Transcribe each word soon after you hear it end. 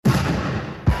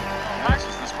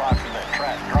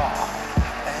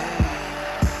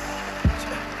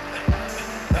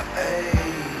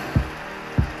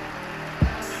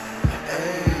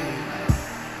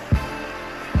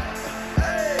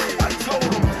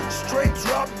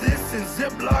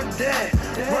Ziploc that.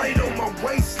 Right on my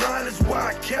waistline is why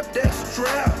I kept that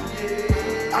strap.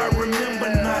 I remember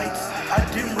nights, I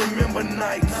didn't remember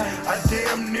nights. I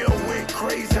damn near went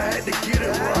crazy, I had to get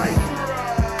it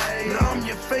right. Now I'm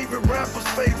your favorite rapper's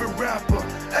favorite rapper.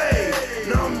 Hey,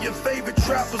 now I'm your favorite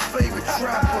trapper's favorite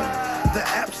trapper. The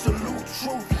absolute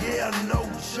truth, yeah, no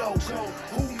joke.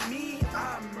 Who me?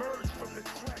 I emerged from the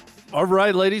crack. All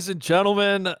right, ladies and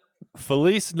gentlemen,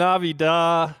 Feliz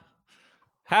Navidad.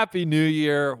 Happy New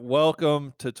Year.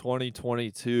 Welcome to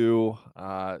 2022.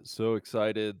 So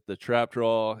excited. The Trap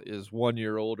Draw is 1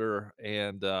 year older,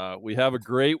 and we have a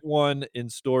great one in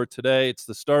store today. It's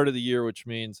the start of the year, which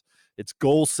means it's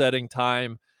goal setting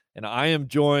time, and I am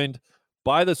joined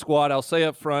by the squad. I'll say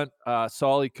up front,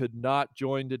 Solly could not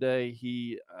join today.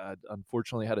 He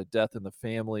unfortunately had a death in the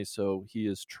family, so he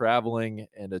is traveling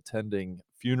and attending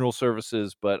funeral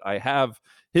services, but I have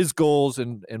his goals,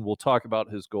 and we'll talk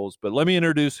about his goals. But let me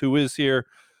introduce who is here.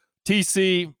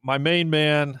 TC, my main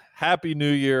man. Happy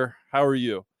New Year. How are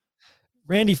you?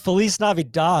 Randy, Feliz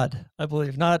Navidad, I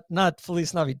believe. Not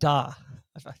Feliz Navidad.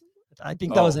 I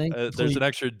think that was an there's an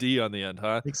extra D on the end,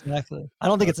 huh? Exactly. I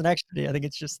don't think it's an extra D. I think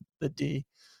it's just the D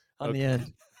on the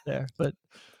end there. But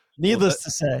needless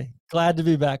to say, glad to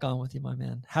be back on with you, my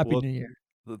man. Happy New Year.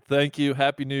 Thank you.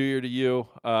 Happy New Year to you.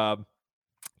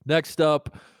 Next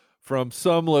up, from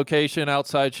some location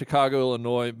outside Chicago,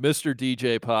 Illinois, Mr.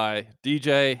 DJ Pie.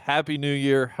 DJ, Happy New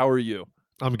Year. How are you?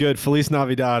 I'm good. Feliz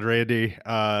Navidad, Randy.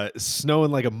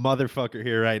 Snowing like a motherfucker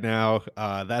here right now.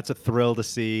 That's a thrill to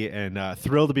see, and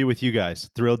thrilled to be with you guys.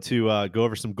 Thrilled to go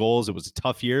over some goals. It was a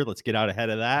tough year. Let's get out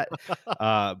ahead of that.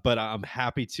 But I'm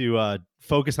happy to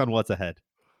focus on what's ahead.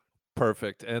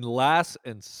 Perfect. And last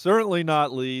and certainly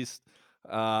not least,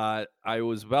 I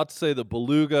was about to say the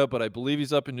Beluga, but I believe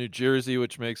he's up in New Jersey,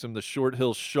 which makes him the Short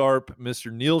Hill Sharp,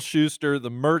 Mr. Neil Schuster,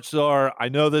 the merch czar. I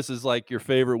know this is like your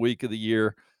favorite week of the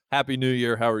year. Happy New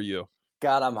Year. How are you?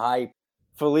 God, I'm hyped.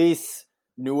 Feliz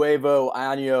Nuevo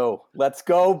Año. Let's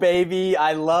go, baby.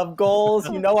 I love goals.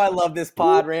 You know I love this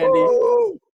pod, Randy.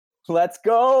 Let's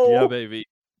go. Yeah, baby.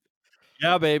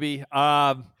 Yeah, baby.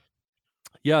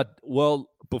 Yeah, well,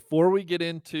 before we get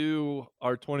into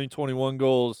our 2021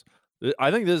 goals,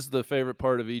 I think this is the favorite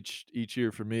part of each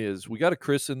year for me is we got to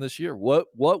christen this year. What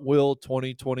will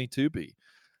 2022 be?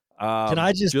 Can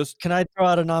I throw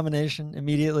out a nomination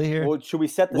immediately here? Well, should we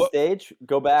set the stage?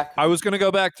 Go back. I was going to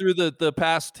go back through the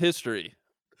past history,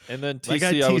 and then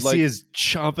TC. TC is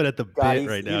chomping at the bit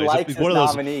right now. He likes his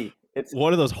nominee. It's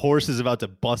one of those horses about to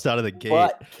bust out of the gate.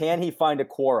 But can he find a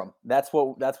quorum? That's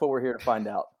what we're here to find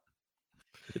out.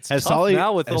 Has Solly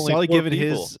given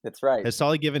people. That's right. Has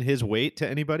Solly given his weight to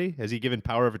anybody? Has he given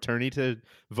power of attorney to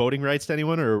voting rights to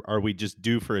anyone, or are we just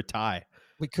due for a tie?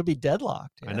 We could be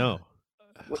deadlocked. Yeah. I know.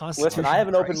 Listen, I have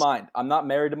an open mind. I'm not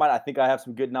married to mine. I think I have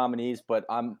some good nominees, but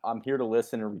I'm here to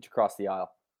listen and reach across the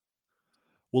aisle.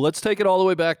 Well, let's take it all the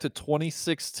way back to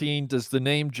 2016. Does the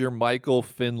name Jermichael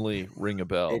Finley ring a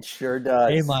bell? It sure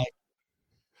does. Hey, Mike.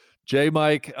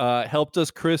 J-Mike helped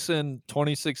us christen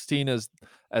 2016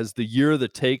 as the year of the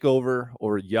takeover,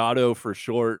 or Yado for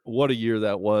short. What a year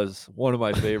that was. One of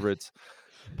my favorites.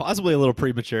 Possibly a little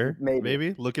premature,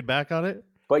 maybe looking back on it.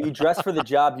 But you dress for the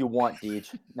job you want,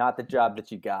 Deej, not the job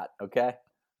that you got, okay?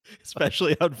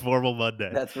 Especially on Formal Monday.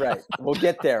 That's right. We'll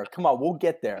get there. Come on, we'll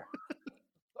get there.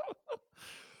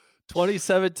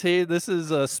 2017, this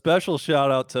is a special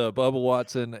shout out to Bubba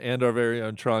Watson and our very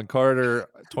own Tron Carter.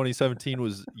 2017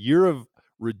 was year of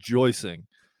rejoicing.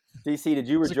 DC, did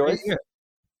you rejoice?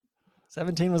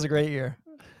 17 was a great year.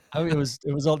 There was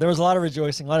a lot of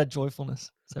rejoicing, a lot of joyfulness.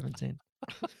 17.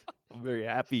 A very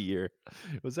happy year.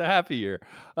 It was a happy year.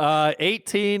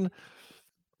 18,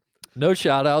 no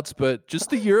shout outs, but just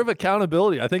the year of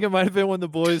accountability. I think it might have been when the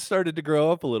boys started to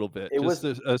grow up a little bit. It was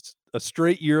a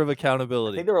straight year of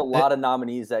accountability. I think there were a lot of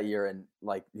nominees that year, and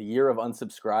like the year of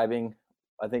unsubscribing,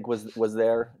 I think was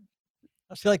there.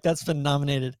 I feel like that's been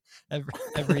nominated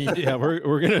every year. Yeah,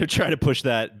 we're gonna try to push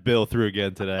that bill through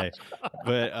again today.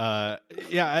 But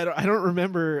yeah, I don't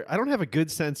remember. I don't have a good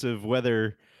sense of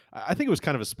whether. I think it was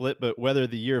kind of a split, but whether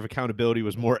the year of accountability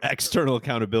was more external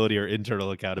accountability or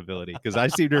internal accountability, because I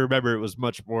seem to remember it was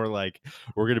much more like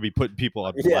we're going to be putting people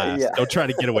on blast. Don't try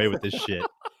to get away with this shit.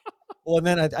 Well, and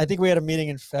then I think we had a meeting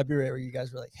in February where you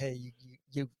guys were like, hey,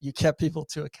 you kept people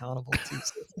too accountable too.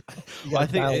 Well, I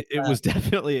think it was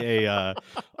definitely a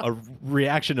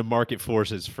reaction to market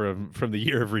forces from the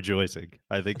year of rejoicing.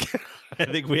 I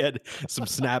think we had some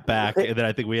snapback, and then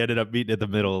I think we ended up meeting in the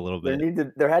middle a little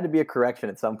bit. There had to be a correction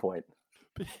at some point.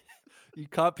 You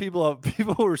caught people up.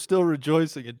 People were still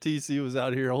rejoicing, and TC was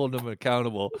out here holding them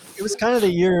accountable. It was kind of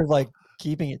the year of like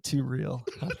keeping it too real,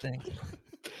 I think.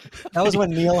 That was when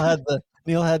Neil had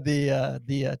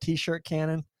the t-shirt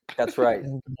cannon. That's right.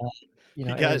 And, He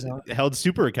got Arizona. held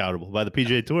super accountable by the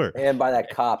PGA Tour. And by that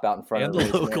cop out in front And of the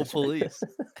race local management. police.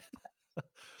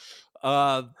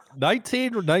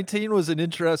 19 was an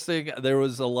interesting. There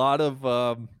was a lot of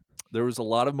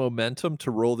momentum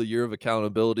to roll the year of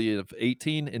accountability of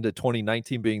 18 into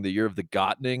 2019 being the year of the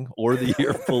Gottening or the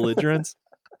year of belligerence.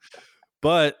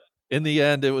 But in the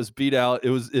end, it was beat out.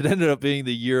 It ended up being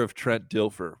the year of Trent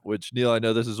Dilfer, which, Neil, I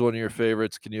know this is one of your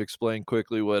favorites. Can you explain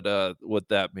quickly what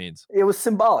that means? It was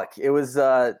symbolic. It was,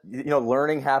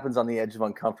 learning happens on the edge of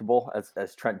uncomfortable,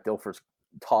 as Trent Dilfer's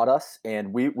taught us,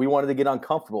 and we wanted to get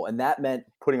uncomfortable, and that meant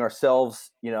putting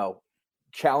ourselves,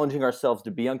 challenging ourselves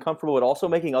to be uncomfortable, but also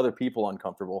making other people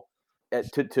uncomfortable,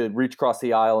 to reach across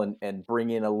the aisle and bring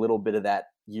in a little bit of that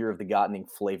year of the Gottening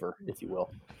flavor, if you will.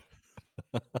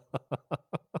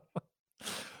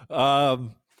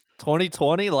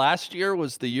 2020 last year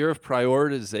was the year of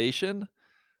prioritization.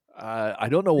 I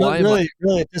don't know why.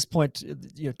 Really, at this point,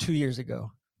 2 years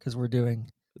ago, because we're doing.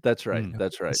 That's right.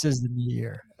 That's right. This is the new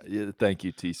year. Yeah, thank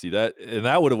you, TC.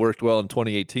 That would have worked well in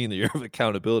 2018, the year of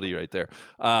accountability, right there.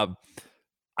 I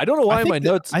don't know why in my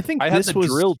notes. I think I had this the was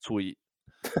drill tweet.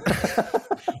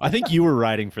 I think you were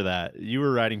writing for that. You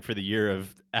were writing for the year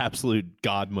of absolute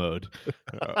God mode.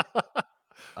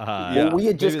 Well, we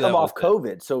had just come off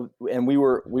COVID, and we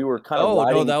were kind of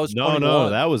riding. No, that was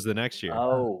that was the next year.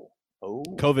 Oh,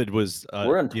 COVID was.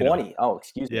 We're in 20. Oh,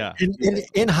 excuse me. Yeah.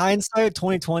 In hindsight,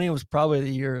 2020 was probably the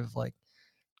year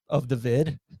of the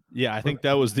vid. Yeah, I think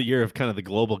that was the year of kind of the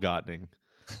global Gottening.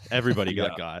 Everybody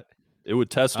got. It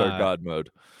would test our God mode.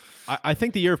 I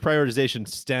think the year of prioritization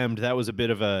stemmed. That was a bit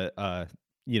of a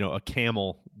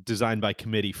camel designed by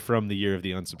committee from the year of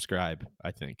the unsubscribe.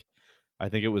 I think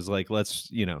it was like,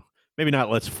 let's, maybe not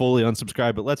let's fully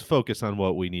unsubscribe, but let's focus on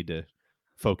what we need to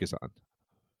focus on.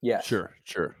 Yeah, sure.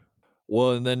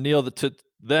 Well, and then Neil,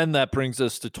 then that brings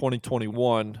us to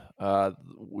 2021.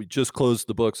 We just closed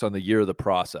the books on the year of the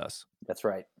process. That's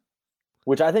right.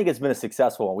 Which I think has been a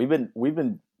successful one. We've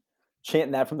been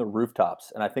chanting that from the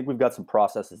rooftops, and I think we've got some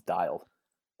processes dialed.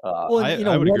 I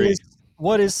would agree.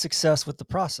 What is success with the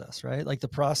process, right? Like the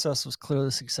process was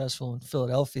clearly successful in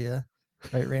Philadelphia,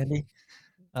 right, Randy?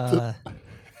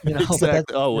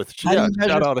 Exactly.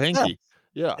 Shout out Henke.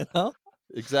 Yeah,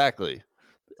 exactly.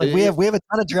 Like we have a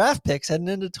ton of draft picks heading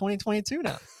into 2022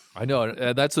 now. I know,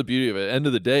 and that's the beauty of it. End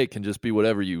of the day, it can just be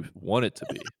whatever you want it to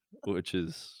be, which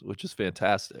is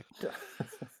fantastic.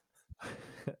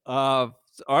 All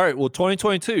right, well,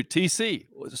 2022 TC,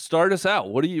 start us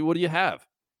out. What do you have?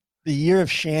 The year of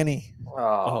Shanny.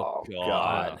 Oh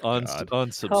God.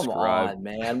 Unsubscribe. Come on,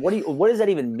 man. What does that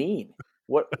even mean?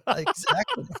 What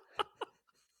exactly?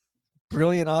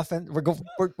 Brilliant offense. We're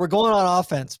going on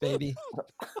offense, baby.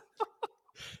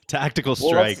 Tactical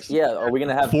strikes. Are we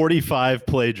gonna have 45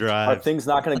 play drive? Are things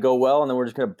not gonna go well, and then we're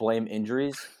just gonna blame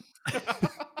injuries?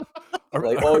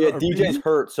 DJ's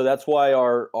hurt, so that's why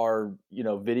our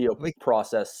video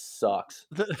process sucks.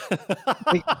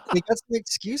 we got some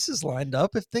excuses lined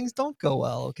up if things don't go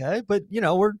well, okay? But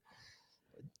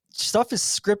stuff is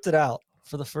scripted out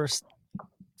for the first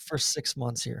 6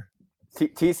 months here. But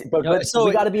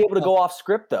we got to be able to go off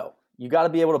script, though. You got to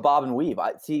be able to bob and weave.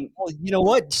 Well, you know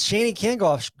what? Shanny can go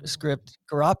off script.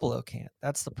 Garoppolo can't.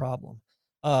 That's the problem.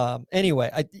 Anyway,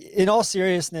 in all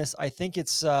seriousness, I think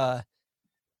it's the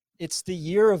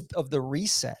year of the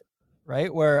reset,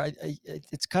 right? Where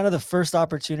it's kind of the first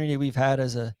opportunity we've had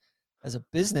as a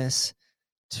business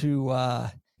to,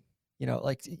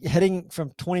 heading from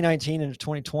 2019 into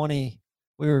 2020,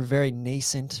 we were very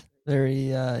nascent,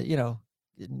 very,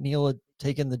 Neil had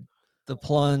taken the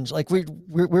plunge. Like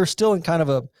we're still in kind of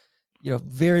a,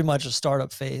 very much a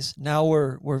startup phase. Now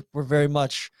we're very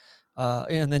much,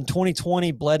 and then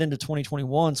 2020 bled into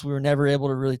 2021. So we were never able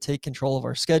to really take control of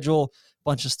our schedule.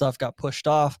 Bunch of stuff got pushed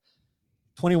off.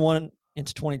 21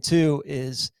 into 22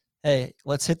 is, hey,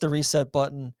 let's hit the reset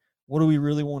button. What do we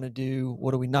really want to do?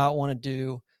 What do we not want to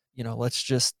do?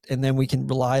 And then we can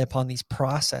rely upon these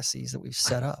processes that we've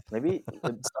set up. Maybe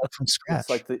start from scratch. It's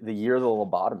like the year of the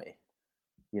lobotomy.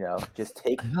 Just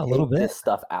take this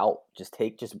stuff out.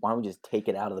 Why don't we just take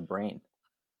it out of the brain?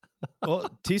 Well,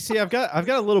 TC, I've got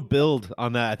a little build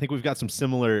on that. I think we've got some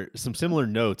similar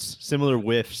notes, similar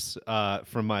whiffs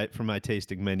from my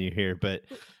tasting menu here. But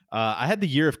I had the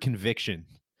year of conviction.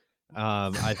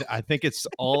 I think it's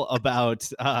all about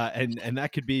and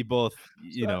that could be both,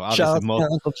 obviously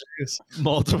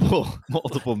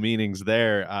multiple meanings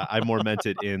there. I more meant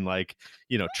it in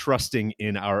trusting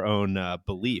in our own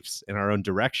beliefs, in our own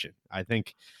direction. I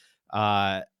think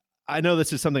I know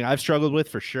this is something I've struggled with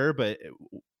for sure, but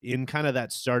in kind of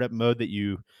that startup mode that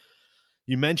you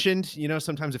mentioned. You know,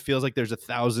 sometimes it feels like there's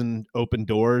 1,000 open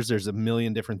doors. There's a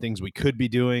million different things we could be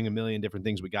doing, a million different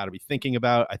things we got to be thinking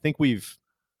about. I think we've,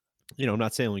 you know, I'm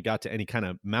not saying we got to any kind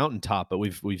of mountaintop, but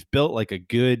we've built like a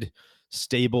good,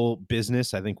 stable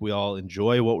business. I think we all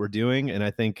enjoy what we're doing. And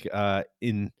I think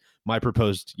in my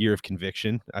proposed year of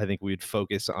conviction, I think we'd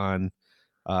focus on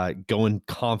going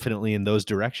confidently in those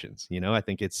directions. You know, I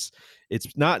think it's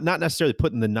not necessarily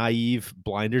putting the naive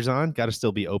blinders on, got to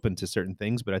still be open to certain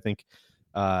things, but I think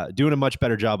doing a much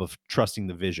better job of trusting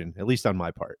the vision, at least on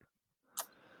my part.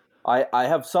 I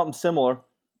have something similar,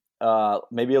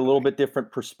 maybe a little bit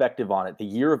different perspective on it. The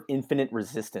year of infinite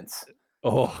resistance.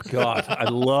 Oh God, I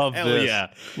love Hell this. yeah.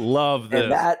 Love this.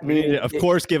 And that We need means, to, of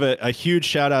course, give a huge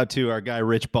shout out to our guy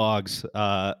Rich Boggs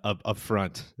up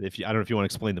front. I don't know if you want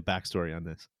to explain the backstory on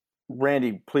this.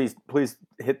 Randy, please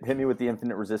hit me with the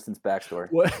infinite resistance backstory.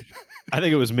 What? I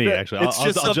think it was me, actually. It's I'll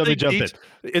just jump something in.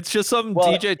 It's just something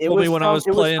Well, DJ it told me was when I from- was it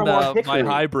was playing from our my Hickory.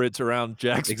 hybrids around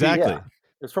Jackson. Exactly. Yeah.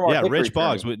 It's from our Yeah, Hickory Rich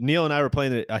Boggs. tournament. Neil and I were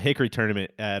playing a Hickory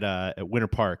tournament at Winter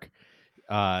Park.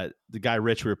 The guy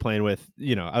Rich we were playing with,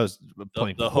 you know, I was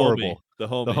playing The horrible. homie. The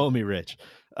homie. The homie Rich.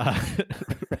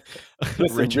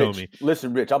 Listen, Rich homie.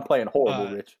 Listen, Rich, I'm playing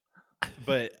horrible, Rich.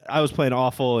 But I was playing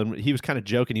awful, and he was kind of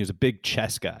joking. He was a big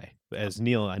chess guy, as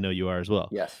Neil, I know you are as well.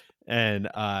 Yes. And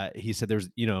he said there's,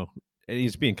 you know, and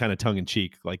he's being kind of tongue in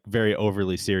cheek, like very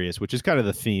overly serious, which is kind of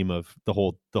the theme of the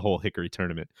whole Hickory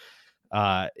tournament.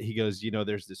 He goes, you know,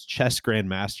 there's this chess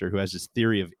grandmaster who has this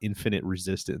theory of infinite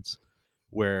resistance,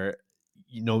 where,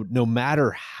 you know, no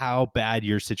matter how bad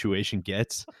your situation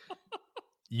gets,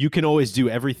 you can always do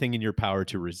everything in your power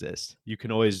to resist. You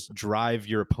can always drive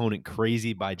your opponent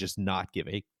crazy by just not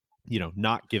giving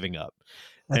up.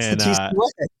 That's And the TC way.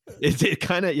 it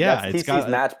kind of, yeah, That's it's TC's got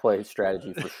match play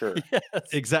strategy for sure.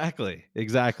 exactly.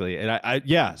 And I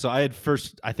had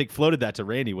first, I think, floated that to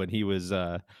Randy when he was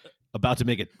about to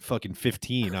make it fucking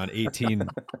 15 on 18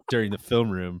 during the film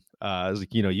room. I was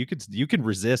like, you know, you can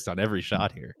resist on every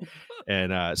shot here.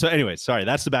 And so anyway, sorry,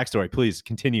 that's the backstory. Please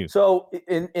continue. So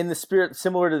in the spirit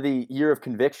similar to the year of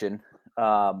conviction,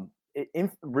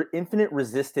 infinite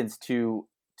resistance to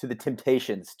the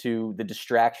temptations, to the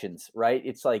distractions, right?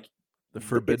 It's like The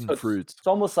forbidden fruits. It's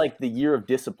almost like the year of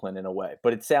discipline in a way,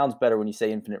 but it sounds better when you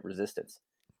say infinite resistance,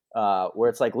 where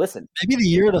it's like, listen, Maybe the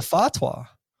year of the fatwa,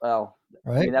 well,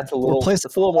 right? I mean, that's a Or little place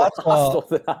more fatwa. hostile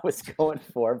than I was going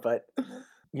for, but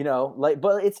you know, like,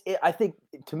 but I think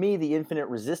to me, the infinite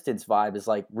resistance vibe is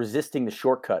like resisting the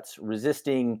shortcuts,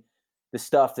 resisting the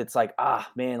stuff that's like,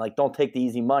 man, like, don't take the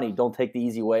easy money, don't take the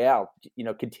easy way out, you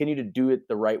know, continue to do it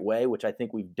the right way, which I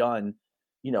think we've done,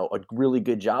 you know, a really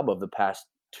good job of the past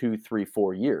 2, 3,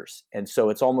 4 years. And so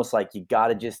it's almost like you got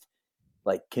to just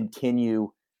like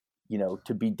continue, you know,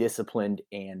 to be disciplined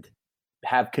and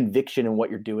have conviction in what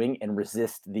you're doing and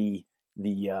resist the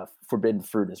forbidden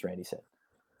fruit, as Randy said.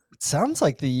 It sounds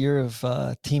like the year of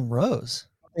Team Rose.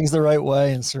 Things the right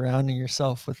way and surrounding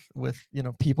yourself with you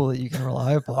know, people that you can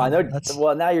rely upon. I know. That's,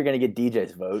 Well, now you're going to get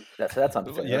DJ's vote. That's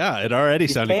unfair. Yeah, it already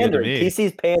He's sounded pandering. good to me.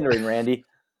 TC's pandering, Randy.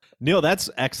 Neil, that's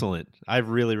excellent. I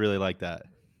really, really like that.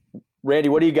 Randy,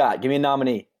 what do you got? Give me a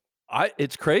nominee.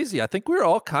 It's crazy. I think we're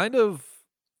all kind of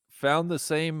found the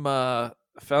same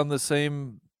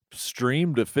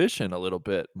stream to fish in a little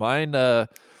bit. Mine,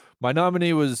 my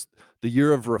nominee was the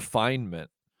year of refinement.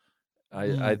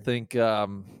 I think I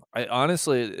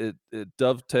honestly it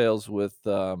dovetails with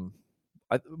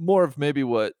more of maybe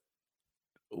what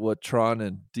Tron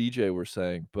and DJ were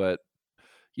saying, but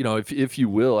you know, if you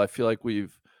will, I feel like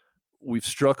we've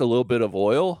struck a little bit of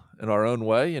oil in our own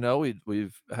way. You know,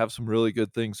 we've have some really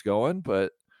good things going,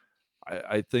 but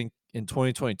I think in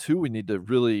 2022 we need to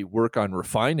really work on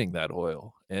refining that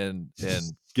oil and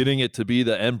getting it to be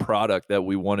the end product that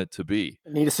we want it to be.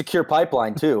 Need a secure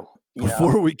pipeline too. You know?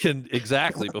 Before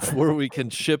we can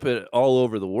ship it all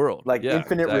over the world. Like Yeah,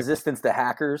 infinite exactly. resistance to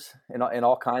hackers and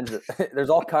all kinds of there's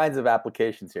all kinds of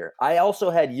applications here. I also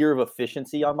had year of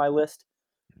efficiency on my list.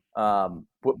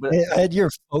 But I had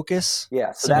your focus.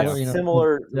 yeah, so Similar, that's you know,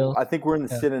 similar. Bill. I think we're in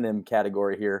the Yeah. synonym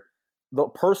category here. Though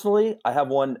personally, I have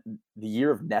the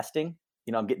year of nesting.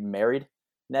 You know, I'm getting married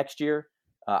next year.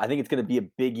 I think it's going to be a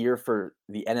big year for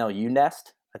the NLU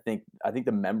nest. I think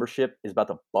the membership is about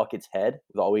to buck its head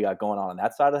with all we got going on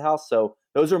that side of the house. So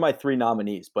those are my 3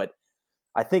 nominees. But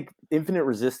I think infinite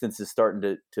resistance is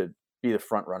starting to be the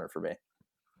front runner for me.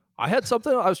 I had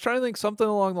something. I was trying to think something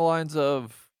along the lines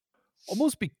of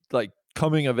almost be like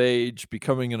coming of age,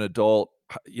 becoming an adult.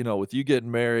 You know, with you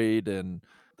getting married, and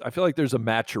I feel like there's a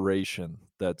maturation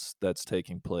that's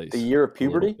taking place. The year of a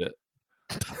little puberty. bit.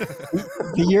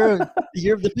 The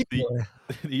year of the big boy.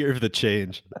 The year of the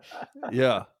change.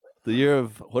 Yeah. The year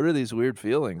of what are these weird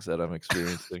feelings that I'm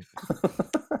experiencing?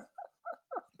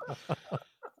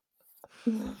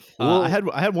 I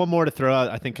had one more to throw out.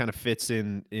 I think kind of fits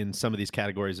in some of these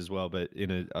categories as well, but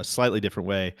in a slightly different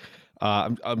way.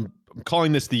 I'm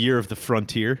calling this the year of the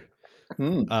frontier.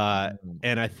 And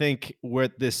I think where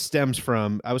this stems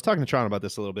from, I was talking to Tron about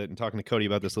this a little bit and talking to Cody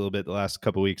about this a little bit the last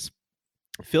couple of weeks.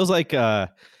 It feels like,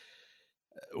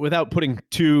 without putting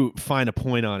too fine a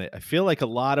point on it, I feel like a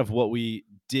lot of what we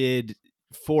did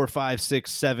 4, 5,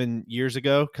 6, 7 years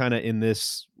ago, kind of in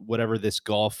this, whatever this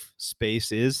golf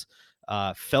space is,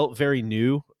 felt very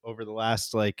new over the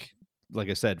last, like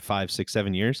I said, 5, 6,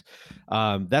 7 years.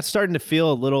 That's starting to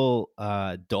feel a little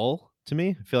dull to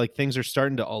me. I feel like things are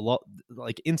starting to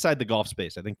like inside the golf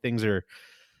space. I think things are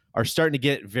starting to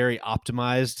get very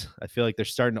optimized. I feel like they're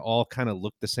starting to all kind of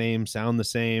look the same, sound the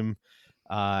same.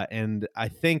 And I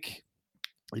think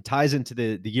it ties into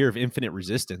the year of infinite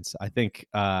resistance. I think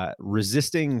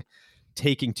resisting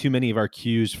taking too many of our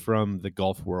cues from the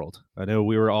golf world. I know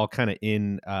we were all kind of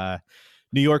in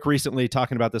New York recently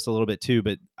talking about this a little bit too,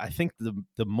 but I think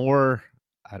the more,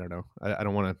 I don't know, I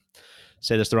don't want to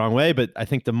say this the wrong way, but I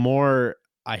think the more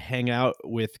I hang out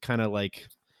with kind of like,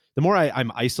 the more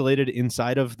I'm isolated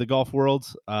inside of the golf world,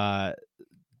 the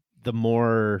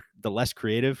less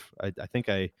creative I think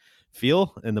I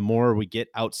feel. And the more we get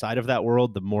outside of that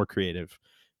world, the more creative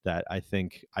that I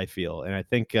think I feel. And I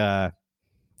think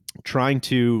trying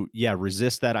to,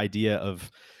 resist that idea of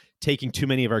taking too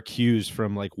many of our cues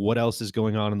from like what else is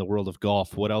going on in the world of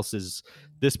golf, what else is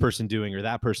this person doing or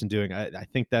that person doing. I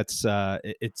think that's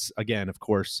it's, again, of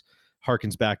course,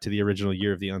 harkens back to the original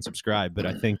year of the unsubscribe, but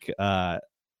I think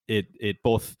it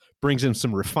both brings in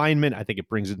some refinement. I think it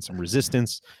brings in some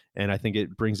resistance, and I think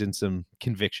it brings in some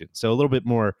conviction. So a little bit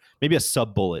more, maybe a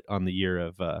sub bullet on the year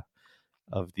of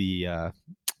the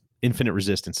infinite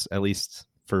resistance, at least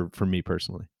for me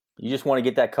personally. You just want to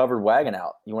get that covered wagon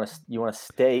out. You want to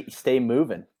stay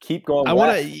moving. Keep going. I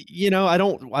want to, I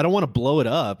don't want to blow it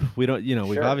up. We don't,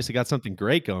 we've obviously got something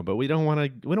great going, but we don't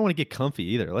want to get comfy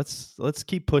either. Let's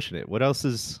keep pushing it. What else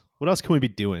can we be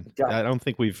doing? I don't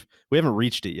think we haven't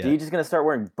reached it yet. He's just gonna start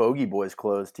wearing Bogey Boys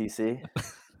clothes, TC.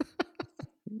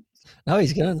 No,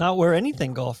 he's gonna not wear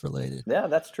anything golf related. Yeah,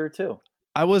 that's true too.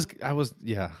 I was.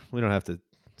 Yeah, we don't have to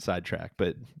sidetrack,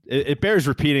 but it bears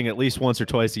repeating at least once or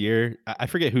twice a year. I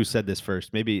forget who said this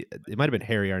first. Maybe it might have been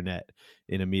Harry Arnett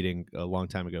in a meeting a long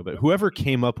time ago. But whoever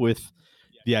came up with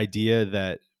the idea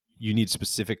that you need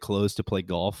specific clothes to play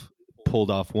golf pulled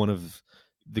off one of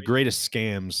the greatest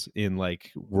scams in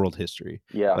like world history.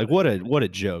 Yeah, like what a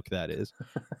joke that is.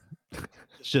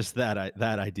 It's just that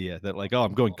idea that like, oh,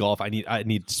 I'm going golf. I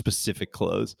need specific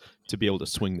clothes to be able to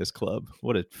swing this club.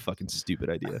 What a fucking stupid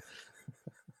idea.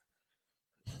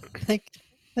 Thank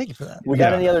you for that. We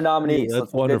got any other nominees?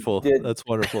 That's wonderful. That's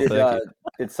wonderful. Thank you.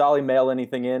 Did Solly mail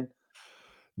anything in?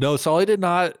 No, Solly did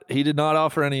not. He did not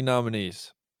offer any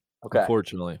nominees. Okay.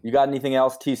 Unfortunately. You got anything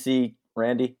else, TC,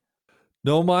 Randy?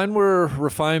 No, mine were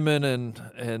refinement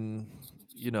and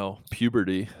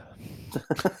puberty.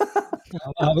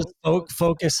 I was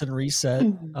focus and reset.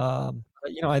 I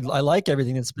like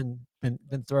everything that's been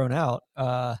thrown out.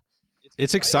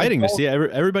 It's exciting to see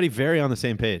everybody very on the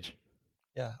same page.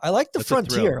 Yeah, I like the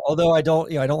Frontier, although I don't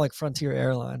like Frontier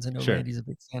Airlines. I know Randy's a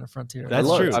big fan of Frontier. That's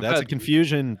true. That's a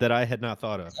confusion that I had not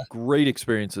thought of. Great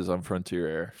experiences on Frontier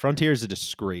Air. Frontier is a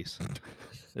disgrace.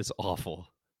 It's awful.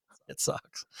 It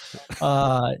sucks.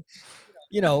 But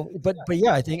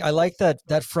yeah, I think I like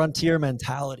that Frontier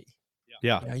mentality.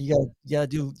 Yeah. You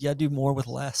gotta do more with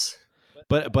less.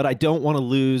 But I don't want to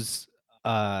lose. Like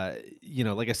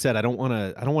I said, I don't want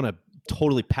to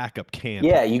totally pack up camp.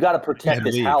 Yeah, you got to protect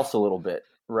this house a little bit,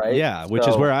 right? Yeah, which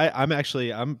is where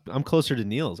I'm closer to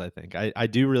Niels. I think I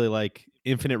do really like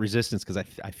infinite resistance because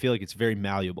I feel like it's very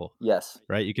malleable. Yes.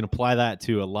 Right. You can apply that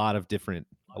to a lot of different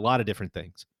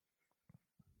things.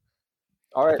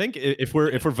 All right. I think if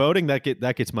we're voting, that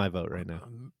gets my vote right now.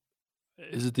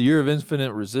 Is it the year of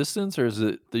infinite resistance or is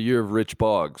it the year of Rich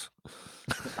Boggs?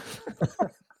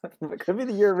 It could be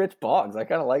the year of Rich Boggs. I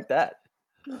kind of like that.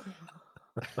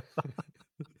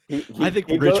 I think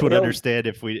Rich would understand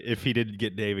if he didn't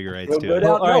get naming rights to it.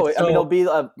 It'll be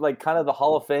like kind of the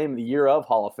Hall of Fame, the year of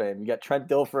Hall of Fame. You got Trent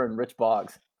Dilfer and Rich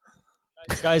Boggs.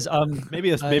 Guys,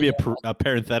 maybe a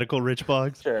parenthetical Rich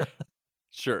Boggs.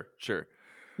 Sure.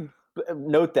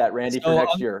 Note that, Randy, for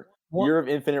next year. Year of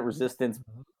infinite resistance.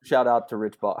 Shout out to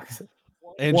Rich Boggs.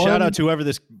 And shout out to whoever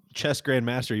this chess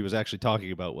grandmaster he was actually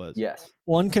talking about was. Yes.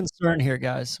 One concern here,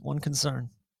 guys. One concern.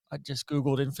 I just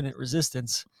Googled infinite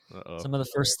resistance. Uh-oh. Some of the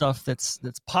first stuff that's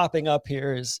popping up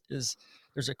here is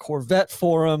there's a Corvette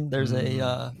forum. There's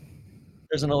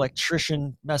there's an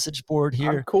electrician message board I'm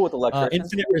here. cool with electricians.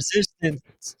 Infinite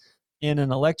resistance in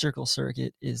an electrical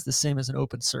circuit is the same as an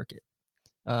open circuit.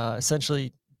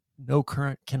 Essentially, no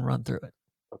current can run through it.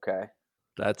 Okay.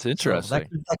 That's So interesting.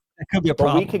 that could be a But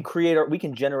problem. we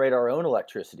can generate our own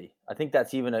electricity. I think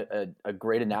that's even a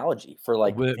great analogy for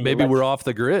like the Maybe we're off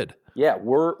the grid. Yeah,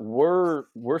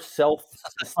 we're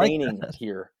self-sustaining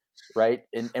here, right?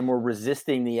 And we're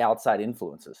resisting the outside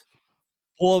influences.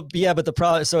 Well, yeah, but the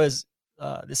problem. So as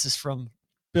this is from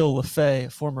Bill LaFay, a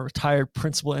former retired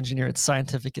principal engineer at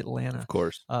Scientific Atlanta. Of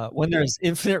course. When there's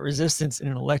infinite resistance in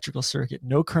an electrical circuit,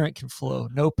 no current can flow,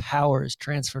 no power is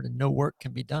transferred, and no work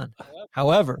can be done.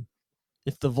 However,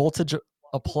 if the voltage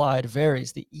applied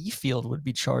varies, the E field would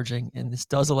be charging, and this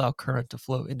does allow current to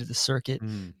flow into the circuit,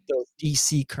 though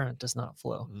DC current does not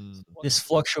flow. This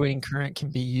fluctuating current can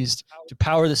be used to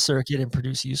power the circuit and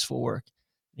produce useful work.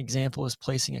 An example is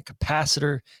placing a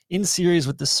capacitor in series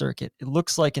with the circuit. It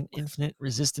looks like an infinite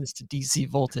resistance to DC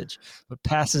voltage, but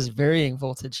passes varying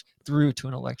voltage through to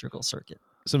an electrical circuit.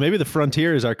 So maybe the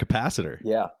frontier is our capacitor.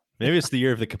 Yeah, Maybe it's the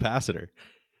year of the capacitor.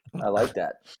 I like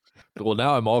that. Well,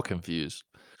 now I'm all confused.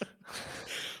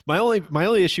 My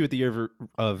only issue with the year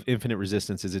of infinite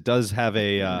resistance is it does have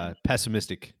a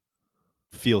pessimistic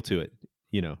feel to it.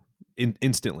 You know,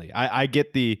 instantly. I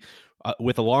get the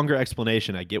with a longer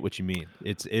explanation. I get what you mean.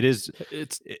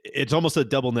 It's almost a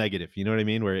double negative. You know what I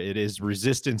mean? Where it is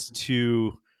resistance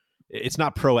to. It's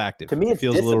not proactive. To me, it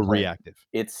feels a little reactive.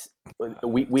 It's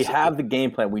we have the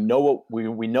game plan. We know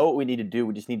what we need to do.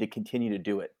 We just need to continue to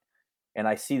do it. And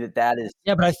I see that is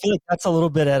Yeah, but I feel like that's a little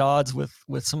bit at odds with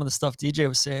some of the stuff DJ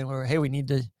was saying, where hey, we need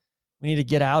to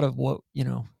get out of what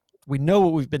we know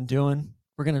what we've been doing.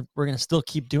 We're gonna still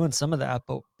keep doing some of that,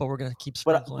 but we're gonna keep.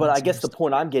 But I guess the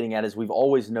point I'm getting at is we've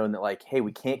always known that like, hey,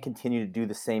 we can't continue to do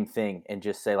the same thing and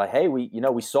just say like, hey,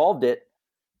 we solved it.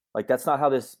 Like that's not how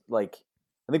this like.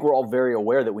 I think we're all very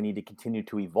aware that we need to continue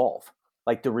to evolve.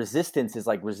 Like the resistance is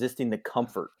like resisting the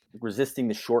comfort, resisting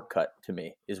the shortcut to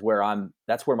me is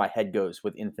that's where my head goes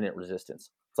with infinite resistance.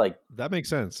 It's like that makes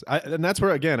sense. And that's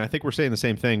where, again, I think we're saying the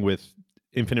same thing with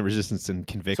infinite resistance and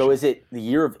conviction. So is it the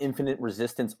year of infinite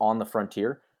resistance on the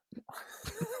frontier?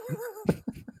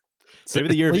 Maybe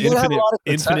the year of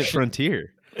infinite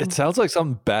frontier. It sounds like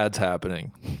something bad's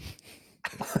happening.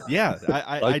 Yeah,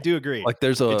 I do agree. Like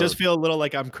it does feel a little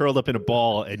like I'm curled up in a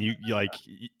ball and you're going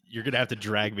to have to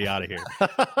drag me out of here.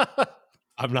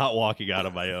 I'm not walking out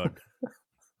on my own.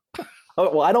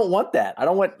 Oh, well, I don't want that. I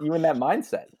don't want you in that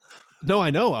mindset. No, I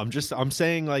know. I'm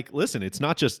saying like, listen, it's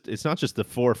not just the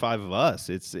 4 or 5 of us.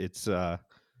 It's this podcast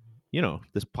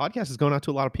is going out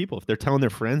to a lot of people. If they're telling their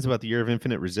friends about the year of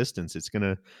infinite resistance,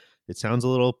 it sounds a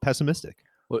little pessimistic.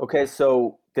 Okay,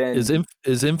 so then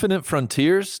is Infinite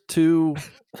Frontiers too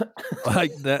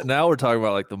like that? Now we're talking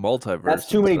about like the multiverse. That's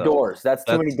too many doors. That's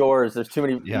too many doors. There's too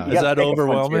many. Yeah. Is that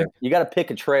overwhelming? You got to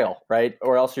pick a trail, right?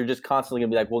 Or else you're just constantly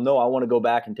gonna be like, well, no, I want to go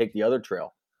back and take the other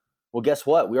trail. Well, guess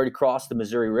what? We already crossed the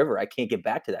Missouri River. I can't get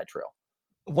back to that trail.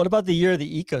 What about the year of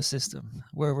the ecosystem,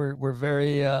 where we're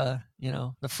very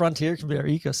the frontier can be our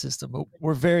ecosystem, but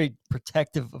we're very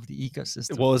protective of the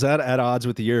ecosystem. Well, is that at odds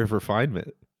with the year of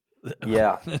refinement?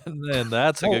 Yeah, and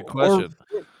that's a good question.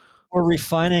 We're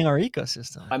refining our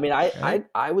ecosystem. I mean,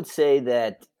 I would say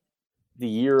that the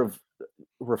year of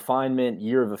refinement,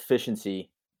 year of efficiency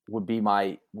would be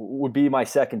my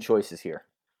second choices here.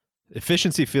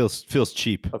 Efficiency feels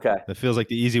cheap. Okay, it feels like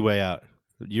the easy way out.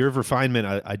 Year of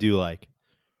refinement, I do like.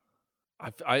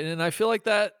 I feel like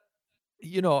that.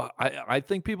 I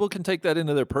think people can take that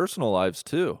into their personal lives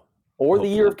too. Or the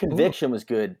year of conviction was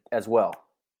good as well.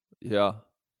 Yeah.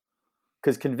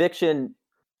 Because conviction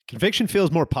feels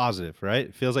more positive, right?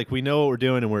 It feels like we know what we're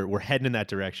doing and we're heading in that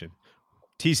direction.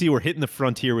 TC, we're hitting the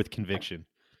frontier with conviction.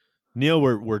 Neil,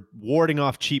 we're warding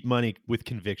off cheap money with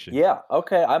conviction. Yeah,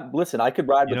 okay. I could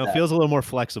ride with that. It feels a little more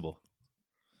flexible.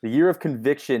 The year of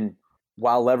conviction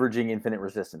while leveraging infinite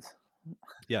resistance.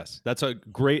 Yes, that's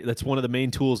one of the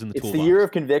main tools in the toolbox. It's the year of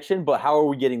conviction, but how are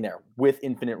we getting there? With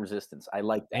infinite resistance. I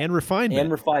like that. And refinement.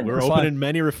 We're opening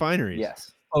many refineries.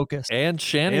 Yes. Focus. And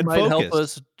Shannon might help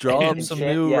us draw up some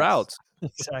new routes.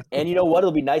 Exactly. And you know what?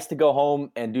 It'll be nice to go home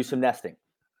and do some nesting.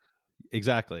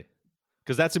 Exactly.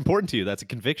 Because that's important to you. That's a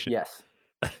conviction. Yes.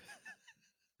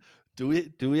 Do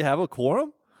we have a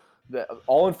quorum?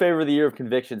 All in favor of the year of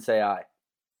conviction, say aye.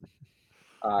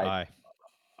 Aye.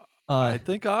 I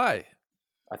think aye.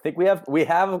 I think we have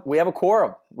a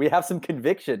quorum. We have some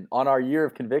conviction on our year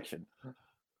of conviction.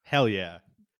 Hell yeah.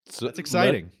 So that's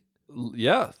exciting.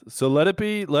 Yeah. So let it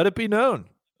be known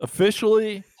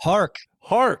officially. Hark.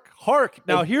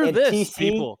 Now And- hear and this, TC,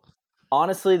 people.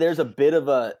 Honestly, there's a bit of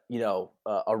a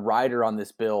a rider on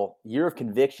this bill. Year of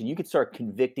conviction. You could start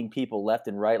convicting people left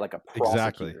and right like a prosecutor.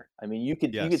 Exactly. I mean, you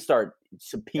could Yes. start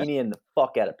subpoenaing the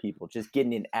fuck out of people, just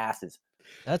getting in asses.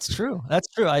 That's true. That's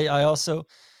true. I also,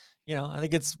 I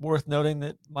think it's worth noting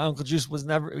that my Uncle Juice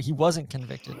he wasn't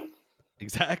convicted.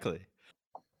 Exactly.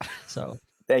 So,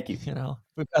 Thank you.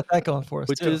 We've got that going for us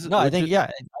Which too. is- No, I which think, is- yeah,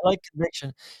 I like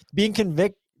conviction. Being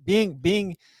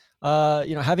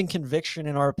having conviction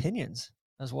in our opinions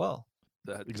as well.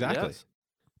 Exactly. Yes.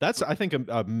 That's, I think,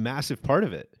 a massive part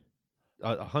of it.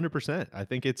 100%. I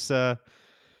think it's,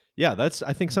 that's,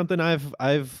 I think something I've,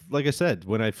 like I said,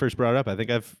 when I first brought it up, I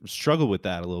think I've struggled with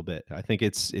that a little bit. I think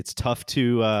it's tough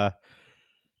to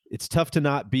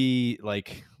not be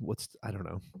like,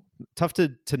 tough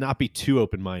to not be too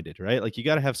open-minded, right? Like you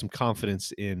got to have some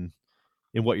confidence in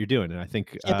what you're doing. And I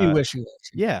think, Can't be wishy-washy.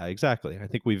 yeah, exactly. I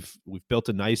think we've built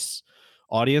a nice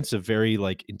audience of very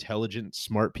like intelligent,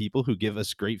 smart people who give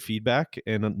us great feedback,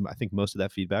 and I think most of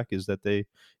that feedback is that they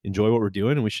enjoy what we're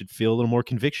doing, and we should feel a little more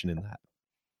conviction in that.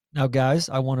 Now, guys,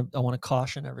 I want to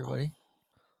caution everybody.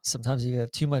 Sometimes you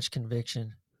have too much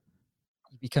conviction,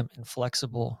 you become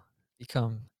inflexible,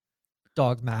 become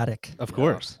dogmatic. Of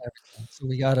course. So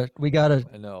we gotta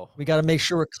I know. make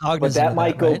sure we're But cognizant. that of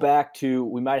might go right? back to,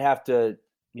 we might have to,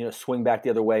 swing back the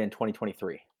other way in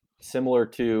 2023, similar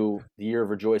to the year of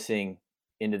rejoicing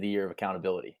into the year of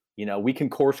accountability. We can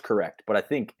course correct, but I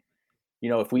think,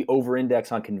 if we over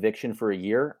index on conviction for a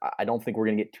year, I don't think we're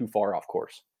going to get too far off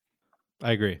course.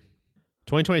 I agree.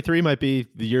 2023 might be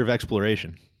the year of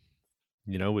exploration.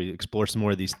 We explore some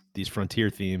more of these frontier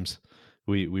themes.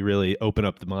 We really open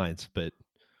up the minds. But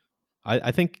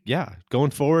I think,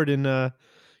 going forward in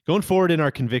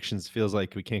our convictions feels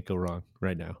like we can't go wrong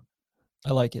right now.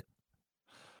 I like it.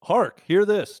 Hark, hear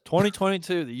this.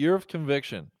 2022, the year of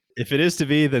conviction. If it is to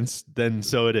be, then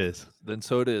so it is. Then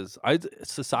so it is.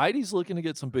 Society's looking to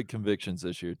get some big convictions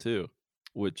this year too,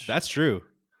 which That's true.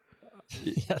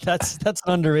 Yeah, that's an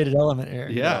underrated element,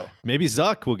 Aaron. Yeah. Maybe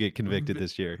Zuck will get convicted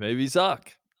this year. maybe Zuck.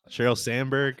 Sheryl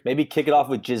Sandberg. Maybe kick it off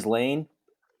with Ghislaine.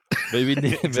 Maybe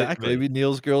Exactly. maybe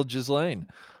Neil's girl Ghislaine.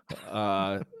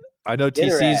 I know Get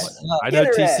her TC's ass. I Get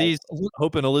know her ass. TC's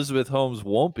hoping Elizabeth Holmes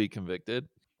won't be convicted.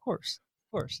 Of course.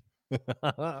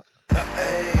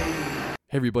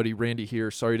 Hey everybody, Randy here.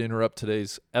 Sorry to interrupt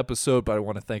today's episode, but I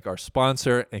want to thank our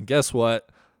sponsor. And guess what?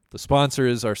 The sponsor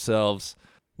is ourselves.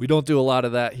 We don't do a lot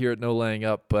of that here at No Laying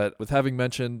Up, but with having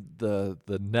mentioned the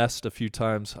Nest a few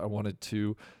times, I wanted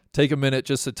to take a minute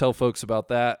just to tell folks about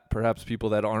that, perhaps people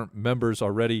that aren't members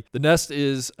already. The Nest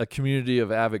is a community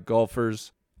of avid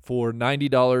golfers. For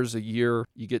 $90 a year,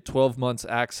 you get 12 months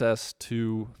access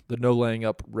to the No Laying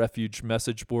Up Refuge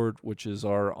message board, which is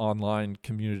our online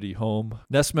community home.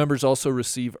 Nest members also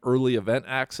receive early event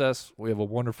access. We have a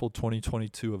wonderful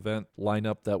 2022 event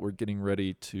lineup that we're getting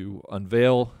ready to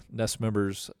unveil. Nest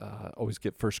members always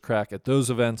get first crack at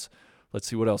those events. Let's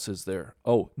see what else is there.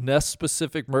 Oh,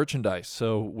 Nest-specific merchandise.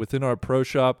 So within our pro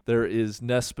shop, there is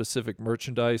Nest-specific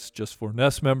merchandise just for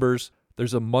Nest members.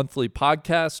 There's a monthly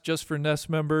podcast just for Nest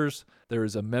members. There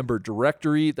is a member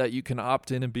directory that you can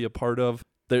opt in and be a part of.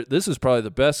 This is probably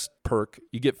the best perk.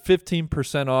 You get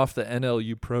 15% off the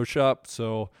NLU Pro Shop.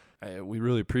 So we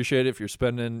really appreciate it. If you're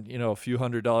spending, a few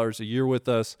 $100s a year with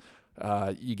us,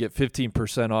 you get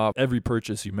 15% off every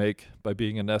purchase you make by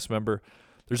being a Nest member.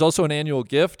 There's also an annual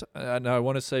gift. Now I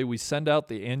want to say we send out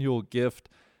the annual gift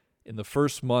in the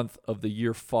first month of the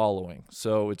year following.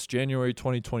 So it's January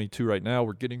 2022 right now.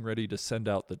 We're getting ready to send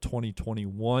out the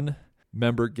 2021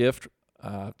 member gift.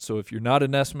 So if you're not a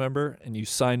Nest member and you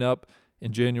sign up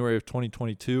in January of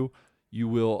 2022, you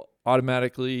will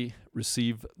automatically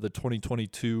receive the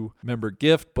 2022 member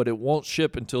gift, but it won't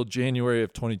ship until January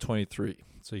of 2023.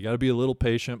 So you got to be a little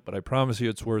patient, but I promise you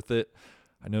it's worth it.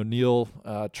 I know Neil,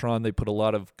 Tron, they put a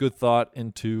lot of good thought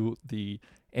into the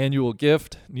annual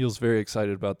gift. Neil's very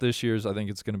excited about this year's. I think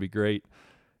it's going to be great.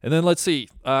 And then let's see.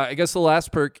 I guess the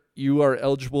last perk, you are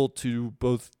eligible to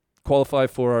both qualify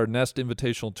for our Nest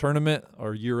Invitational Tournament,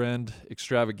 our year-end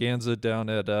extravaganza down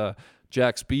at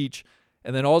Jack's Beach.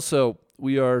 And then also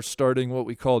we are starting what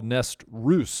we call Nest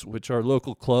Roosts, which are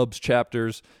local clubs,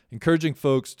 chapters, encouraging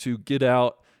folks to get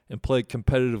out and play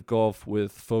competitive golf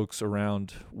with folks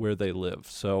around where they live.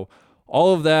 So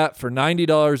all of that for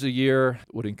 $90 a year.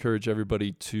 Would encourage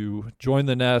everybody to join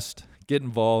the Nest, get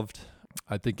involved.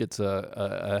 I think it's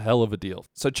a hell of a deal.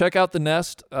 So check out The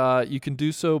Nest. You can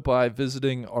do so by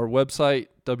visiting our website,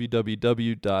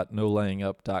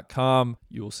 www.nolayingup.com.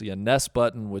 You will see a Nest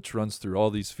button, which runs through all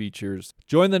these features.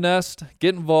 Join The Nest,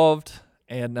 get involved,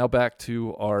 and now back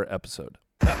to our episode.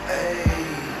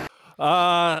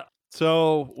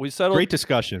 So we settled. Great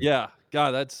discussion. Yeah.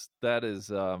 God,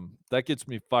 that gets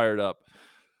me fired up.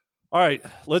 All right,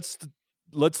 let's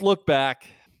look back.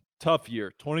 Tough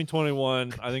year,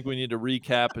 2021. I think we need to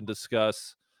recap and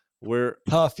discuss where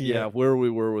where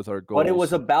we were with our goals. But it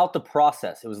was about the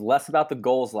process. It was less about the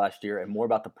goals last year and more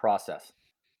about the process.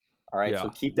 All right,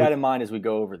 so keep that in mind as we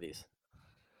go over these.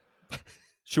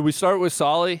 Should we start with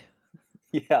Solly?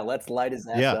 Yeah, let's light his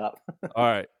ass up. All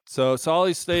right. So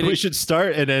Solly's stated we should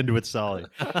start and end with Solly.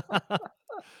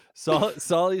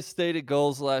 Solly's stated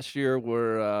goals last year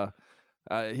were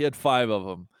he had 5 of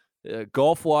them.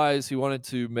 Golf-wise, he wanted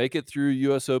to make it through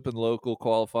U.S. Open local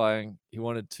qualifying. He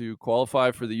wanted to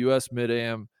qualify for the U.S.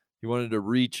 Mid-Am. He wanted to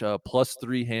reach a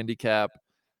 +3 handicap.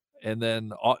 And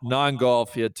then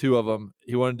non-golf, he had 2 of them.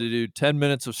 He wanted to do 10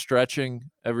 minutes of stretching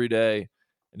every day,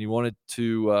 and he wanted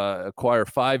to acquire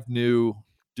 5 new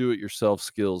do-it-yourself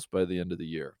skills by the end of the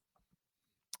year.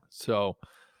 So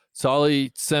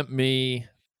Solly sent me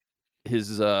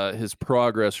his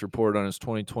progress report on his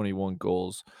 2021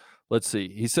 goals. Let's see.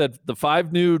 He said the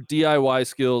 5 new DIY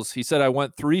skills. He said I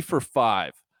went 3 for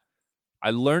 5.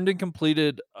 I learned and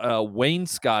completed a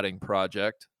wainscoting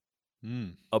project,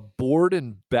 a board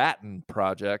and batten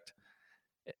project,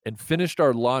 and finished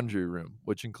our laundry room,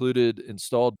 which included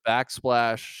installed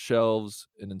backsplash, shelves,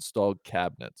 and installed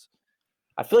cabinets.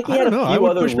 I feel like he had a few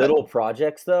other little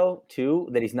projects though too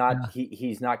that he's not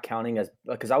he's not counting as,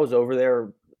 because I was over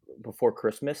there before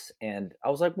Christmas and I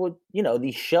was like, well,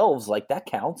 these shelves, like, that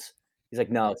counts. He's like,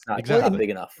 no, it's not. Exactly. It's not big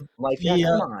enough. I'm like,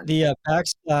 come on. The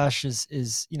backsplash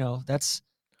is that's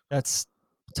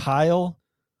tile,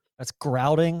 that's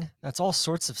grouting, that's all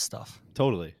sorts of stuff.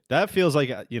 Totally. That feels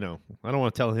like I don't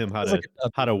want to tell him how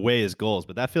to weigh his goals,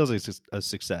 but that feels like a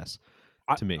success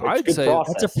to me. I'd say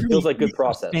that's a feels like good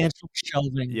process. Substantial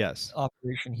shelving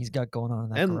operation he's got going on in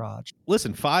that garage.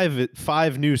 Listen,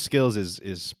 five new skills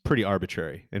is pretty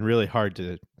arbitrary and really hard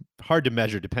to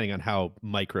measure depending on how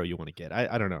micro you want to get.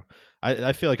 I don't know.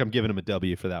 I feel like I'm giving him a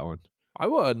W for that one. I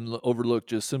wouldn't overlook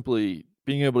just simply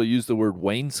being able to use the word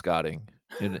wainscoting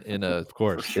in a of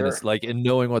course, sure. in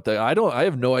knowing what that I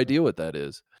have no idea what that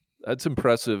is. That's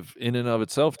impressive in and of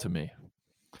itself to me.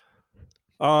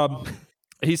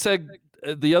 He said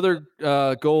the other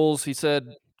goals. He said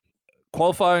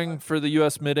qualifying for the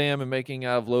U.S. Mid-Am and making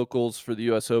out of locals for the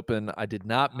U.S. Open. I did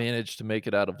not manage to make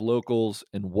it out of locals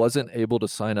and wasn't able to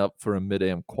sign up for a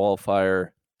Mid-Am qualifier.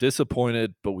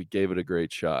 Disappointed, but we gave it a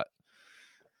great shot.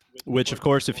 Which, of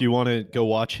course, if you want to go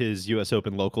watch his U.S.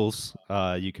 Open locals,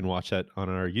 you can watch that on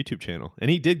our YouTube channel.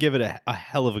 And he did give it a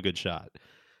hell of a good shot.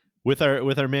 With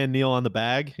our man Neil on the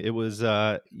bag, it was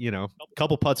a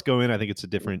couple putts go in. I think it's a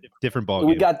different ball game.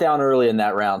 We got down early in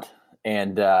that round,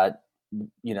 and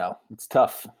it's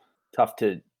tough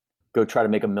to go try to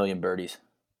make a million birdies.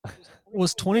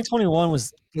 Was 2021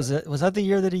 was that the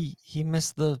year that he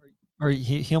missed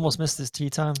he almost missed his tee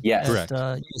time? Yes, correct.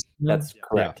 That's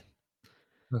correct.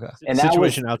 Yeah. Okay. And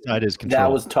situation outside his control.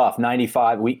 That was tough.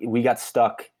 95. We got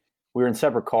stuck. We were in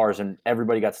separate cars, and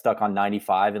everybody got stuck on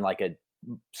 95 in like a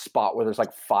spot where there's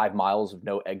like 5 miles of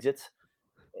no exits.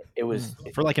 It was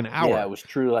for like an hour. Yeah, it was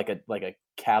truly like a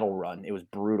cattle run. It was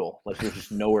brutal. Like there's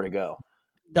just nowhere to go.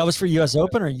 That was for U.S.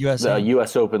 Open or U.S. The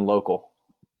U.S. Open local.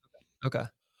 Okay.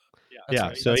 Yeah,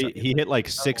 right. So he hit like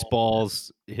 6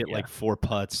 balls, hit like 4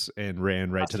 putts, and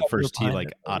ran right to the first tee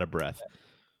like out of breath.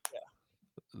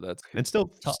 That's good. And still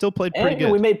played pretty good.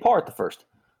 And we made par at the first.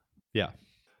 Yeah.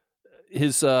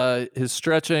 His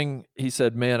stretching, he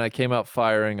said, man, I came out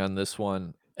firing on this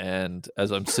one. And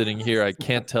as I'm sitting here, I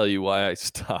can't tell you why I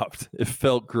stopped. It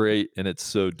felt great, and it's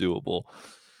so doable.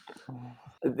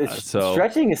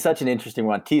 Stretching is such an interesting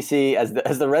one. TC,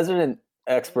 as the resident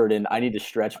expert in I need to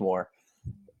stretch more.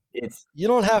 You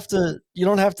don't have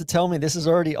to tell me. This is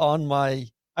already on my.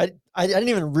 I didn't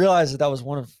even realize that was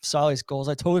one of Solly's goals.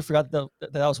 I totally forgot that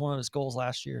was one of his goals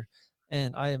last year,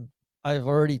 and I've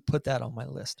already put that on my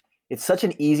list. It's such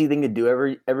an easy thing to do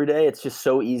every day. It's just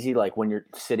so easy. Like when you're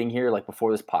sitting here, like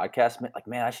before this podcast, like,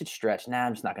 man, I should stretch. Nah,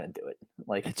 I'm just not going to do it.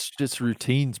 Like it's just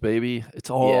routines, baby. It's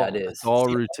all it is. It's all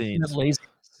routines. Lazy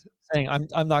saying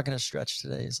I'm not going to stretch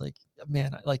today is like,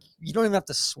 man, like you don't even have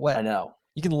to sweat. I know.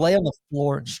 You can lay on the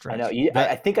floor and stretch. I know.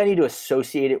 I think I need to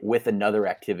associate it with another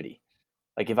activity.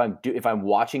 Like if I'm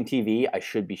watching TV, I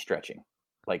should be stretching.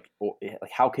 Like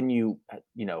how can you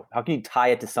tie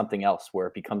it to something else where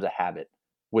it becomes a habit?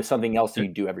 with something else that you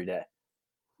do every day.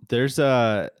 There's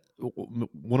one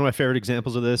of my favorite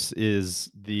examples of this is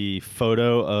the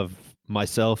photo of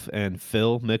myself and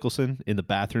Phil Mickelson in the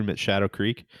bathroom at Shadow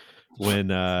Creek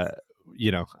when I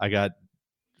got,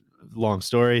 long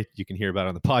story, you can hear about it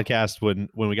on the podcast, when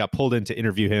we got pulled in to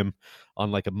interview him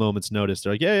on like a moment's notice.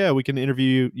 They're like, yeah, we can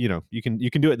interview you, you can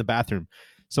do it in the bathroom.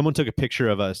 Someone took a picture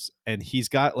of us and he's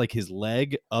got like his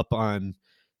leg up on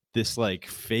this like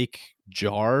fake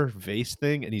jar vase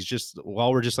thing, and he's just,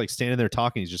 while we're just like standing there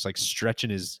talking, he's just like stretching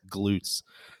his glutes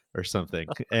or something.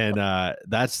 And I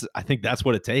think that's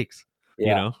what it takes.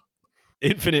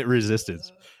 Infinite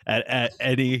resistance at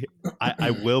any.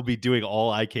 I will be doing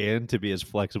all I can to be as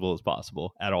flexible as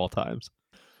possible at all times.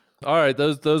 All right,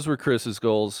 those were Chris's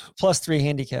goals. +3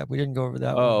 handicap. We didn't go over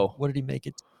that. Oh. What did he make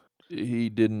it? He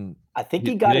didn't. I think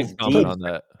he got as deep on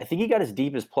that. I think he got as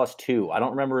deep as +2. I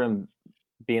don't remember him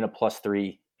being a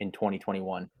 +3 in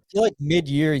 2021. I feel like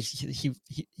mid-year he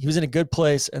was in a good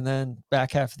place, and then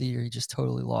back half of the year he just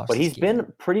totally lost. But he's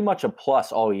been pretty much a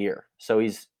plus all year. So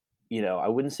he's, I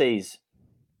wouldn't say he's,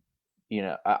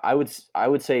 I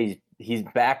would say he's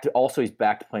back to, also he's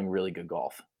back to playing really good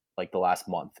golf. Like the last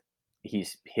month,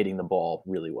 he's hitting the ball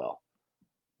really well.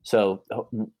 So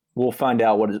we'll find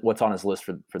out what's on his list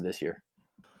for this year.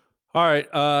 All right,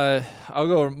 I'll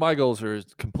go. My goals are a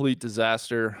complete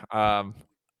disaster. I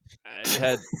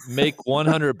had make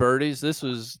 100 birdies.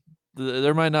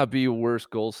 There might not be a worse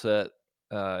goal set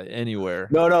anywhere.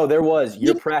 No, there was.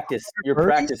 Your practice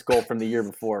goal from the year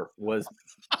before was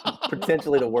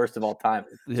potentially the worst of all time.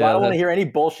 So I don't want to hear any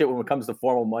bullshit when it comes to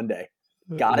Formal Monday.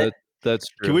 Got it? That's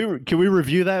true. Can we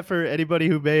review that for anybody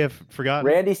who may have forgotten?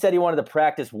 Randy said he wanted to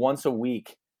practice once a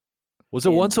week. Was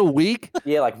it once a week?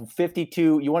 Yeah, like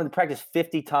 52. You wanted to practice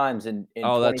 50 times in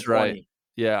 2020. That's right.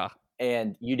 Yeah.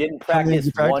 And you didn't practice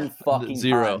one fucking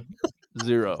Zero.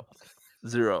 time.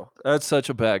 Zero. That's such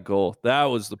a bad goal. That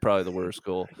was probably the worst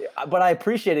goal. But I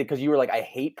appreciate it because you were like, I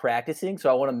hate practicing, so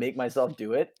I want to make myself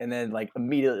do it. And then like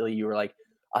immediately you were like,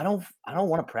 I don't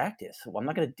want to practice. Well, I'm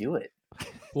not going to do it.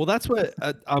 Well, that's what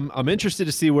I'm interested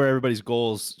to see where everybody's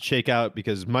goals shake out,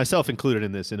 because myself included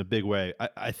in this in a big way.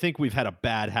 I think we've had a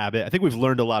bad habit. I think we've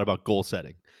learned a lot about goal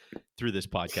setting through this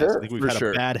podcast. Sure, I think we've had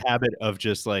a bad habit of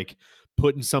just like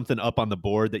putting something up on the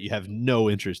board that you have no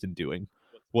interest in doing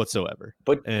whatsoever.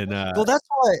 Well, that's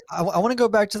why I want to go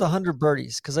back to the 100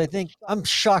 birdies, because I think I'm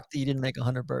shocked that you didn't make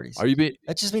 100 birdies.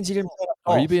 That just means you didn't play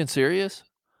golf. Are you being serious?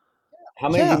 How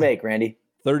many did you make, Randy?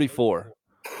 34.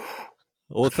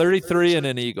 Well, 33 and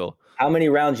an eagle. How many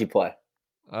rounds you play?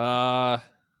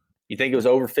 You think it was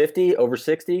over 50, over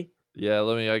 60? Yeah,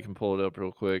 I can pull it up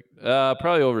real quick.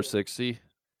 Probably over 60.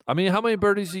 I mean, how many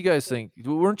birdies do you guys think?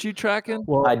 Weren't you tracking?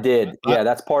 Well, I did. Yeah,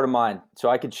 that's part of mine. So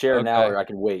I could share now, or I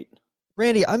could wait.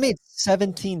 Randy, I made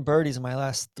 17 birdies in my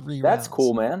last 3 rounds. That's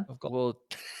cool, man. Well,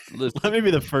 let me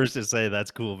be the first to say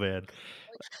that's cool, man.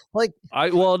 I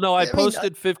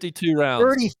posted 52 rounds.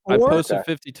 34? I posted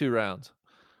 52 rounds.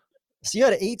 So you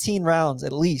had 18 rounds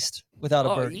at least without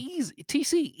a birdie. Easy.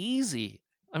 TC, easy.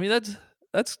 I mean,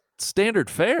 that's standard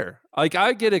fare. Like,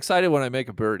 I get excited when I make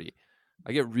a birdie.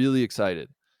 I get really excited.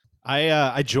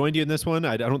 I joined you in this one.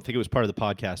 I don't think it was part of the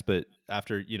podcast, but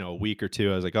after a week or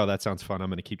two, I was like, oh, that sounds fun. I'm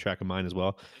going to keep track of mine as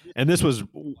well. And this was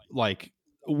like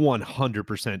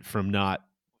 100% from not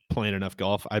playing enough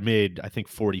golf. I made, I think,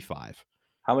 45.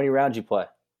 How many rounds you play?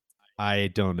 I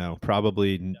don't know.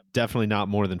 Definitely not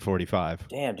more than 45.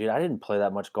 Damn, dude, I didn't play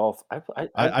that much golf.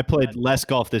 I played less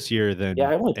golf this year than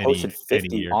I only posted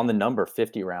 50 on the number,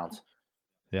 50 rounds.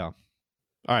 Yeah. All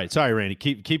right. Sorry, Randy.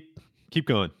 Keep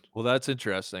going. Well, that's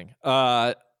interesting. Randy,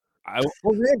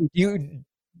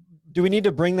 do we need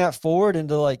to bring that forward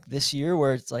into like this year,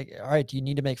 where it's like, all right, do you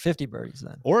need to make 50 birdies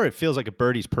then? Or it feels like a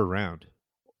birdies per round,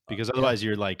 because otherwise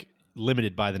you're like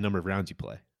limited by the number of rounds you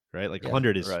play, right? Like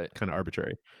 100 is kind of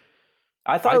arbitrary.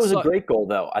 I thought it was a great goal,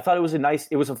 though. I thought it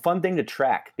was a fun thing to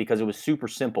track because it was super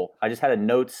simple. I just had a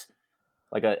note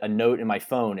in my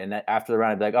phone, and after the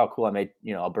round, I'd be like, "Oh, cool! I made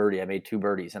a birdie. I made 2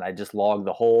 birdies," and I just logged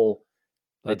the whole,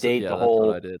 date, the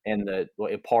hole, and the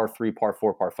par 3, par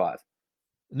 4, par 5.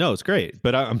 No, it's great,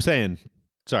 but I'm saying,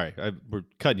 sorry, we're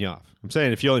cutting you off. I'm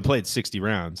saying if you only played 60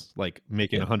 rounds, like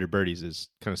making 100 birdies is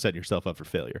kind of setting yourself up for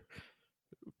failure.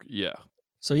 Yeah.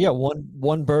 So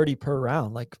one birdie per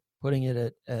round, like putting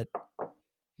it at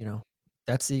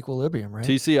that's the equilibrium, right?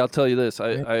 TC, I'll tell you this: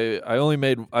 I've only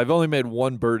made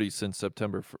 1 birdie since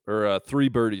September, or 3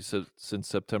 birdies since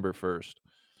September 1st.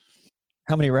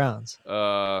 How many rounds?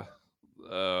 Like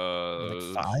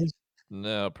 5?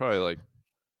 No, probably like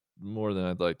more than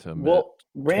I'd like to admit. Well,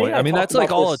 Randy, I mean, that's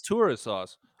like all a tourist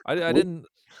sauce. I didn't.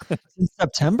 In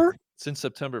September? Since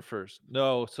September 1st.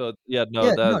 No, so yeah, no,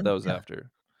 Yeah, that no, was yeah. after.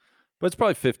 But it's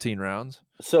probably 15 rounds.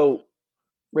 So,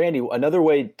 Randy, another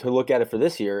way to look at it for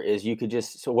this year is you could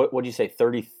just, so what would you say,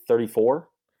 30, 34?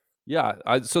 Yeah,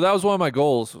 so that was one of my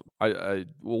goals. I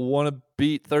want to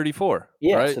beat 34.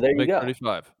 Yeah, right? so there you Make go.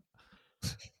 35.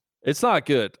 It's not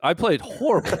good. I played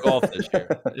horrible golf this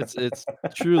year. It's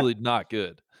truly not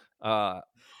good.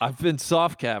 I've been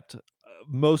soft capped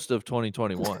most of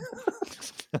 2021.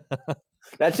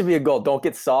 That should be a goal. Don't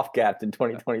get soft capped in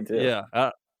 2022. Yeah.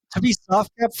 To be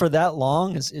soft cap for that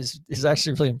long is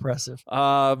actually really impressive.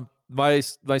 My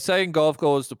second golf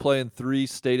goal is to play in 3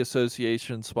 state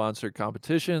association sponsored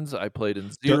competitions. I played in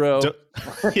 0.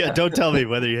 Don't tell me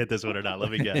whether you hit this one or not.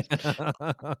 Let me guess.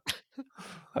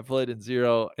 I played in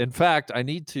 0. In fact, I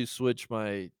need to switch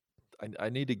I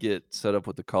need to get set up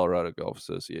with the Colorado Golf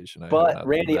Association. But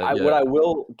Randy, what I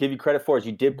will give you credit for is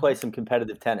you did play some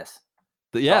competitive tennis.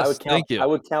 Yes, so thank you. I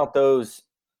would count those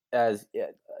as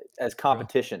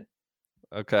competition.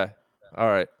 Okay. All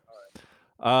right.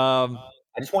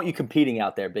 I just want you competing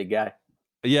out there, big guy.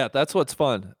 Yeah, that's what's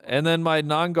fun. And then my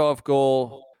non-golf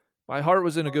goal, my heart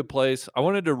was in a good place. I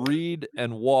wanted to read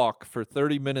and walk for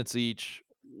 30 minutes each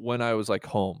when I was like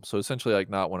home. So essentially like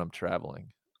not when I'm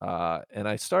traveling. And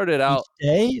I started out Each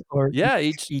day or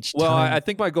each well, time? I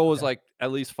think my goal was like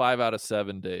at least 5 out of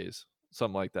 7 days,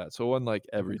 something like that. So it wasn't like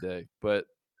every day, but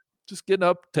just getting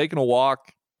up, taking a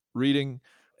walk, reading,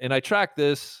 and I tracked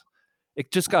this.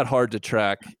 It just got hard to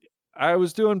track. I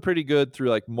was doing pretty good through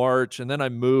like March, and then I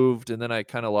moved, and then I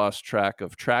kind of lost track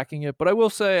of tracking it. But I will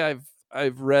say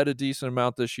I've read a decent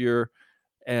amount this year,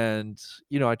 and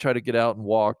I try to get out and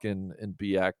walk and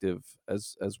be active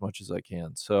as much as I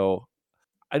can. So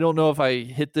I don't know if I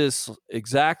hit this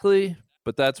exactly,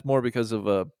 but that's more because of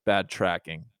a bad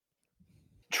tracking.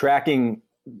 Tracking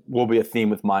will be a theme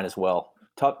with mine as well.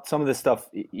 Some of this stuff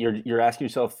you're asking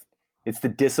yourself, it's the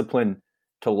discipline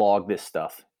to log this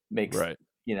stuff makes right.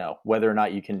 Whether or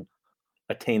not you can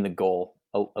attain the goal,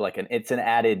 it's an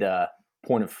added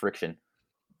point of friction.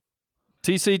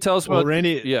 TC, tell us about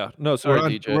Randy. Yeah, no,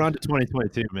 sorry, DJ. We're on to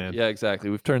 2022, man. Yeah, exactly.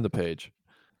 We've turned the page.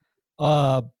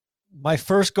 My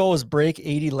first goal was break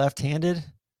 80 left-handed.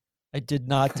 I did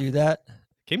not do that.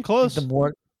 Came close.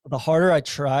 The harder I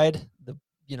tried,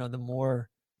 the more.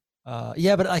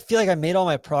 But I feel like I made all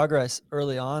my progress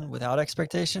early on without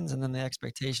expectations, and then the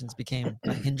expectations became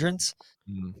a hindrance,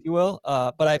 if you will.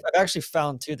 But I've actually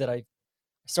found too that I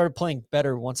started playing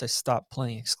better once I stopped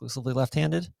playing exclusively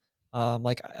left-handed.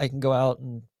 Like I can go out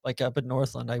and like up at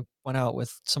Northland, I went out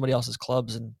with somebody else's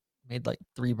clubs and made like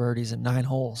 3 birdies in 9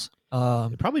 holes.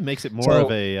 It probably makes it more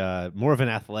of an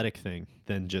athletic thing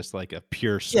than just like a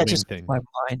pure swimming thing. My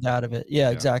mind out of it. Yeah,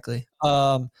 exactly.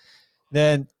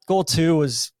 Then goal 2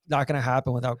 was not going to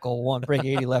happen without goal 1. Break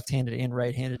 80 left-handed and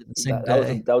right-handed in the same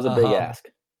day. That was a big ask.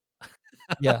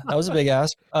 Yeah, that was a big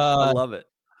ask. I love it.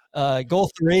 Goal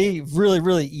 3, really,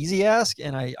 really easy ask,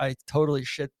 and I totally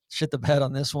shit the bed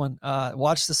on this one.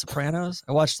 Watched The Sopranos.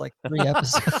 I watched like 3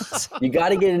 episodes. You got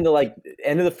to get into like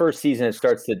end of the first season. It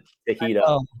starts to heat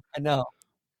up. I know.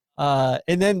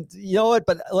 And then you know what?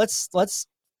 But let's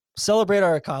celebrate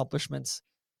our accomplishments.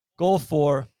 Goal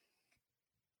 4.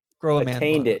 Grow a man.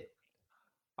 Attained it.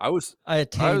 I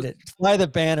attained it. Fly the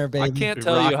banner, baby. I can't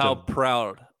tell you how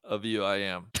proud of you I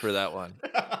am for that one.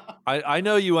 I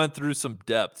know you went through some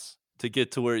depths to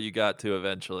get to where you got to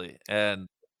eventually, and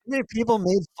many people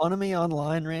made fun of me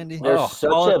online, Randy. There's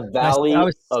such a valley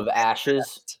of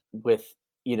ashes with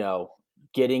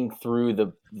getting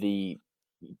through the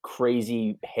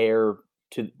crazy hair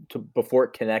to before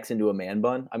it connects into a man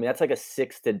bun. I mean, that's like a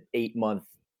 6 to 8 month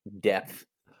depth.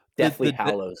 Deathly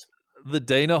Hallows. The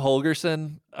Dana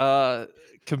Holgerson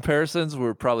comparisons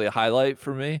were probably a highlight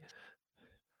for me.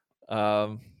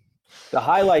 The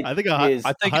highlight, I think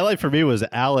a highlight for me was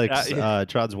Alex,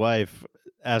 Trod's wife,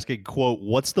 asking, "quote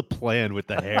What's the plan with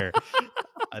the hair?"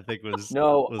 I think was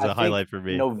a highlight for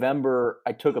me. November,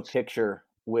 I took a picture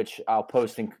which I'll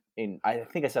post in. I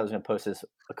think I said I was going to post this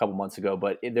a couple months ago,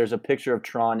 but there's a picture of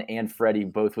Tron and Freddie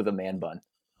both with a man bun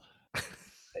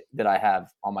that I have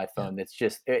on my phone. It's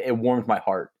just it warms my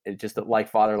heart. It's just a like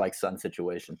father like son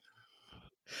situation.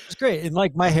 It's great. And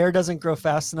like my hair doesn't grow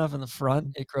fast enough in the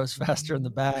front. It grows faster in the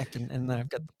back. And then I've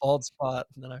got the bald spot.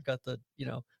 And then I've got the,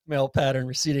 male pattern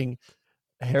receding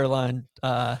hairline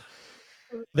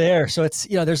there. So it's,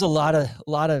 there's a lot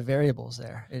of variables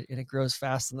there. It grows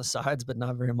fast on the sides, but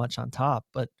not very much on top.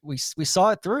 But we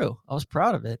saw it through. I was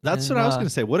proud of it. That's what I was going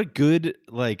to say. What a good,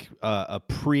 a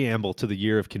preamble to the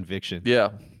year of conviction.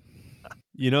 Yeah.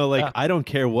 I don't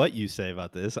care what you say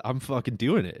about this. I'm fucking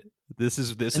doing it. This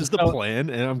is the plan,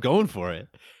 and I'm going for it.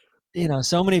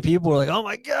 so many people were like, "Oh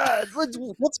my God,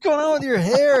 what's going on with your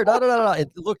hair?" Da, da, da, da.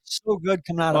 It looked so good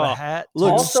coming out of a hat.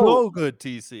 Looks Also- so good,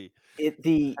 TC.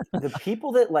 The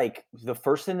people that like the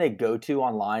first thing they go to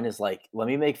online is like, let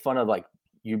me make fun of like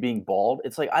you being bald.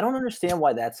 It's like, I don't understand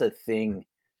why that's a thing.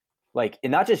 Like,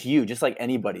 and not just you, just like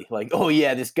anybody. Like, oh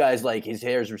yeah, this guy's like his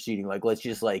hair's receding. Like, let's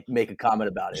just like make a comment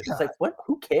about it. It's like, what?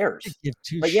 Who cares? Give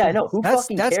two Like, yeah, I know. shits. Who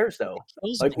fucking cares though?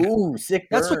 kills Like, me. ooh, sick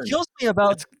That's what burn. kills me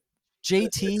about It's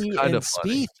JT kind and of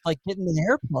funny. Spieth, like getting the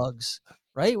hair plugs,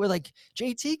 right? Where like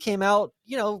JT came out,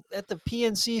 at the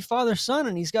PNC father son,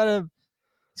 and he's got a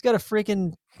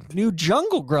freaking new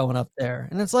jungle growing up there,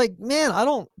 and it's like, man, I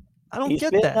don't He's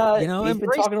get been, that. he's been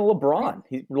Embrace- talking to LeBron.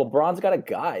 LeBron's got a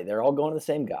guy. They're all going to the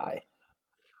same guy.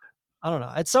 I don't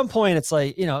know. At some point, it's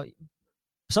like,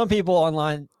 some people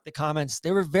online, the comments,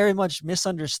 they were very much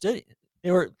misunderstood.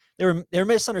 They were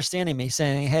misunderstanding me,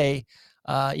 saying, "Hey,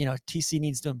 TC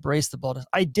needs to embrace the baldness."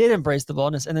 I did embrace the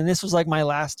baldness, and then this was like my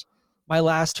last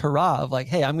hurrah of like,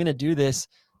 "Hey, I'm going to do this.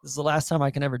 This is the last time I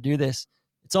can ever do this."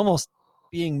 It's almost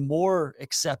being more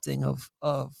accepting of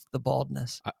the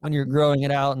baldness when you're growing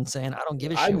it out and saying, "I don't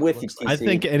give a shit." I'm what it with you, looks TC. like."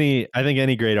 I think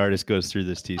any great artist goes through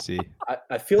this, TC.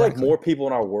 I feel like Exactly. more people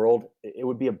in our world, it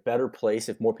would be a better place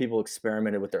if more people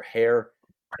experimented with their hair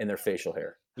and their facial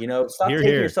hair. Stop Hear,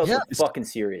 taking hear. yourself so Yeah. fucking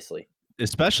seriously.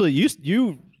 Especially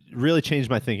you really changed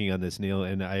my thinking on this, Neil,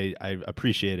 and I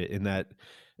appreciate it in that,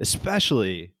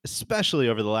 especially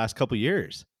over the last couple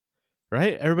years,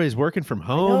 right? Everybody's working from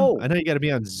home. I know you got to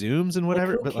be on Zooms and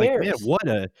whatever, who but like, man, cares?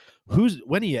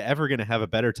 when are you ever going to have a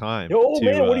better time? Oh to,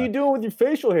 man, what are you doing with your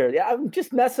facial hair? Yeah, I'm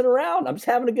just messing around. I'm just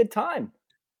having a good time.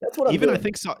 That's what I'm even doing. I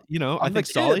think so. I I'm think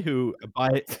the Solly, kid. who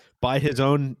by his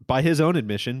own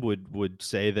admission would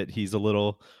say that he's a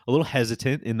little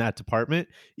hesitant in that department.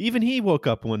 Even he woke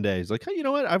up one day. He's like, hey, you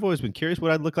know what? I've always been curious what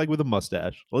I'd look like with a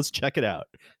mustache. Let's check it out.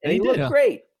 and he he looked did.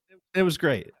 great. It was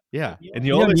great. Yeah, and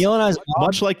Neil and I's mom,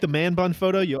 much like the man bun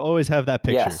photo, you always have that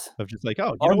picture Yes. of just like,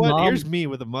 oh, you Our know what? mom- Here's me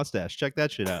with a mustache. Check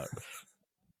that shit out.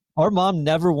 our mom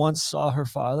never once saw her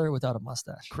father without a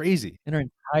mustache Crazy. in her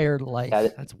entire life. Yeah,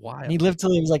 That's And wild. he lived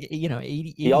till he was like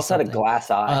 80. he also had a 80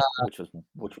 glass eye, Uh,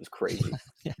 which was crazy.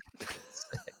 Yeah.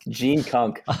 Gene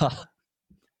Kunk.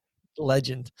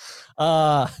 Legend.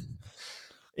 I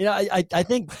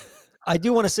think I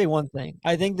do want to say one thing.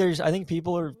 I think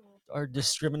people are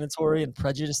discriminatory and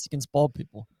prejudiced against bald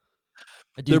people.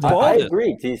 I do They're think bald. I Baldness.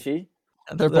 agree, TC,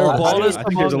 They're They're bald. baldest I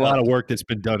think there's a among lot us. of work that's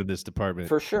been done in this department,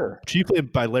 for sure. chiefly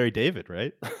by Larry David,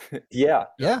 right? Yeah.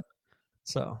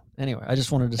 So anyway, I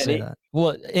just wanted to And say he- that.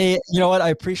 Well, you know what? I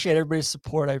appreciate everybody's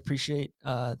support. I appreciate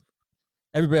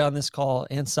everybody on this call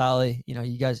and Sally.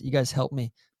 You guys help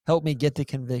me get the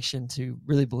conviction to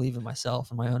really believe in myself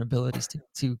and my own abilities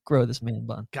to grow this man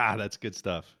bun. God, that's good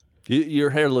stuff. Your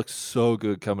hair looks so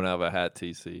good coming out of a hat,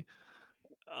 TC.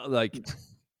 Like,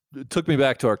 it took me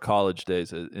back to our college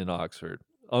days in Oxford.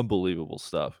 Unbelievable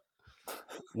stuff.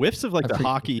 Whiffs of like I the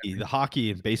appreciate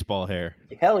hockey and baseball hair,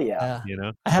 Hell yeah.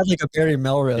 I had like a Barry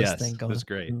Melrose Yes, thing going. that's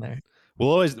great. in there. We'll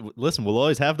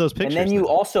always have those pictures. And then you now.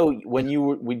 also, when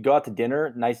we'd go out to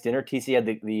dinner, nice dinner, TC had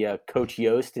the Coach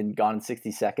Yost and Gone in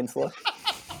 60 Seconds look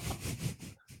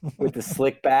with the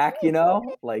slick back,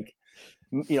 like,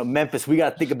 Memphis, we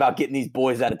got to think about getting these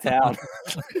boys out of town.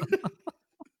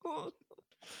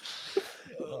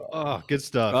 Oh, good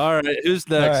stuff. All right, who's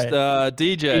next?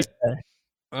 DJ.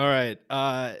 All right.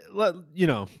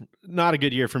 Not a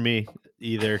good year for me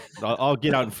either. I'll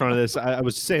get out in front of this. I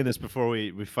was saying this before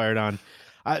we fired on.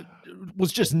 I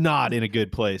was just not in a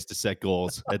good place to set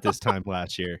goals at this time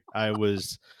last year. I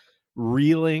was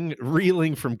reeling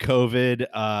from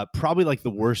COVID. Probably like the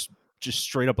worst, just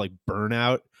straight up like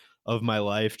burnout of my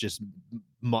life. Just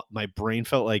my brain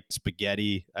felt like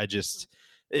spaghetti.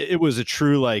 It was a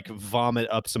true like vomit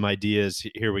up some ideas.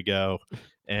 Here we go.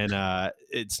 And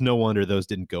it's no wonder those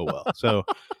didn't go well. So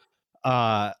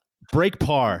break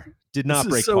par did not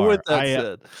break So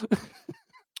par.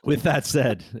 with that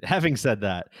said, Having said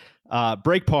that,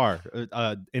 break par,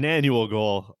 an annual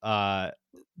goal,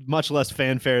 much less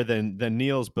fanfare than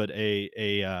Neil's, but a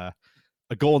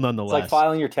goal It's nonetheless. like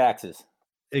filing your taxes.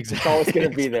 Exactly. It's always going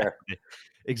to be there.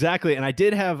 Exactly. And I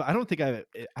did have, I don't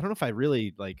know if I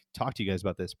really like talked to you guys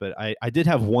about this, but I did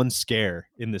have one scare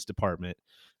in this department.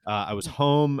 I was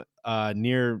home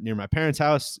near my parents'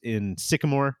 house in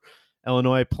Sycamore,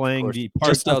 Illinois, playing course. the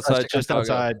park Just outside just Chicago.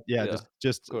 outside, Yeah,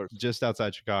 just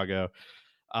outside Chicago.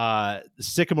 The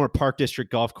Sycamore Park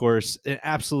District golf course, an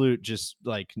absolute just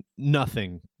like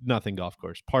nothing golf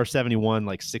course. Par 71,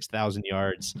 like 6,000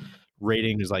 yards.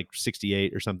 Rating was like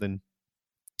 68 or something.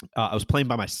 I was playing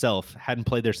by myself. Hadn't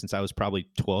played there since I was probably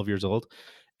 12 years old.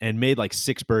 and made like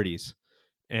 6 birdies,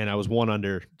 and I was 1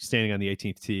 under standing on the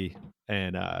 18th tee,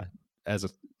 and as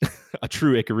a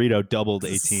true Icarito, doubled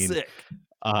 18 Sick.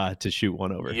 to shoot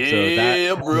 1 over. Yeah, So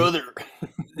that brother.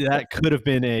 that could have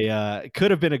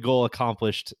been a goal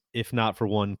accomplished if not for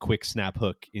one quick snap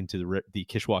hook into the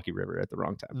Kishwaukee River at the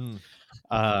wrong time.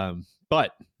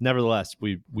 But nevertheless,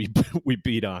 we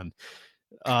beat on.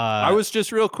 I was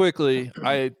just real quickly.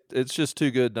 It's just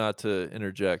too good not to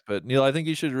interject. But Neil, I think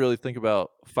you should really think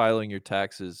about filing your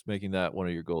taxes, making that one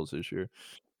of your goals this year.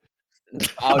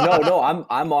 Oh no,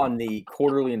 I'm on the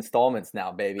quarterly installments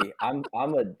now, baby. I'm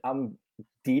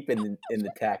deep in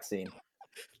the tax scene.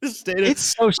 It's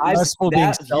so stressful being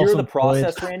That year of the self-employed.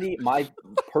 process, Randy. My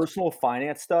personal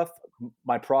finance stuff,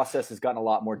 my process has gotten a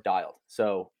lot more dialed.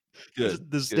 So Good.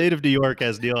 The state of New York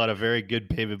has Neil on a very good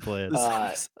payment plan.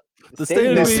 The state of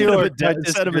New Instead of a York. I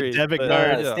instead of a disagree, debit but-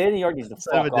 card, the state of New York needs to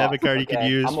instead of a fuck debit off, card you can okay?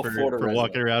 use I'm a for Florida walking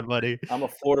resident. around money. I'm a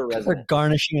Florida They're resident.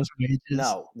 garnishing his wages.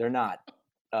 No, they're not.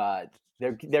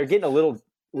 They're getting a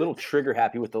little trigger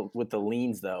happy with the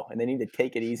liens though, and they need to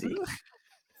take it easy.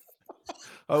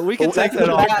 We can But take that's that in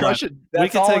the off. past. We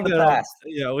That's can all take in the that off. past.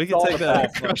 Yeah, we It's can all take in the that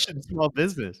past. off. Crushing small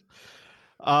business.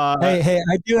 Hey,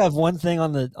 I do have one thing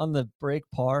on the break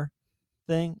par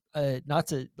thing. Not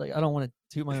to I don't want to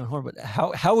toot my own horn, but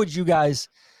how would you guys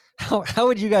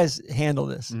would you guys handle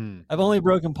this? I've only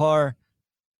broken par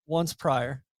once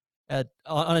prior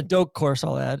on a Doak course.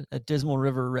 I'll add at Dismal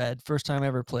River Red. First time I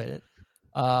ever played it.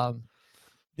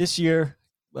 This year,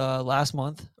 last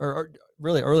month, or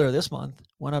really earlier this month,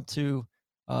 went up to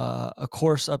a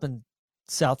course up in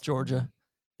South Georgia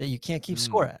that you can't keep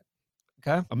score at.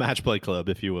 Okay. A match play club,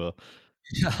 if you will.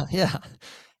 Yeah.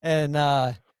 And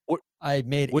I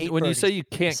made When you say you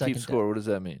can't second keep score, what does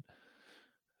that mean?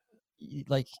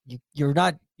 You're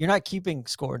not keeping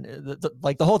score.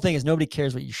 The whole thing is nobody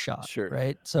cares what you shot. Sure.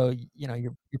 Right. So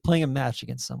you're playing a match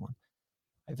against someone.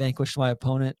 I vanquished my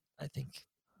opponent. I think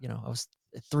I was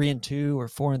 3-2 or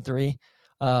 4-3.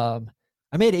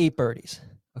 I made 8 birdies.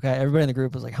 Okay. Everybody in the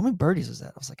group was like, "How many birdies is that?"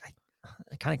 I was like,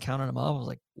 I kind of counted them up. I was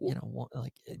like,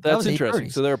 that That's was 8 interesting.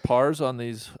 birdies. So there are pars on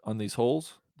these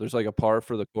holes. There's like a par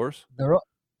for the course. There are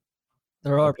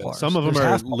Okay. pars. Some of them There's are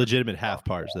half pars. legitimate half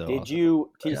pars, though. Did also.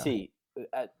 you Yeah. TC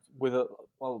I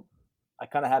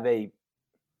kind of have a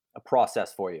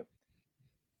process for you.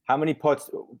 How many putts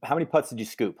did you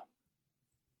scoop?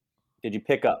 Did you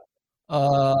pick up?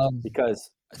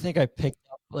 Because I think I picked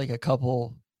up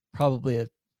probably a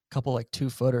couple like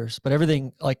 2-footers, but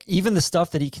everything, like even the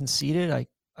stuff that he conceded, I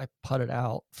putted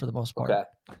out for the most part. okay,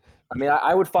 I mean,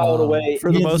 I would file it away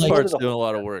For the Yeah, most like- part, it's doing a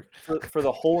lot of work. for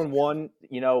the hole in one.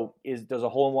 Does a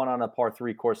hole in one on a par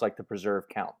 3 course like the Preserve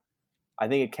count? I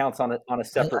think it counts on a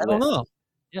separate I don't list. know.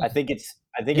 Yeah. I think it's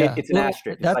Yeah. an Well,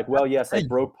 asterisk. It's that's like, well, yes, I thing.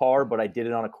 broke par, but I did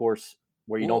it on a course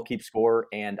where you Well- don't keep score,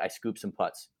 and I scooped some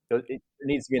putts. So it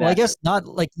needs to be an Well, I asterisk.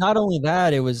 guess not only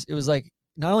that, it was like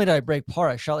not only did I break par,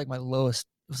 I shot like my lowest.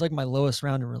 It was like my lowest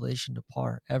round in relation to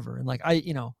par ever, and like I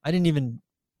didn't even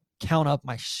count up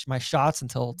my shots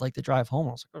until like the drive home.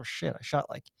 I was like, oh shit, I shot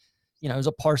like, it was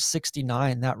a par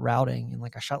 69 that routing, and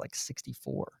like I shot like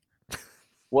 64.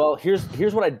 Well, here's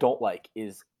what I don't like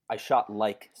is I shot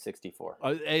like 64.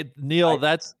 Hey, Neil,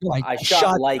 that's I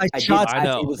shot like I shot did. I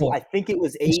know. I think it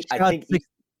was 8. I shot think six-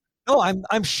 No,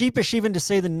 I'm sheepish even to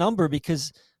say the number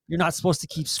because you're not supposed to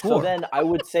keep score. so. Then I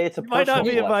would say it's a you might personal not be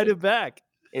collection. invited back.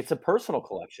 It's a personal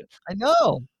collection. I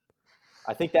know.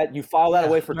 I think that you file that Yeah,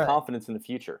 away for right. confidence in the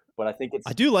future. But I think it's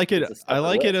I do like it. it's a I separate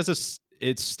like it list. as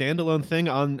it's standalone thing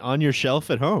on your shelf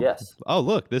at home. Yes. Oh,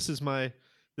 look, this is my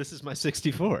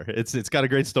 64. It's got a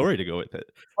great story to go with it.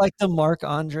 Like the Marc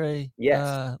Andre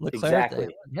Yes, Leclerc exactly.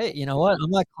 thing. Hey, you know what?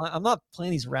 I'm not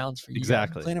playing these rounds for you. guys. I'm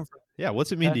Exactly. playing them for Yeah,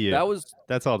 what's it mean to you? That was,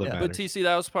 That's all that Yeah. but matters. TC,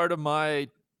 that was part of my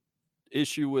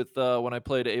issue with when I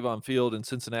played Avon Field in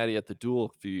Cincinnati at the Duel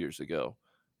a few years ago.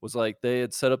 Was like they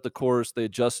had set up the course, they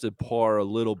adjusted par a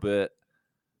little bit,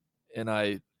 and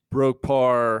I broke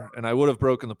par, and I would have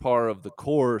broken the par of the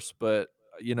course, but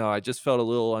I just felt a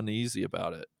little uneasy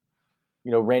about it.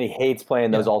 Randy hates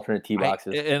playing those alternate tee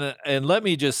boxes. And let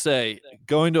me just say,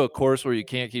 going to a course where you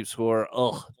can't keep score,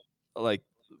 like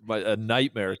a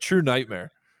nightmare, a true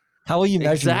nightmare. How will you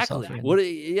measure Exactly. yourself? Randy? What?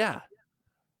 Yeah.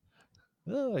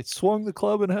 Oh, I swung the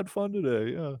club and had fun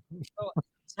today. Yeah.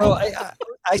 So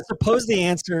I suppose the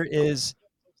answer is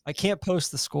I can't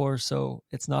post the score, so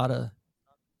it's not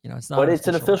it's not. But it's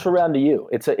an official round to you.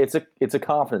 It's a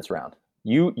confidence round.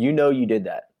 You did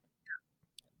that.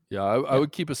 Yeah, I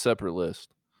would keep a separate list.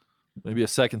 Maybe a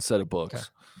second set of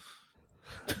books.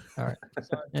 All right.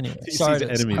 Anyway, TC's sorry to-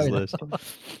 enemies sorry to- list.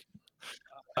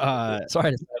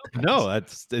 Sorry. No,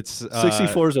 it's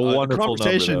 64 is a wonderful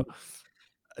conversation. number,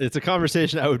 It's a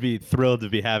conversation I would be thrilled to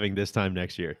be having this time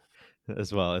next year,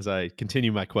 as well as I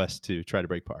continue my quest to try to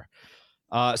break par.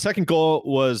 Second goal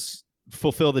was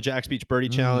fulfill the Jack's Beach Birdie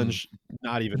Challenge.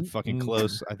 Not even fucking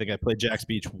close. I think I played Jack's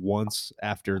Beach once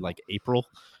after like April.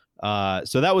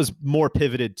 So that was more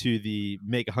pivoted to the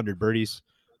make 100 birdies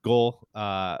goal,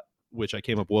 which I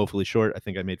came up woefully short. I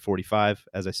think I made 45,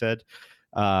 as I said.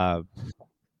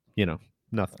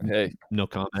 Nothing. Hey, no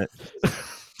comment.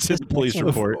 Police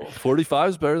report. 45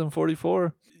 is better than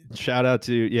 44. Shout out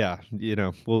to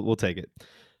we'll take it.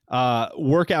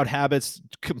 Workout habits,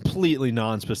 completely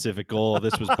non-specific goal.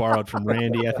 This was borrowed from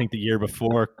Randy, I think the year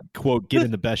before. Quote, get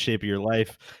in the best shape of your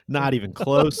life. Not even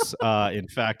close. In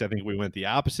fact, I think we went the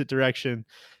opposite direction.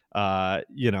 We're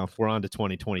on to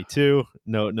 2022.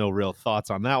 No real thoughts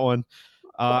on that one.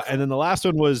 And then the last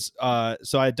one was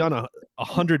so I had done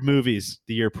 100 movies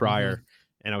the year prior,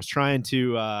 and I was trying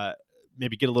to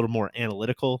maybe get a little more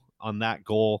analytical on that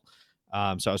goal.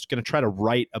 So I was going to try to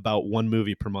write about one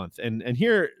movie per month. And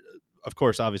here, of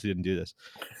course, obviously didn't do this,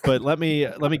 but let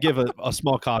me give a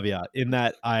small caveat in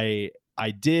that I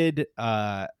did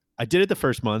it the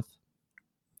first month,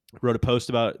 wrote a post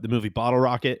about the movie Bottle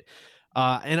Rocket.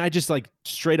 And I just like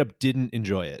straight up didn't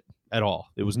enjoy it at all.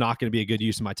 It was not going to be a good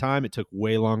use of my time. It took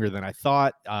way longer than I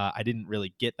thought. I didn't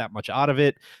really get that much out of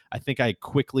it. I think I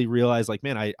quickly realized like,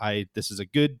 man, this is a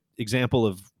good example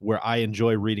of where I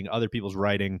enjoy reading other people's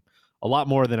writing a lot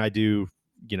more than I do,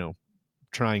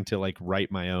 trying to like write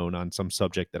my own on some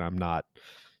subject that I'm not,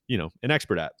 an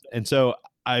expert at. And so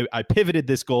I pivoted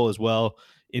this goal as well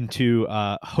into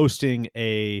hosting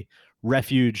a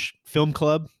Refuge film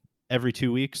club every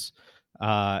 2 weeks.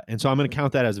 And so I'm going to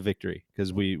count that as a victory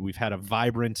because we've had a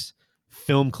vibrant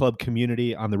film club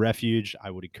community on the Refuge. I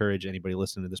would encourage anybody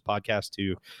listening to this podcast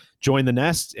to join the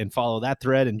nest and follow that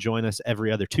thread and join us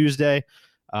every other Tuesday.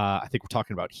 I think we're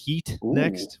talking about Heat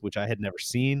next, which I had never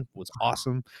seen. Was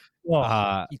awesome.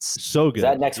 It's so good. Is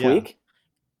that next week?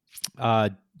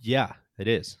 Yeah, it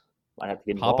is. Might have to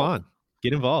get involved. Hop on.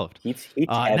 Get involved. Heat's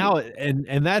now,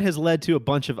 and that has led to a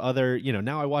bunch of other,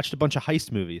 now I watched a bunch of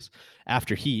heist movies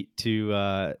after Heat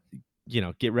to,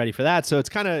 get ready for that. So it's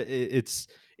kind of, it's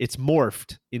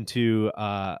morphed into,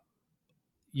 a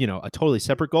totally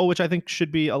separate goal, which I think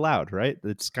should be allowed, right?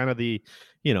 It's kind of the,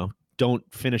 don't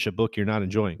finish a book you're not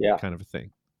enjoying kind of a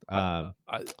thing.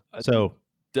 So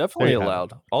definitely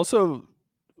allowed. Also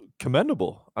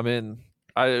commendable. I mean,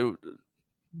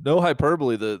 no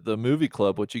hyperbole. The movie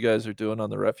club, what you guys are doing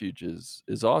on the Refuge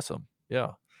is awesome.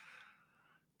 Yeah,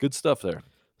 good stuff there.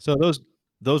 So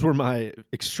those were my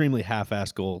extremely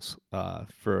half-assed goals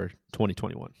for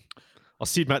 2021. I'll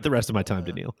cede the rest of my time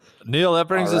to Neil. Neil, that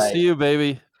brings us to you,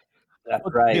 baby. That's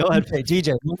right. Neil had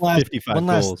DJ, one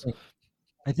last thing.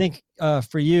 I think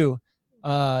for you,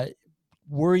 are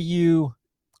you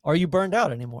burned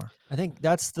out anymore? I think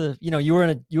that's you were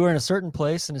in a certain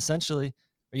place, and essentially,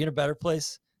 are you in a better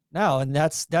place now? And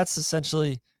that's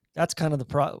essentially kind of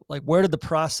where did the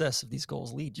process of these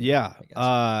goals lead you? Yeah,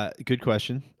 good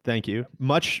question. Thank you.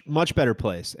 Much better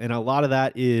place, and a lot of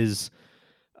that is,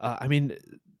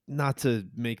 not to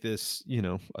make this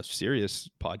a serious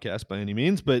podcast by any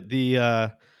means, but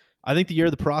I think the year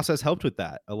of the process helped with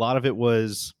that. A lot of it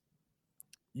was,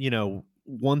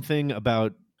 one thing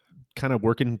about kind of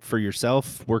working for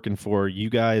yourself, working for you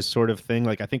guys sort of thing.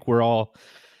 Like, I think we're all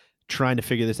trying to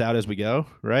figure this out as we go,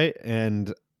 right?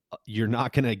 And you're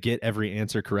not going to get every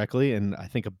answer correctly. And I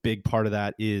think a big part of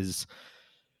that is,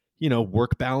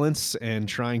 work balance and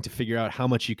trying to figure out how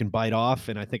much you can bite off.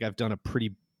 And I think I've done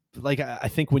I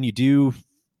think when you do,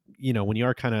 when you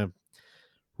are kind of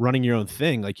running your own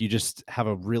thing, like you just have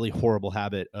a really horrible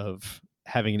habit of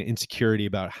having an insecurity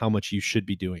about how much you should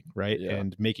be doing, right? Yeah.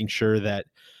 And making sure that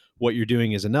what you're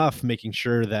doing is enough, making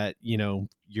sure that,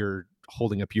 you're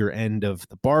holding up your end of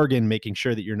the bargain, making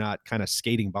sure that you're not kind of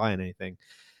skating by on anything.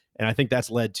 And I think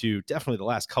that's led to definitely the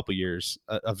last couple of years,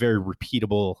 a very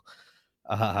repeatable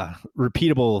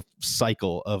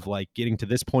cycle of like getting to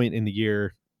this point in the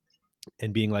year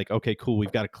and being like, okay, cool.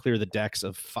 We've got to clear the decks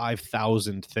of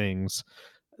 5,000 things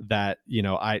that,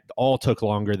 I all took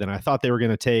longer than I thought they were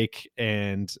going to take.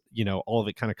 And, all of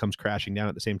it kind of comes crashing down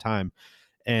at the same time.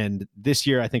 And this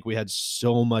year, I think we had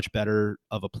so much better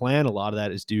of a plan. A lot of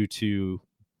that is due to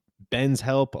Ben's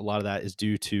help. A lot of that is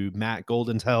due to Matt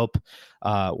Golden's help,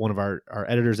 one of our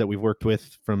editors that we've worked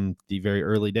with from the very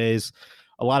early days.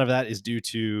 A lot of that is due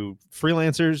to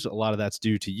freelancers. A lot of that's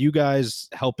due to you guys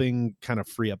helping kind of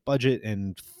free up budget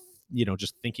and,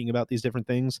 just thinking about these different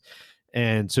things.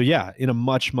 And so, yeah, in a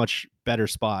much, much better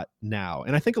spot now.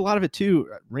 And I think a lot of it too,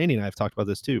 Randy and I have talked about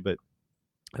this too, but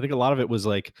I think a lot of it was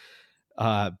like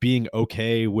being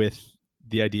okay with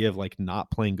the idea of like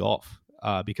not playing golf.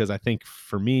 Because I think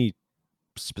for me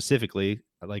specifically,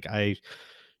 like I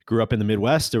grew up in the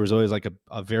Midwest, there was always like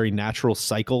a very natural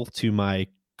cycle to my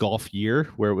golf year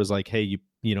where it was like, hey,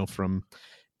 you know, from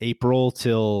April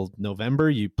till November,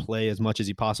 you play as much as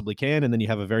you possibly can. And then you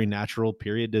have a very natural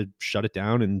period to shut it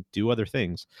down and do other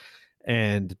things.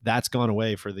 And that's gone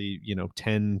away for the,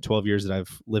 10, 12 years that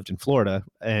I've lived in Florida.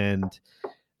 And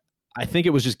I think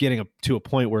it was just getting to a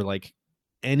point where like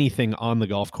anything on the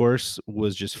golf course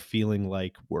was just feeling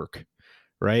like work.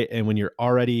 Right. And when you're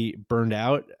already burned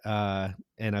out,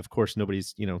 and of course,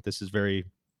 nobody's, this is very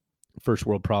first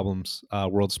world problems,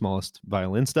 world's smallest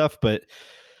violin stuff. But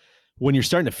when you're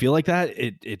starting to feel like that,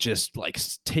 it just like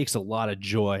takes a lot of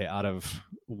joy out of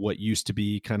what used to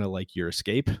be kind of like your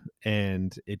escape.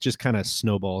 And it just kind of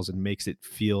snowballs and makes it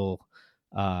feel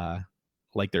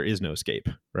like there is no escape.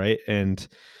 Right. And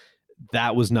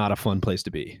that was not a fun place to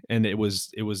be. And it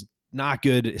was not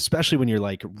good, especially when you're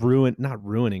like not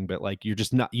ruining, but like you're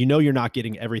just not, you're not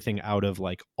getting everything out of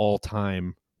like all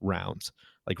time rounds,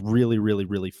 like really, really,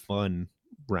 really fun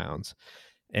rounds.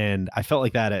 And I felt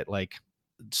like that at like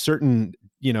certain,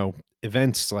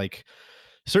 events, like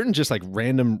certain just like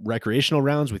random recreational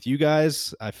rounds with you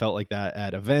guys. I felt like that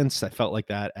at events. I felt like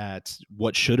that at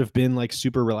what should have been like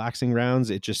super relaxing rounds.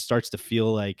 It just starts to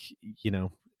feel like,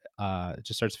 it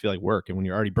just starts to feel like work. And when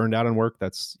you're already burned out on work,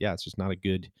 it's just not a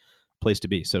good place to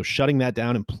be. So shutting that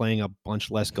down and playing a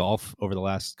bunch less golf over the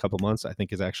last couple of months, I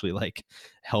think has actually like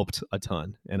helped a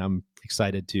ton. And I'm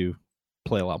excited to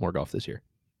play a lot more golf this year.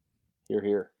 You're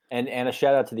here. And a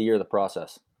shout out to the year of the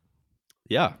process.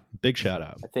 Yeah. Big shout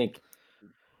out. I think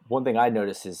one thing I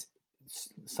notice is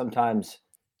sometimes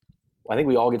I think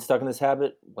we all get stuck in this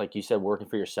habit. Like you said, working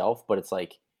for yourself, but it's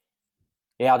like,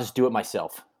 yeah, I'll just do it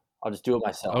myself.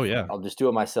 Oh, yeah. I'll just do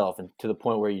it myself. And to the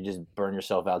point where you just burn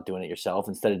yourself out doing it yourself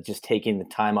instead of just taking the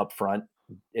time up front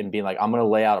and being like, I'm going to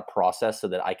lay out a process so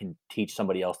that I can teach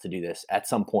somebody else to do this at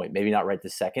some point, maybe not right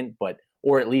this second,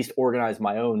 or at least organize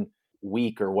my own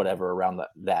week or whatever around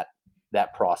that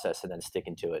process and then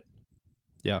sticking to it.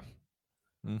 Yeah.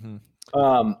 Mm-hmm.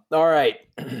 All right.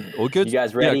 Well, good. You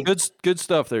guys ready? Yeah, good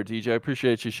stuff there, DJ. I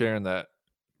appreciate you sharing that.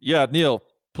 Yeah, Neil,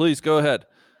 please go ahead.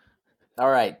 All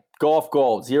right. Golf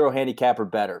gold, 0 handicap or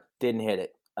better. Didn't hit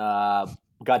it.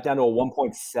 Got down to a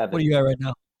 1.7. What are you at right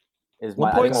now?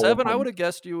 1.7? I would have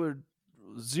guessed you were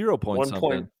 0 point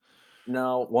something.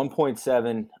 No,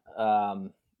 1.7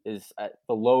 is at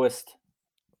the lowest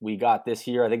we got this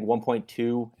year. I think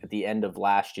 1.2 at the end of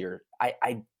last year.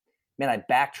 I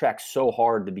backtracked so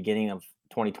hard at the beginning of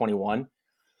 2021.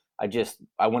 I got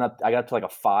up to like a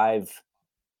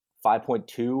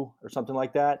 5.2 or something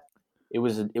like that. It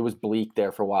was bleak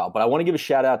there for a while, but I want to give a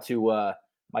shout out to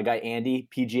my guy Andy,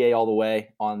 PGA all the way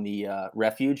on the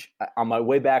Refuge. On my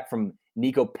way back from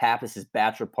Nico Pappas's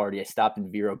bachelor party, I stopped in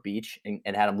Vero Beach and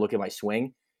had him look at my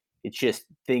swing. It's just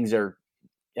things have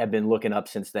been looking up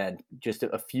since then. Just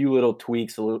a few little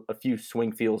tweaks, a few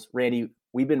swing feels. Randy,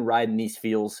 we've been riding these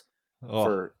feels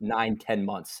for 9-10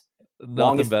 months.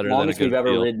 Nothing better than a good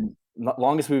feel.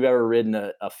 Longest we've ever ridden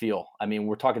a feel. I mean,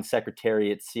 we're talking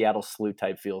Secretariat, Seattle Slough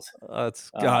type feels. That's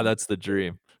the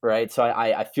dream, right? So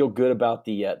I feel good about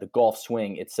the golf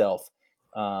swing itself.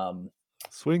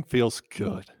 Swing feels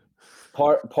good.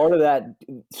 Part of that.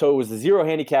 So it was the 0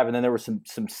 handicap, and then there were some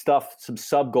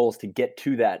sub goals to get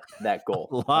to that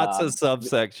goal. Lots of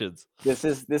subsections. This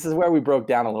is where we broke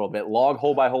down a little bit. Log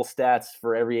hole by hole stats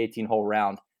for every 18 hole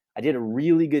round. I did a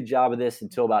really good job of this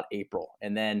until about April,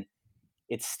 and then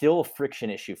it's still a friction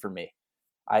issue for me.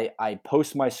 I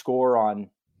post my score on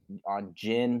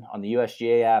GIN, on the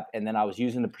USGA app, and then I was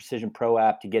using the Precision Pro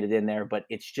app to get it in there. But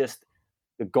it's just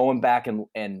the going back and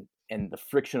the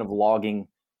friction of logging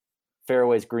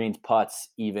fairways, greens, putts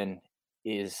even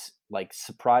is like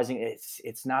surprising.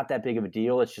 It's not that big of a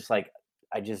deal. It's just like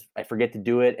I forget to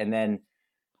do it. And then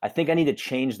I think I need to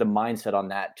change the mindset on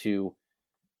that to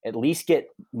at least get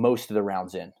most of the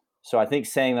rounds in. So I think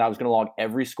saying that I was going to log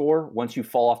every score, once you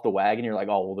fall off the wagon, you're like,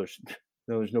 oh, well, there's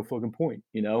no fucking point,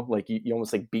 like you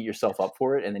almost like beat yourself up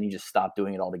for it. And then you just stop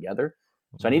doing it altogether.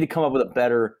 So I need to come up with a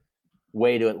better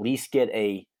way to at least get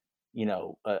a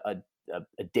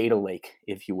data lake,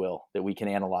 if you will, that we can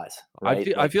analyze.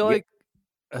 Right? I feel like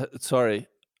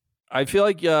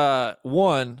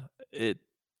one,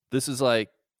 this is like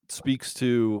speaks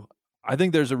to, I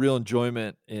think there's a real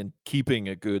enjoyment in keeping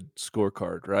a good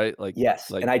scorecard, right? Like,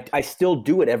 yes. like, and I still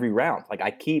do it every round. Like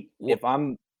I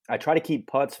I try to keep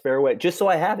putts, fairway, just so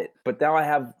I have it. But now I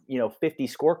have 50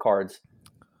 scorecards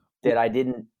that I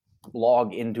didn't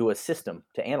log into a system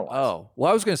to analyze. Oh, well,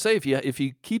 I was going to say if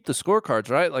you keep the scorecards,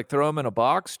 right, like throw them in a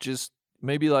box, just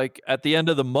maybe like at the end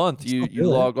of the month, you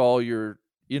log all your,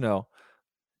 Yeah,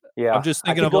 I'm just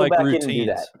thinking of go like back in routines. and do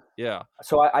that. Yeah.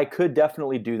 So I could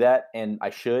definitely do that, and I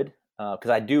should, because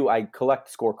I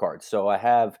collect scorecards. So I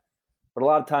have, but a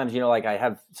lot of times, like I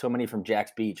have so many from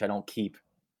Jack's Beach, I don't keep.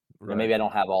 Right. Maybe I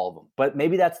don't have all of them, but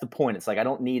maybe that's the point. It's like I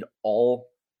don't need all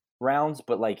rounds,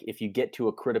 but like if you get to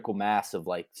a critical mass of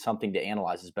like something to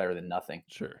analyze is better than nothing.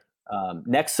 Sure.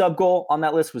 Next sub goal on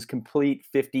that list was complete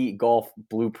 50 golf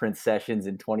blueprint sessions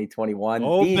in 2021.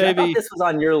 Oh, Deej, I thought this was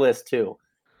on your list too.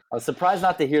 I was surprised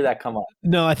not to hear that come up.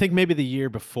 No, I think maybe the year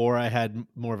before I had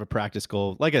more of a practice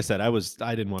goal. Like I said, I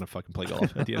didn't want to fucking play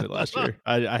golf at the end of last year.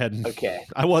 I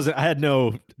had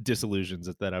no disillusions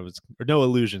that I was, or no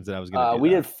illusions that I was going to do. We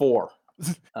did 4,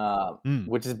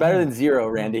 which is better than 0,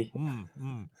 Randy.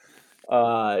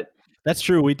 That's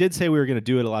true. We did say we were going to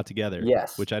do it a lot together.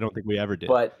 Yes. Which I don't think we ever did.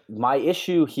 But my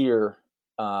issue here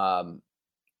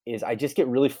is I just get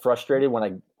really frustrated when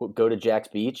I go to Jack's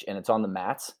Beach and it's on the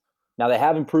mats. Now they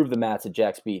have improved the mats at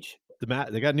Jack's Beach.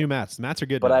 They got new mats. The mats are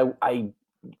good. But now.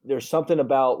 There's something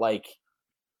about like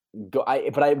what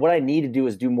I need to do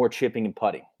is do more chipping and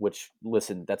putting. Which,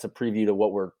 listen, that's a preview to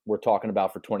what we're talking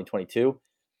about for 2022.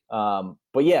 But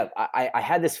yeah, I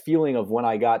had this feeling of when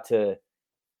I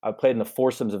played in the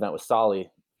foursomes event with Solly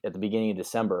at the beginning of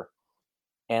December,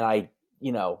 and I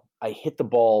hit the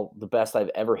ball the best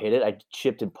I've ever hit it. I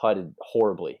chipped and putted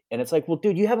horribly. And it's like, well,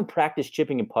 dude, you haven't practiced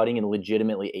chipping and putting in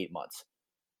legitimately 8 months.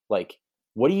 Like,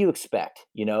 what do you expect?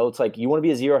 It's like, you want to be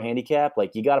a 0 handicap?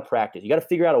 Like, you got to practice. You got to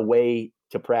figure out a way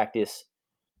to practice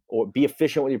or be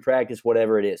efficient with your practice,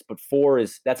 whatever it is. But 4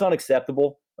 that's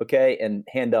unacceptable. Okay. And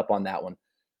hand up on that one.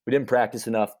 We didn't practice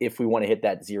enough if we want to hit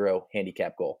that 0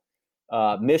 handicap goal.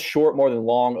 Missed short more than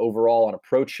long overall on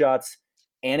approach shots.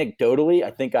 Anecdotally, I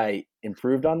think I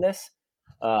improved on this.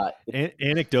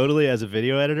 Anecdotally, as a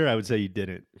video editor, I would say you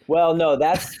didn't. Well, no,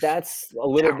 that's a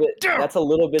little bit. That's a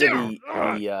little bit of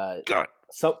the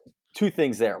so 2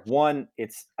 things there. One,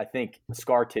 it's I think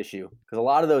scar tissue because a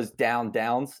lot of those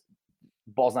downs,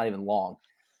 ball's not even long,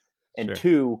 and Sure.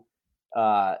 2,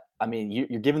 I mean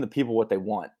you're giving the people what they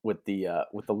want with the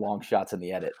long shots in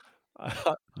the edit.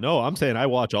 No, I'm saying I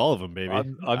watch all of them, baby.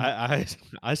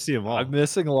 I see them all. I'm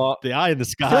missing long. The eye in the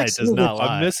sky does not lie.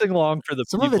 I'm missing long for the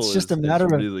Some people. of it's just a matter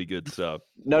of really good stuff.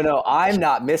 No, I'm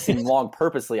not missing long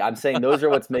purposely. I'm saying those are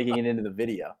what's making it into the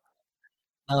video.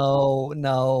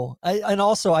 No. And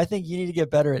also, I think you need to get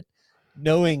better at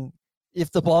knowing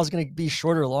if the ball is going to be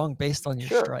short or long based on your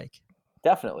strike.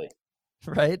 Definitely.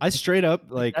 Right. I straight up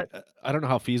I don't know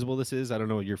how feasible this is. I don't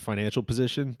know your financial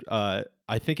position.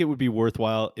 I think it would be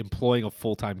worthwhile employing a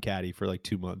full-time caddy for like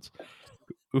 2 months,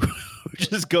 who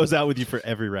just goes out with you for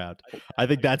every round. I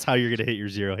think that's how you're gonna hit your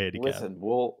 0 handicap. Listen,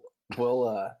 we'll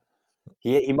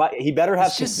he better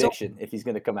have conviction if he's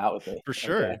gonna come out with it. For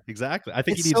sure, okay? Exactly. I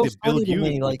think It's he needs so to build funny to you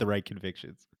me, with like- the right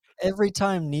convictions. Every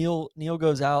time Neil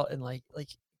goes out and like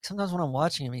sometimes when I'm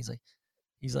watching him, he's like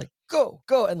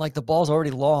go and like the ball's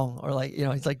already long or like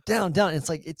he's like down and it's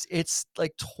like it's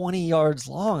like 20 yards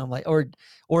long. I'm like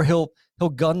or he'll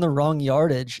gun the wrong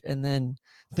yardage and then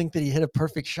think that he hit a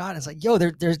perfect shot. It's like, yo,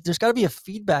 there's got to be a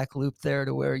feedback loop there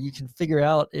to where you can figure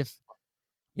out if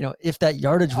that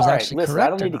yardage was actually listen, correct. I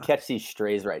don't need to catch these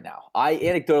strays right now. I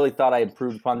anecdotally thought I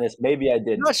improved upon this. Maybe I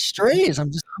didn't. Not strays.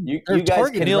 I'm just You they're guys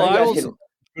targeting. can, Neil, you I guys was- can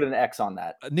put an X on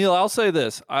that. Neil, I'll say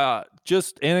this.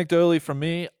 Just anecdotally from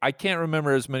me, I can't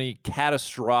remember as many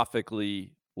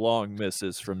catastrophically long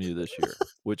misses from you this year,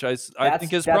 which I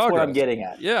think is that's progress. what I'm getting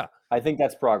at. Yeah. I think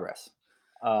that's progress.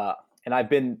 And I've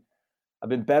been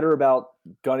better about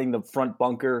gunning the front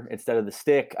bunker instead of the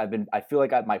stick. I feel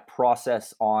like my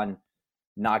process on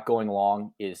not going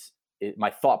long my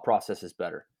thought process is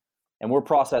better, and we're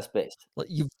process based.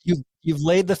 You've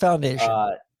laid the foundation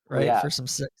right yeah. for some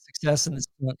success in this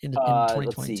in Let's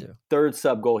 2022. see. Third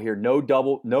sub goal here: no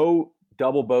double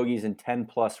bogeys in 10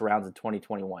 plus rounds in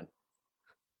 2021.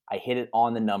 I hit it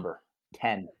on the number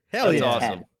 10. Hell That's yeah.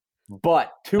 awesome.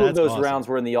 But 2 of That's those awesome. rounds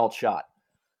were in the alt shot.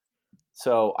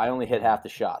 So I only hit half the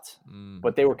shots,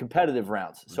 but they were competitive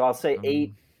rounds. So I'll say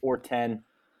 8 or 10.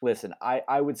 Listen,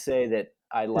 I would say that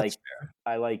I like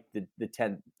the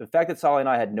 10. The fact that Solly and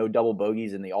I had no double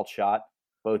bogeys in the alt shot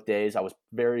both days, I was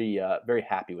very very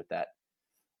happy with that.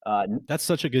 That's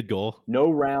such a good goal.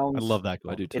 No rounds. I love that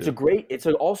goal. I do too. It's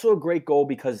also a great goal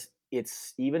because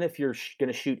it's even if you're going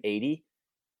to shoot 80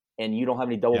 and you don't have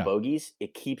any double bogeys,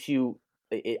 it keeps you.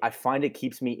 I find it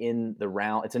keeps me in the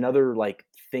round. It's another like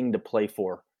thing to play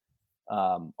for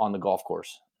on the golf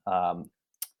course. I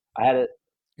had it.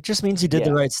 It just means you did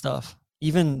the right stuff.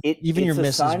 Even your misses it's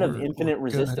a sign of were infinite good,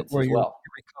 resistance or as your well,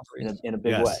 recovery. in a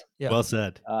big way. Yeah. Well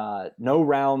said. No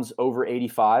rounds over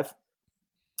 85.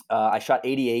 I shot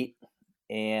 88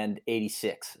 and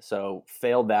 86, so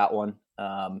failed that one.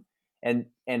 And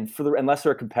unless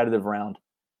they're a competitive round,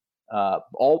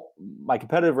 all my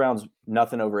competitive rounds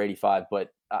nothing over 85, but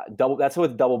that's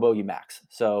with double bogey max.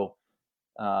 So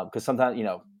because sometimes you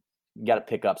got to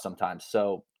pick up sometimes.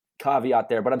 So caveat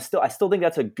there, but I still think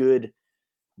that's a good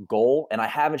goal, and I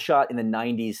haven't shot in the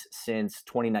 90s since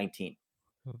 2019.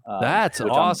 That's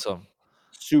awesome.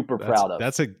 Super proud of.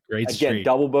 That's a great Again, streak.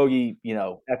 double bogey,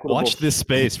 equitable. Watch this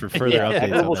space for further updates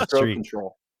equitable on that stroke streak.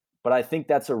 control. But I think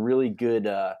that's a really good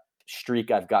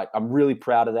streak I've got. I'm really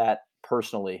proud of that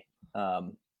personally.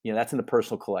 That's in the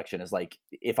personal collection. Is like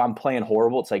if I'm playing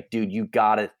horrible, it's like, dude, you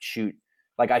gotta shoot.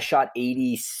 Like I shot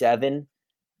 87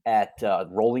 at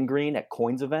Rolling Green at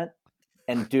Coins event,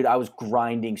 and dude, I was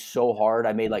grinding so hard.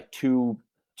 I made like two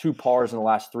pars in the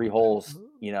last 3 holes.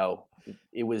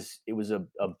 It was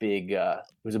a big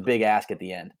ask at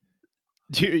the end.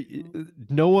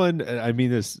 No one, I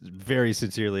mean this very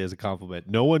sincerely as a compliment,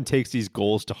 no one takes these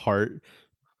goals to heart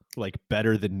like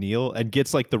better than Neil, and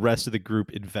gets like the rest of the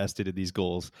group invested in these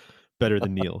goals better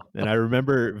than Neil. And I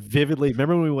remember vividly,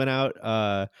 when we went out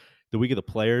the week of the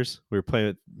players, we were playing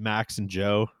with Max and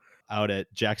Joe out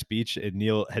at Jack's Beach, and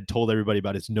Neil had told everybody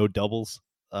about his no doubles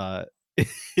goal.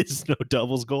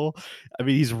 I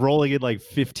mean, he's rolling in like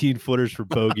 15 footers for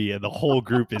bogey, and the whole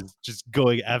group is just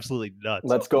going absolutely nuts.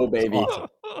 Let's go, baby. Awesome.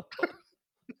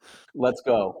 Let's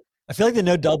go. I feel like the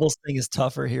no doubles thing is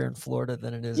tougher here in Florida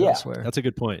than it is elsewhere. That's a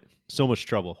good point. So much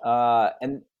trouble.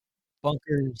 And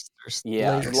bunkers.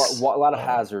 A lot of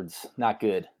hazards. Not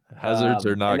good. Hazards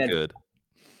are not good.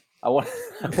 I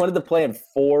wanted to play in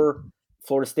 4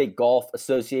 Florida State Golf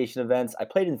Association events. I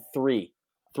played in 3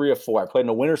 of 4. I played in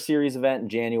a Winter Series event in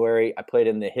January. I played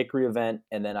in the Hickory event,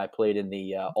 and then I played in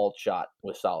the Alt Shot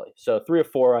with Solly. So 3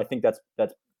 of 4. I think that's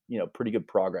pretty good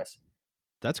progress.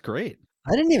 That's great.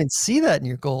 I didn't even see that in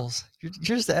your goals. You're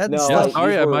just adding No, stuff.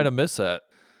 Sorry, I might have missed that.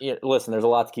 Yeah, listen, there's a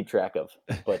lot to keep track of,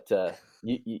 but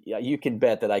you can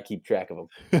bet that I keep track of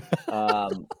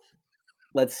them.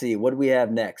 Let's see, what do we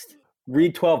have next?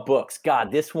 Read 12 books.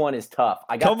 God, this one is tough.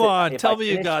 Tell me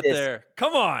you got there.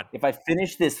 Come on. If I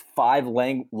finish this 5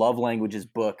 love languages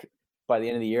book by the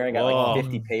end of the year, I got like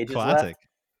 50 pages left.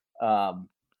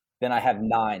 Then I have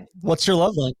 9. What's your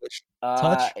love language?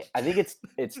 Touch? I think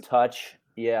it's touch.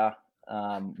 Yeah.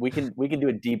 We can do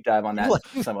a deep dive on that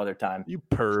some other time. You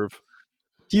perv.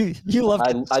 You love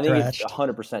to I think it's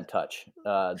 100% touch.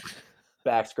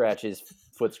 Back scratches,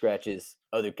 foot scratches,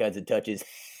 other kinds of touches.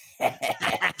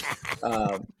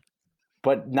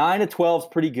 But 9 of 12 is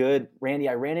pretty good. Randy,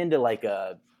 I ran into like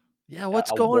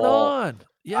what's going on?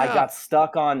 Yeah. I got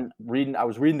stuck on reading. I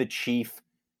was reading The Chief.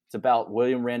 It's about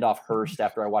William Randolph Hearst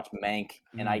after I watched Mank,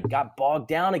 and I got bogged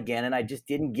down again, and I just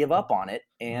didn't give up on it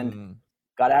and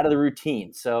got out of the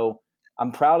routine. So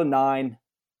I'm proud of 9.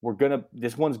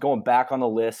 This one's going back on the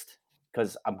list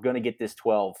because I'm going to get this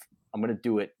 12. I'm going to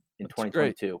do it in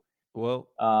 2022. Great. Well,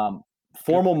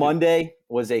 Formal Monday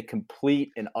was a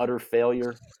complete and utter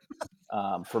failure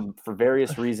for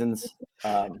various reasons.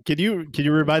 Can you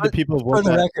remind the people of what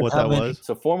that was?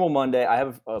 So Formal Monday, I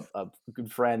have a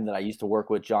good friend that I used to work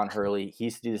with, John Hurley. He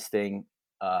used to do this thing,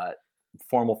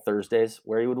 Formal Thursdays,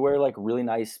 where he would wear like a really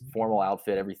nice formal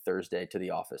outfit every Thursday to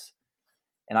the office.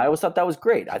 And I always thought that was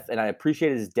great. And I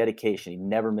appreciated his dedication. He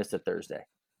never missed a Thursday.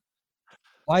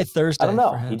 Why Thursday? I don't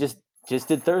know. He just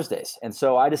did Thursdays. And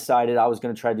so I decided I was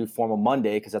going to try to do Formal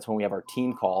Monday because that's when we have our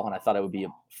team call. And I thought it would be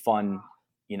a fun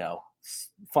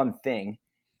thing.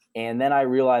 And then I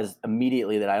realized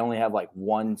immediately that I only have like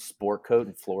one sport coat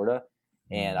in Florida,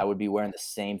 and I would be wearing the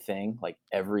same thing like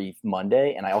every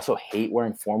Monday. And I also hate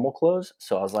wearing formal clothes.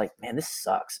 So I was like, man, this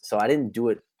sucks. So I didn't do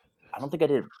it. I don't think I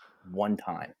did it one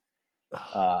time.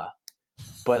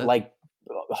 But like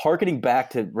hearkening back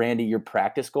to Randy, your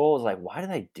practice goal is like, why did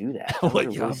I do that?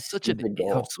 I'm such an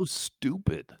idiot. I'm so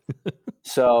stupid.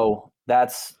 So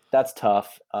that's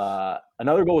tough.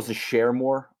 Another goal is to share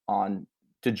more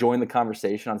to join the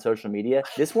conversation on social media.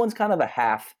 This one's kind of a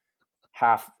half.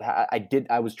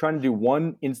 I was trying to do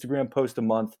 1 Instagram post a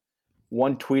month,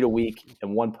 1 tweet a week,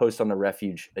 and 1 post on the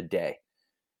Refuge a day.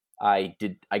 I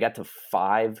got to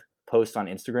 5 posts on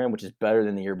Instagram, which is better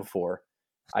than the year before.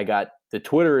 The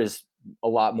Twitter is a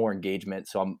lot more engagement,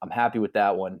 so I'm happy with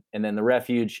that one. And then the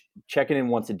Refuge, checking in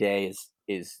once a day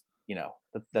is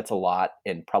that's a lot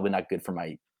and probably not good for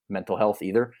my mental health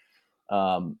either.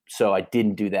 So I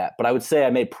didn't do that, but I would say I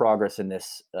made progress in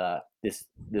this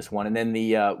one. And then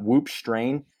the Whoop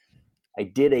strain, I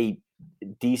did a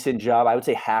decent job. I would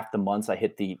say half the months I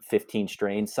hit the 15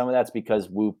 strains. Some of that's because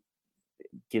Whoop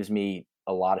gives me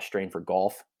a lot of strain for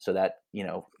golf, so that, you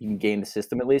can game the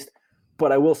system at least.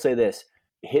 But I will say this,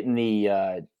 hitting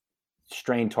the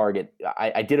strain target,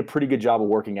 I did a pretty good job of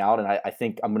working out, and I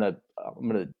think I'm gonna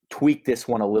tweak this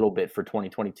one a little bit for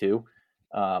 2022.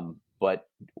 But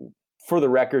for the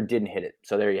record, didn't hit it.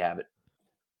 So there you have it.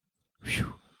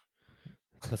 Whew.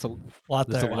 That's a lot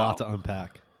That's there. a lot to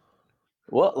unpack.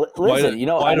 Well, listen, I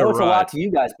quite know a it's a lot ride. to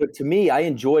you guys, but to me, I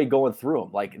enjoy going through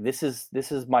them. Like this is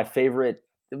my favorite,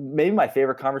 maybe my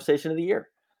favorite conversation of the year,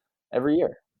 every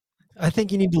year. I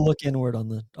think you need to look inward on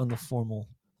the formal.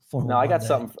 No, I got Monday.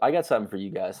 something. I got something for you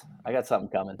guys. I got something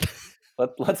coming.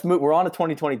 Let's move. We're on to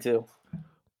 2022.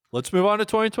 Let's move on to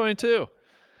 2022.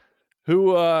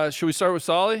 Who should we start with?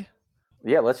 Solly?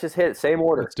 Yeah, let's just hit it. Same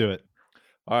order. Let's do it.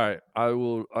 All right,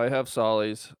 I have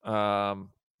Solly's.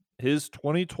 His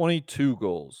 2022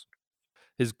 goals,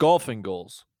 his golfing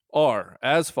goals are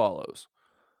as follows: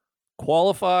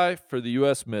 qualify for the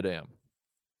U.S. Mid-Am.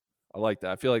 I like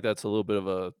that. I feel like that's a little bit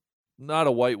of not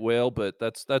a white whale, but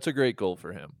that's a great goal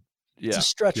for him. It's Yeah, a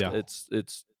stretch Yeah. goal.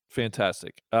 it's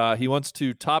fantastic. He wants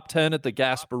to top 10 at the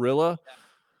Gasparilla,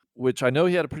 which I know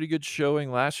he had a pretty good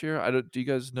showing last year. Do you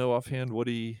guys know offhand what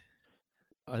he?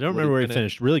 I don't Would remember he where he finish?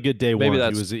 finished. Really good day Maybe one.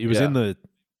 that's- He was yeah.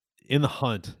 in the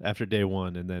hunt after day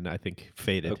one, and then I think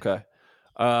faded. Okay.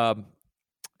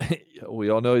 We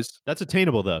all know he's That's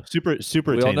attainable though. Super we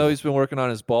all attainable. know he's been working on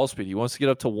his ball speed. He wants to get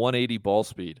up to 180 ball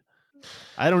speed.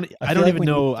 I don't feel even like when you-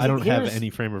 know. I don't have here's- any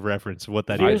frame of reference of what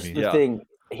that Here's even the means. Yeah.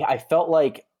 thing. I felt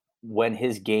like when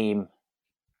his game,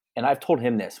 and I've told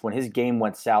him this, when his game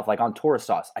went south, like on Tourist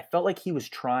Sauce, I felt like he was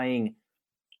trying.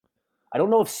 I don't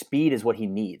know if speed is what he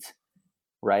needs,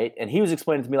 right? And he was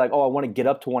explaining to me like, "Oh, I want to get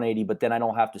up to 180, but then I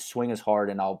don't have to swing as hard,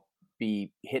 and I'll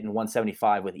be hitting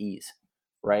 175 with ease,"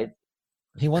 right?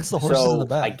 He wants the horses in the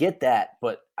back. I get that,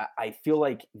 but I feel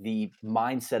like the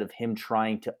mindset of him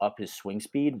trying to up his swing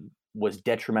speed was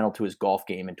detrimental to his golf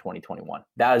game in 2021.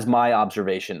 That is my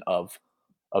observation of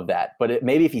that. But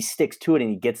maybe if he sticks to it and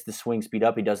he gets the swing speed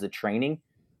up, he does the training,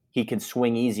 he can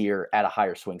swing easier at a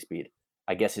higher swing speed,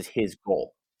 I guess is his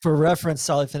goal. For reference,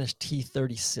 Solly finished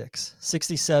T36,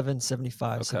 67,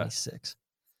 75, Okay. 76.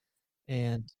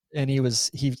 And he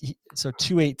was so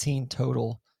 218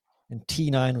 total, and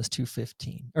T9 was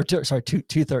 215 or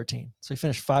 213. So he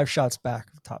finished 5 shots back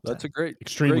of top 10. That's a great,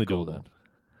 Extremely great goal doable. then.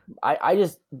 I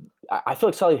feel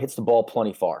like Sully hits the ball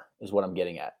plenty far is what I'm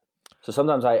getting at. So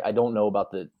sometimes I don't know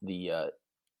about the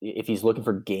if he's looking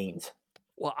for gains.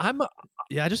 Well,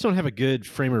 Yeah, I just don't have a good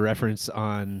frame of reference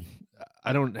on.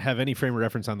 I don't have any frame of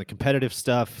reference on the competitive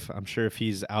stuff. I'm sure if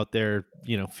he's out there,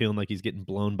 feeling like he's getting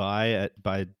blown by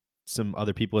some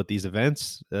other people at these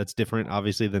events, that's different,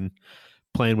 obviously, than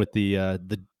playing with the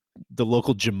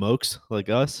local jamokes like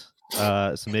us.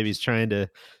 So maybe he's trying to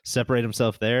separate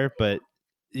himself there. But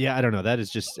yeah, I don't know. That is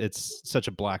just, it's such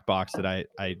a black box that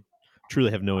I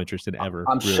truly have no interest in ever.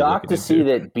 I'm really shocked to looking see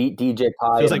into. that beat DJ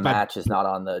Pie Feels in like a my- match is not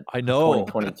on the I know.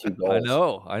 2022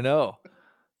 goals. I know.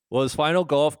 Well, his final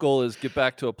golf goal is get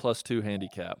back to a +2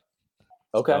 handicap.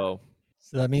 Okay. So,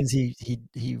 So that means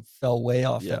he fell way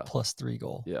off Yeah. that +3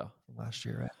 goal yeah. from last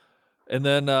year, right? And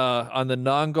then on the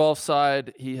non-golf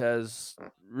side, he has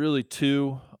really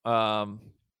 2.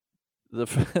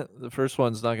 The first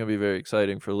one's not going to be very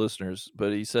exciting for listeners,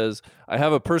 but he says, I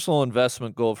have a personal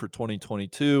investment goal for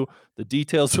 2022, the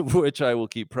details of which I will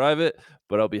keep private,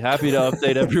 but I'll be happy to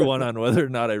update everyone on whether or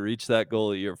not I reach that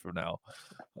goal a year from now.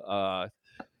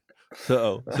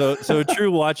 So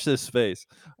true, watch this space.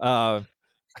 I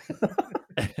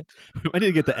need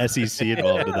to get the SEC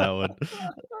involved in that one.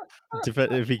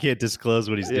 If he can't disclose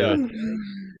what he's doing.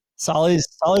 Solly's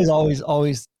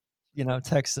always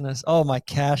texting us. Oh, my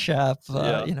Cash App.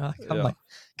 I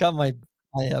got my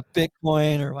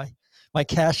Bitcoin or my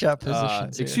Cash App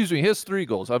positions. here. Excuse me, he has 3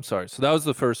 goals. I'm sorry. So that was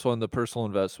the first one, the personal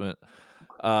investment.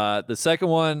 The second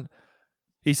one,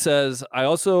 he says, I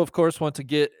also, of course, want to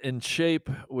get in shape,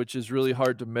 which is really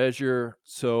hard to measure.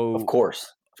 So Of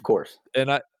course. And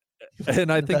I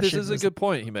think best this shape is a is- good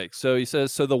point he makes. So he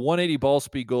says, so the 180 ball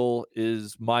speed goal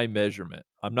is my measurement.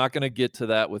 I'm not going to get to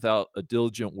that without a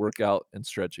diligent workout and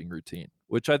stretching routine,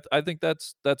 which I think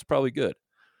that's probably good.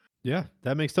 Yeah,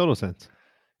 that makes total sense.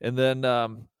 And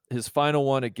then his final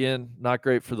one, again, not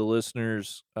great for the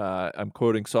listeners. I'm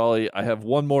quoting Solly. I have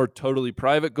one more totally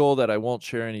private goal that I won't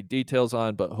share any details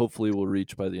on, but hopefully we'll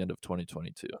reach by the end of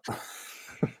 2022.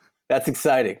 That's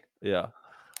exciting. Yeah.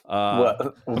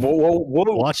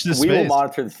 Watch this we will space.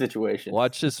 monitor the situation.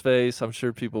 Watch his face. I'm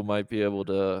sure people might be able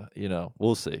to,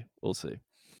 we'll see. We'll see.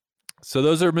 So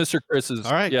those are Mr. Chris's.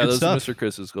 All right, Yeah, good those stuff. are Mr.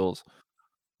 Chris's goals.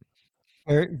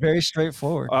 Very, very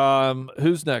straightforward.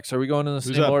 Who's next? Are we going in the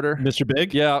Who's same up, order? Mr.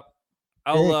 Big? Yeah.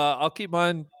 Big. I'll keep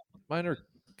mine. Mine are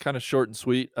kind of short and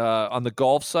sweet. On the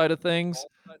golf side of things,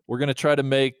 we're going to try to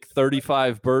make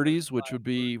 35 birdies, which would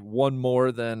be one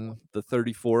more than the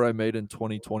 34 I made in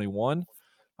 2021.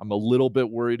 I'm a little bit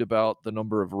worried about the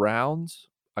number of rounds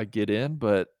I get in,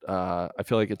 but I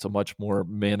feel like it's a much more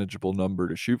manageable number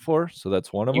to shoot for. So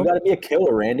that's one of You them. got to be a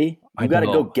killer, Randy. I You got to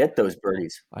know. go get those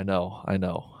birdies. I know.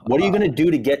 What are you going to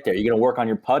do to get there? You're going to work on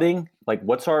your putting? Like,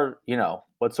 what's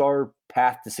our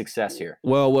path to success here?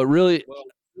 Well, what really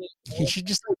He should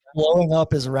just start blowing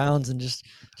up his rounds and just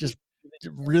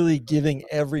really giving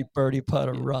every birdie putt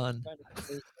a run.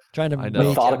 Trying to I know. make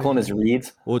Methodical in his everything-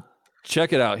 reads. Well,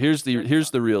 check it out. Here's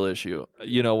the real issue.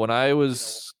 When I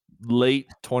was late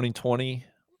 2020,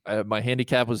 my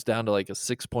handicap was down to like a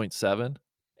 6.7,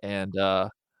 and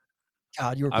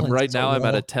God, you were I'm playing right so now I'm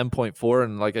at well. a 10.4,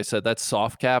 and like I said, that's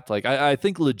soft capped. Like I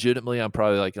think legitimately I'm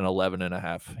probably like an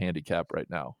 11.5 handicap right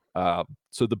now.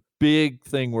 So the big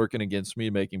thing working against me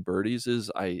making birdies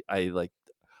is I'm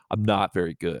not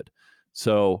very good.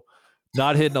 So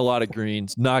not hitting a lot of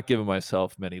greens, not giving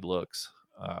myself many looks.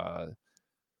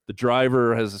 The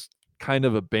driver has kind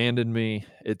of abandoned me.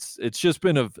 It's just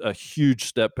been a huge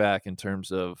step back in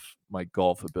terms of my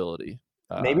golf ability.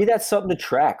 Maybe that's something to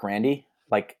track, Randy.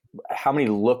 Like how many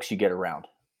looks you get around.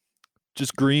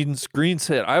 Just greens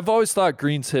hit. I've always thought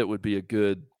greens hit would be a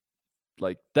good,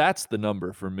 like that's the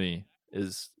number for me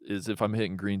is if I'm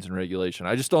hitting greens in regulation.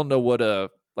 I just don't know what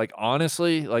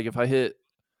honestly, like if I hit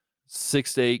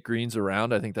 6 to 8 greens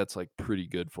around, I think that's like pretty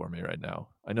good for me right now.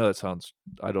 I know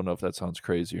I don't know if that sounds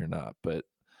crazy or not, but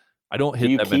I don't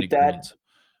hit that many greens.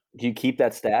 Do you keep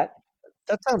that stat?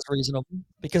 That sounds reasonable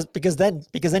because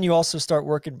then you also start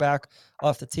working back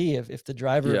off the tee if the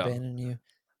driver Yeah. abandoned you.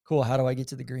 Cool. How do I get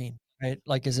to the green? Right?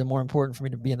 Like, is it more important for me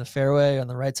to be in the fairway on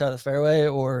the right side of the fairway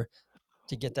or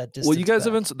to get that distance? Well, you guys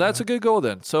back, that's a good goal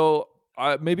then. So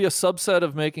maybe a subset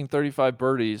of making 35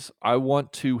 birdies. I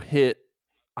want to hit.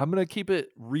 I'm going to keep it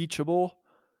reachable,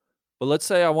 but let's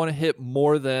say I want to hit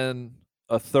more than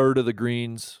a third of the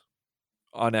greens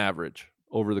on average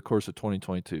over the course of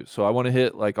 2022. So I want to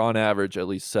hit like on average at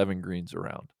least 7 greens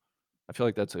around. I feel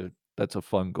like that's a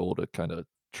fun goal to kind of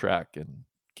track and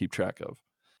keep track of.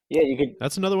 Yeah, you could.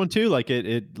 That's another one too. Like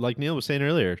it like Neil was saying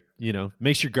earlier,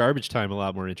 makes your garbage time a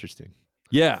lot more interesting.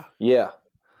 Yeah. Yeah,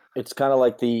 it's kind of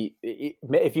like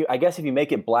if you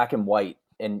make it black and white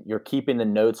and you're keeping the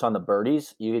notes on the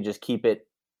birdies, you could just keep it.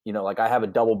 Like I have a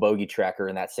double bogey tracker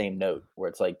in that same note where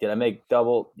it's like, did I make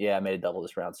double? Yeah, I made a double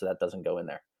this round, so that doesn't go in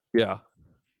there. Yeah.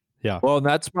 Yeah. Well, and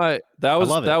that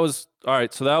was all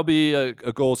right. So that'll be a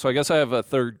goal. So I guess I have a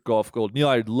third golf goal. Neil,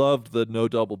 I loved the no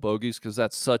double bogeys because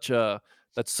that's such a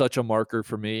marker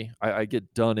for me. I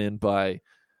get done in by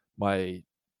my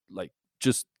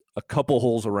just a couple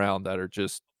holes around that are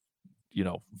just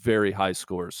very high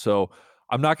scores. So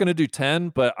I'm not going to do 10,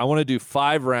 but I want to do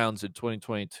 5 rounds in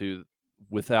 2022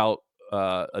 without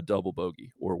a double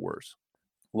bogey or worse.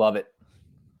 Love it.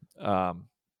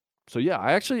 So yeah,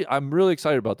 I'm really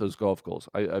excited about those golf goals.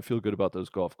 I feel good about those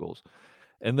golf goals.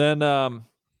 And then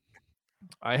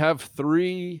I have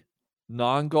 3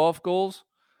 non-golf goals.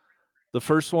 The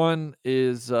first one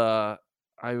is I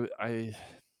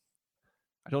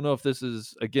don't know if this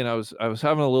is, again, I was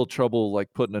having a little trouble like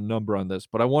putting a number on this,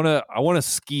 but I want to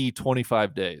ski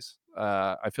 25 days.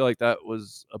 I feel like that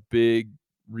was a big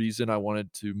reason I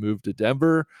wanted to move to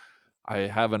Denver. I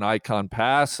have an Icon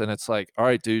pass and it's like, all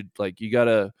right, dude, like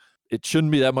it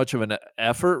shouldn't be that much of an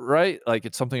effort, right? Like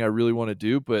it's something I really want to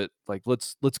do, but like,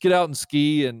 let's get out and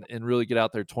ski and really get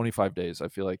out there. 25 days, I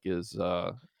feel like is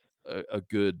a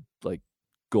good like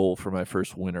goal for my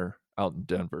first winter out in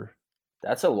Denver.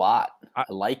 That's a lot. I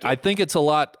like it. I think it's a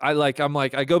lot. I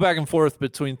go back and forth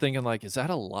between thinking like, is that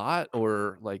a lot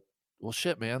or like, well,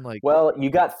 shit, man. Like, well, you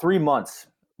got 3 months,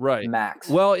 right? max.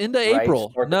 Well, into right?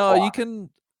 April. Start the No, clock. you can.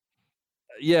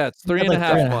 Yeah, it's 3.5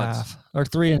 3.5 months. or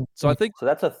 3 and So I think So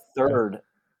that's a third,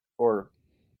 or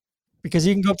because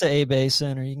you can go up to A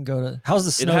Basin or you can go to. How's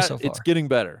the snow so far? it's getting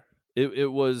better.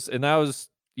 It was, and that was,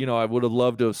 I would have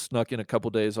loved to have snuck in a couple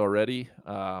days already.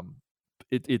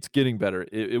 It's getting better.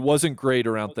 It wasn't great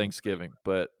around Thanksgiving,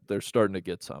 but they're starting to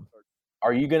get some.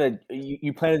 are you gonna?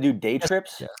 You plan to do day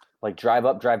trips, Yeah. like drive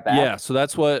up, drive back? Yeah, so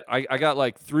that's what I got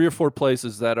like 3 or 4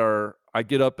 places that are. I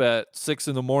get up at 6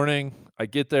 a.m. I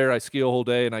get there, I ski a whole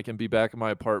day, and I can be back in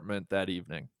my apartment that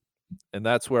evening. And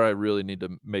that's where I really need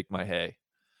to make my hay.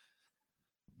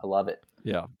 I love it.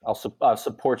 Yeah. I'll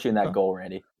support you in that goal,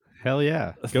 Randy. Hell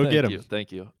yeah. Go get him.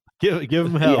 Thank you. Give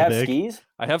him Do hell, you have Big. skis?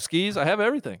 I have skis. I have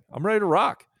everything. I'm ready to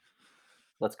rock.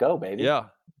 Let's go, baby. Yeah.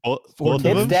 Both of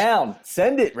Kids them? down.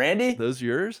 Send it, Randy. Those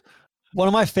yours? One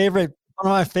of my favorite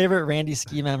Randy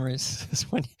ski memories is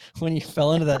when you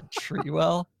fell into that tree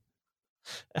well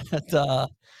at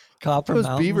Copper It was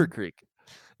Mountain. Beaver Creek.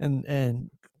 And I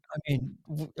mean,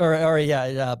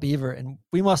 Beaver, and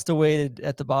we must have waited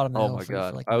at the bottom of the Oh hill my for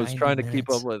God. like I was 90 trying to keep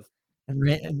up minutes. with.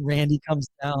 And Randy comes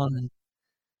down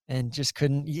and just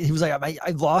couldn't. He was like,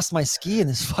 I lost my ski in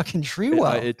this fucking tree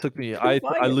well. It took me. Couldn't I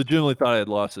find it. legitimately thought I had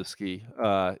lost a ski.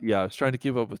 Yeah, I was trying to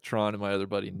keep up with Tron and my other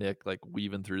buddy Nick, like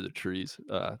weaving through the trees.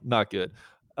 Not good.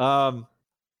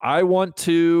 I want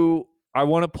to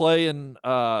play in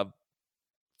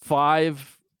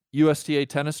 5 USTA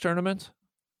tennis tournaments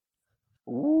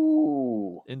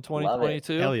Ooh. in Love it.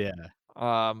 2022. Hell yeah.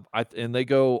 And they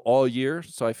go all year,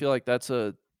 so I feel like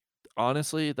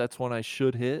honestly that's one I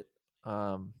should hit.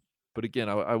 But again,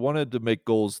 I wanted to make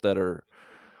goals that are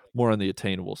more on the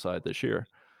attainable side this year.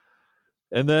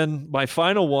 And then my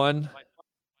final one.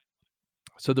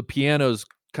 So the piano's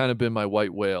kind of been my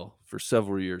white whale for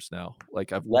several years now.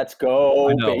 Like Let's go,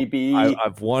 I know. baby.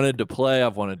 I've wanted to play.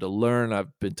 I've wanted to learn.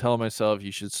 I've been telling myself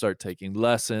you should start taking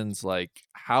lessons. Like,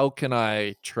 how can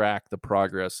I track the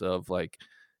progress of like,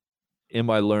 am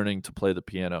I learning to play the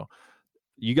piano?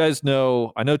 You guys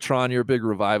know, I know Tron, you're a big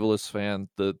Revivalist fan.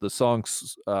 The song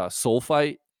Soul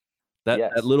Fight, that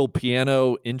Yes. little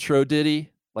piano intro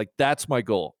ditty, like that's my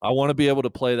goal. I want to be able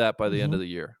to play that by the end of the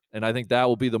year. And I think that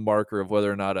will be the marker of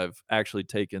whether or not I've actually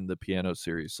taken the piano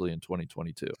seriously in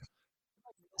 2022.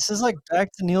 This is like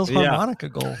back to Neil's Yeah. harmonica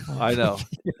goal. I know.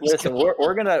 Listen,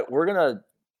 we're gonna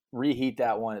reheat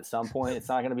that one at some point. It's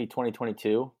not gonna be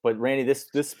 2022, but Randy,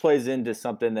 this plays into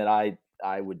something that I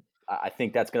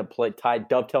think that's gonna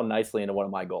dovetail nicely into one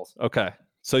of my goals. Okay.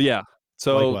 So yeah.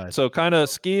 So Likewise. so kind of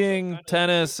skiing,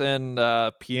 tennis, and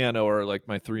piano are like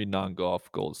my 3 non-golf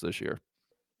goals this year.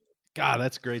 God,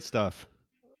 that's great stuff.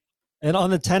 And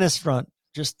on the tennis front,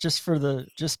 just so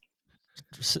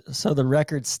the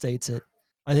record states it,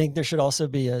 I think there should also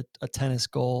be a tennis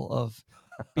goal of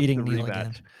beating The Neil rematch.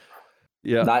 again.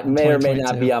 Yeah. That may or may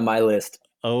not 2022. be on my list.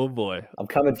 Oh boy. I'm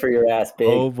coming for your ass, big.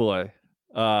 Oh boy.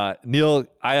 Neil,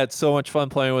 I had so much fun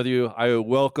playing with you. I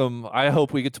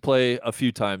hope we get to play a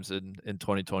few times in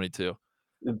 2022.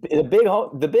 The big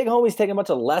homie's taking a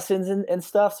bunch of lessons and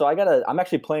stuff. So I'm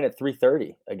actually playing at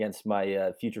 3:30 against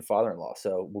my future father-in-law.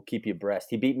 So we'll keep you abreast.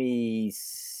 He beat me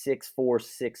 6-4,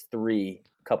 6-3 a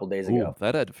couple days Ooh, ago.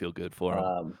 that had to feel good for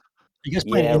him. You guys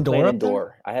playing Yeah, we're indoor? playing up there?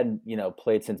 indoor. I hadn't,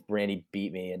 played since Brandy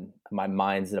beat me, and my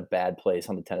mind's in a bad place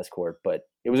on the tennis court. But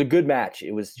it was a good match.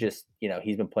 It was just,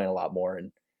 he's been playing a lot more,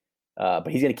 and but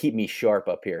he's going to keep me sharp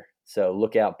up here. So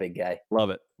look out, big guy. Love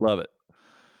it. Love it.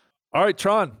 All right,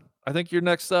 Tron, I think you're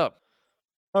next up.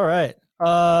 All right.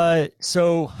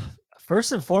 So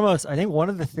first and foremost, I think one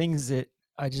of the things that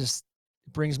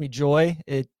brings me joy.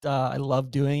 I love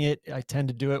doing it. I tend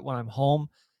to do it when I'm home,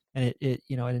 and it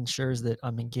ensures that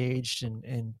I'm engaged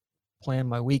and plan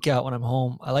my week out when I'm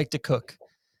home. I like to cook,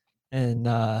 and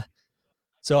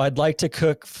so I'd like to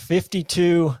cook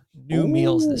 52 new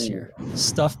meals this year,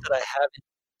 stuff that I haven't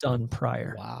done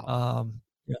prior. Wow.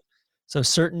 So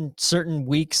certain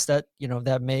weeks that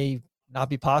that may not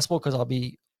be possible because I'll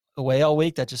be away all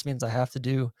week. That just means I have to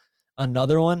do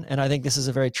another one. And I think this is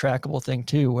a very trackable thing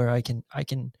too, where I can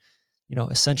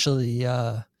essentially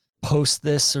post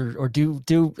this or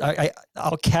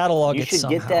I'll catalog You it should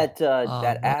somehow. get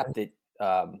that app that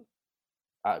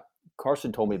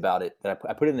Carson told me about it. That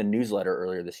I put in the newsletter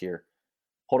earlier this year.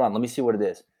 Hold on, let me see what it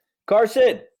is.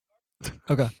 Carson.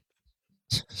 Okay.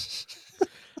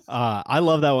 I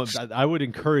love that one. I would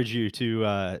encourage you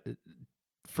to,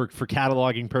 for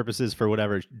cataloging purposes, for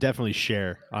whatever, definitely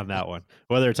share on that one.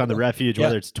 Whether it's on the Refuge, Yeah.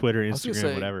 whether it's Twitter, was gonna Instagram,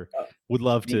 say, whatever. Would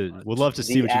love to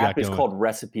see The what you got app is going. called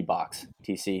Recipe Box.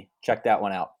 TC, check that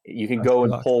one out. You can go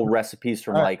and Box. pull recipes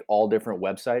from All right. like all different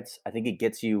websites. I think it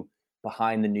gets you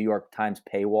behind the New York Times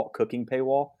cooking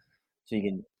paywall, so you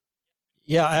can.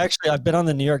 Yeah, I've been on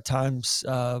the New York Times,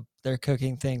 their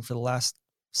cooking thing for the last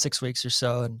 6 weeks or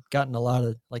so, and gotten a lot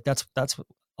of that's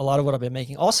a lot of what I've been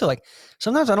making. Also, like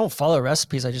sometimes I don't follow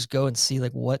recipes; I just go and see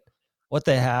like what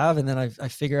they have, and then I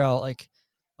figure out like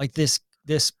this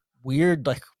weird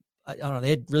I don't know. They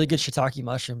had really good shiitake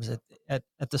mushrooms at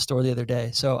the store the other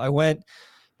day, so I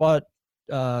bought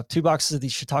 2 boxes of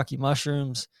these shiitake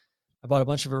mushrooms. I bought a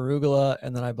bunch of arugula,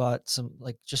 and then I bought some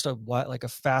just a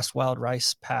fast wild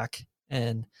rice pack,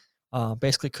 and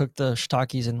basically cooked the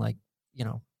shiitakes in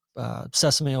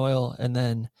sesame oil, and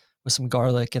then with some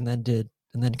garlic, and then did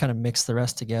and then kind of mixed the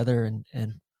rest together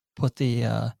and put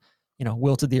the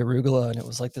wilted the arugula, and it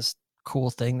was like this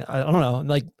cool thing. I don't know,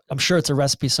 like I'm sure it's a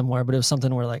recipe somewhere, but it was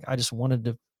something where like I just wanted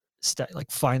to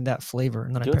find that flavor,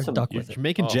 and then I paired duck with it. You're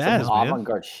making Oh, jazz, man.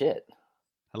 Avant-garde shit.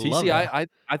 I love TC, that.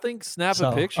 I think snap a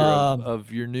So, picture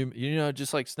of your new,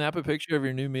 just like snap a picture of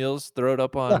your new meals, throw it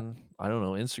up on, I don't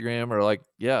know, Instagram, or like,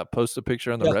 post a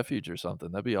picture on the refuge or something.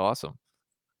 That'd be awesome.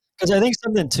 Because I think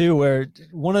something too, where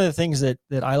one of the things that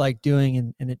I like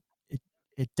doing, and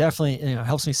it definitely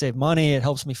helps me save money. It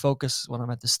helps me focus when I'm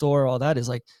at the store. All that is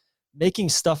like making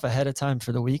stuff ahead of time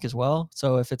for the week as well.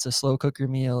 So if it's a slow cooker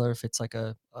meal, or if it's like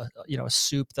a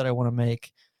soup that I want to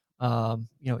make,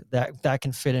 that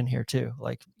can fit in here too.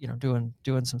 Like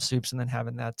doing some soups and then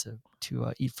having that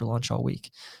to eat for lunch all week.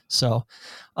 So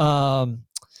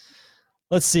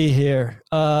let's see here.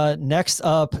 Next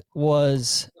up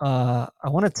was I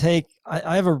want to take.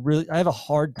 I have a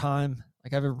hard time.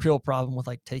 Like I have a real problem with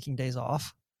like taking days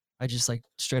off. I just like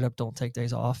straight up don't take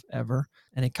days off ever.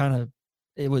 And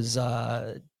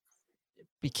it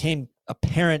became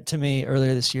apparent to me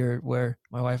earlier this year where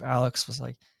my wife Alex was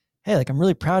like, "Hey, like I'm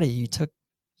really proud of you.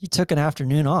 You took an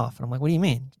afternoon off." And I'm like, "What do you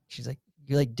mean?" She's like,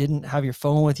 "You like didn't have your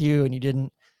phone with you, and you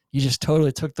just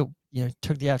totally took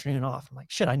the afternoon off." I'm like,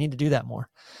 "Shit, I need to do that more."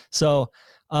 So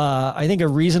I think a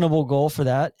reasonable goal for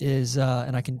that is,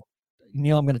 and I can,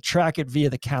 Neil, I'm going to track it via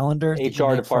the calendar.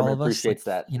 HR department appreciates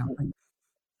that.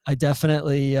 I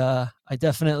definitely,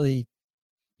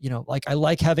 like I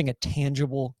like having a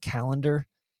tangible calendar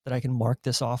that I can mark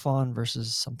this off on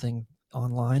versus something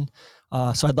online.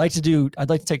 So I'd like to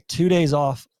take 2 days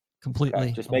off completely.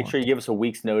 Okay, just make sure you give us a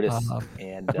week's notice,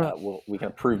 and we can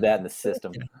approve that in the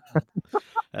system.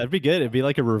 That'd be good. It'd be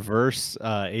like a reverse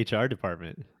HR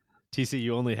department. TC,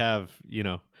 you only have,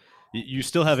 you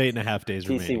still have 8.5 days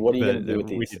remaining. TC, what are you going to do with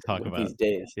we can talk about these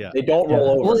days? Yeah. They don't roll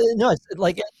over. Well, no, it's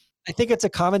like, I think it's a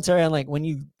commentary on like when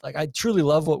you like, I truly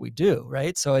love what we do.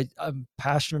 Right. So I'm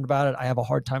passionate about it. I have a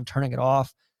hard time turning it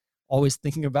off, always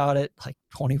thinking about it like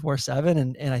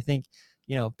 24/7. And I think,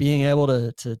 being able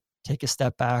to take a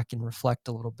step back and reflect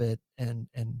a little bit and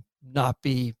not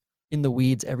be in the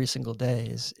weeds every single day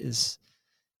is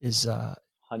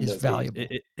valuable.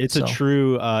 It's a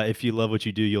true, if you love what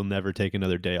you do, you'll never take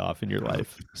another day off in your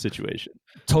life situation.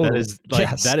 Totally.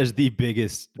 That is the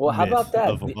biggest. Well, how about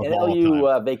that? The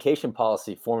NLU vacation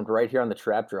policy formed right here on the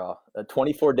Trap Draw.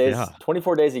 24 days,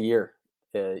 24 days a year.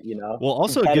 Well,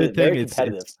 also a good thing. It's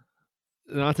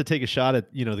not to take a shot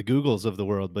at the Googles of the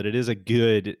world, but it is a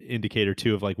good indicator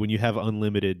too of like when you have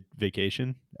unlimited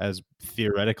vacation, as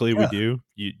theoretically we do,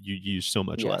 you use so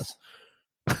much less.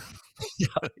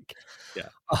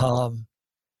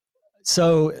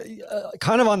 So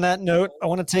kind of on that note, I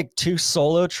want to take 2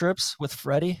 solo trips with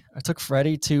Freddie. I took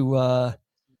Freddie to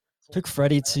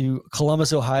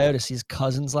Columbus, Ohio to see his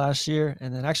cousins last year,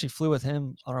 and then actually flew with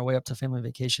him on our way up to family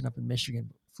vacation up in Michigan.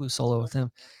 Flew solo with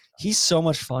him. He's so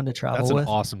much fun to travel with. That's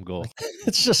an awesome goal. Like,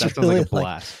 it's just that really sounds like a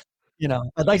blast.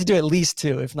 I'd like to do at least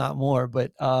 2, if not more.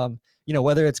 But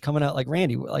whether it's coming out like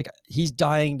Randy, like he's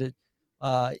dying to.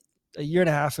 A year and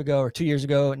a half ago or 2 years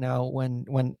ago now, when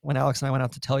Alex and I went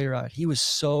out to Telluride, he was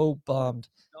so bummed.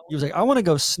 He was like, I want to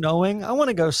go snowing.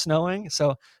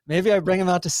 So maybe I bring him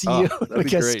out to see you. That'd be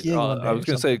great. I was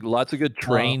going to say lots of good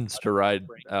trains to ride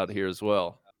out here as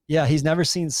well. Yeah. He's never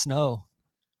seen snow.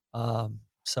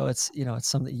 So it's, it's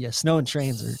something, snow and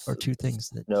trains are 2 things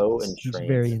that he's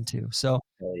very into. So,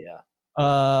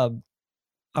 I'm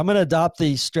going to adopt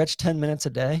the stretch 10 minutes a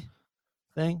day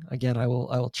thing. Again, I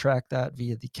will track that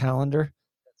via the calendar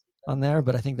on there,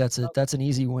 but I think that's an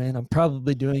easy win. I'm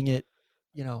probably doing it,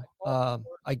 I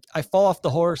fall off the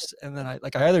horse, and then I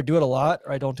either do it a lot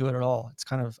or I don't do it at all. It's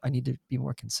kind of, I need to be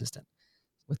more consistent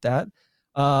with that.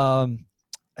 I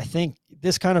think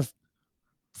this kind of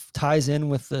ties in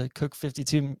with the Cook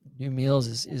 52 new meals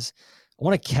is I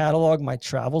want to catalog my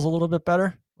travels a little bit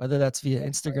better, whether that's via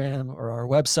Instagram or our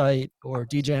website, or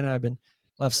DJ and I have been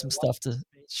left some stuff to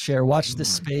share. Watch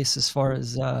this space as far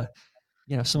as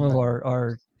some of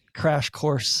our crash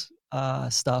course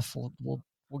stuff. We'll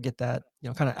get that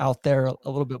kind of out there a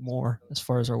little bit more as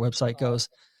far as our website goes.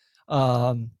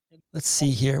 Let's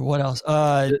see here. What else?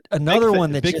 Another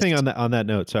one that big thing on that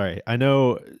note. Sorry, I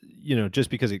know just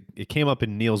because it came up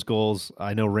in Neil's goals.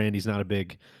 I know Randy's not a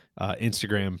big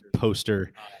Instagram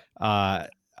poster. I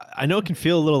know it can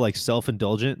feel a little like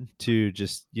self-indulgent to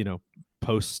just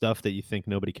post stuff that you think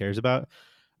nobody cares about.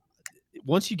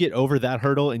 Once you get over that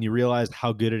hurdle and you realize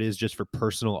how good it is just for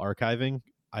personal archiving,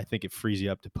 I think it frees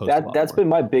you up to post. That's been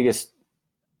my biggest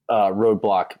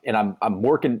roadblock, and I'm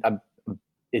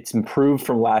it's improved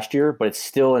from last year, but it's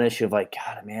still an issue of like,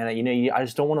 God, man, I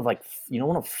just don't want to you don't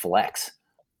want to flex.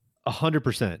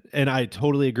 100%. And I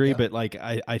totally agree. Yeah. But like,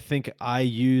 I think I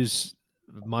use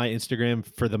my Instagram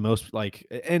for the most, like,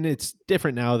 and it's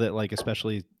different now that like,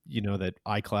 especially, that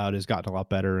iCloud has gotten a lot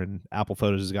better and Apple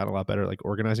Photos has gotten a lot better, like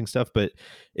organizing stuff. But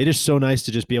it is so nice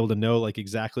to just be able to know like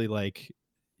exactly like,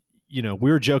 we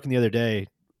were joking the other day,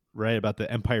 right, about the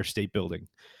Empire State Building.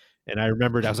 And I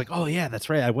remembered, I was like, oh yeah, that's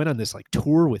right. I went on this like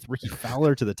tour with Ricky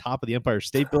Fowler to the top of the Empire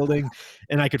State Building,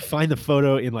 and I could find the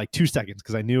photo in like 2 seconds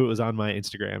because I knew it was on my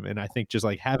Instagram. And I think just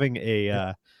like having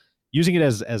using it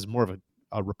as more of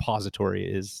a repository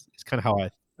is kind of how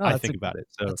I think about it.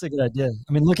 So that's a good idea.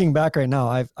 I mean, looking back right now,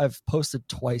 I've posted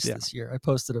twice this year. I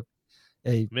posted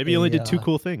maybe you only did 2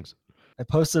 cool things. I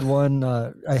posted one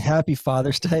a Happy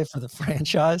Father's Day for the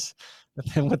franchise, with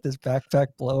him with this backpack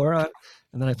blower on.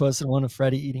 And then I posted one of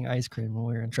Freddie eating ice cream when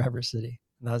we were in Traverse City.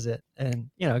 And that was it. And,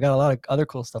 I got a lot of other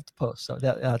cool stuff to post. So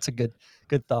that's a good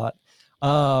thought.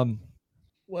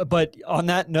 But on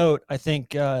that note, I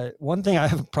think one thing I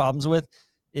have problems with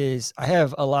is I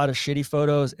have a lot of shitty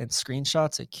photos and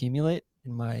screenshots accumulate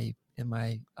in my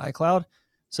iCloud.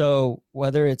 So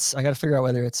whether I got to figure out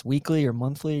whether it's weekly or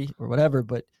monthly or whatever,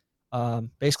 but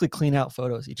basically clean out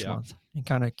photos each month and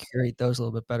kind of curate those a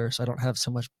little bit better. So I don't have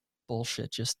so much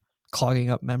bullshit just clogging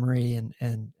up memory and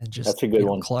just that's a good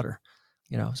one. Clutter,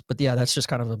 but yeah, that's just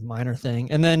kind of a minor thing.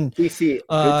 And then TC,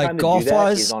 golf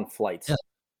wise is on flights.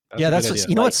 Yeah, that's what,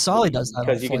 what Solly does that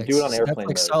because you can do it on airplane mode.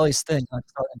 Like Solly's thing.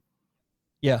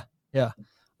 Yeah.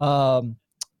 And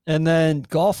then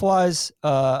golf wise,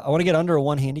 I want to get under a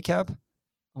 1 handicap.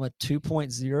 I'm at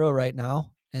 2.0 right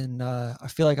now. And I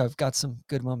feel like I've got some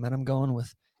good momentum going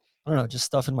with, I don't know, just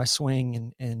stuff in my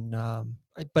swing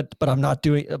but I'm not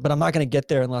going to get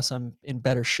there unless I'm in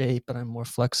better shape and I'm more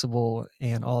flexible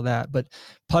and all that. But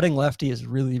putting lefty has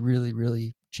really, really,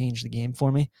 really changed the game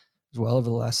for me as well over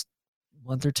the last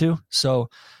month or two. So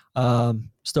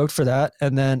stoked for that.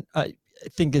 And then I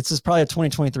think this is probably a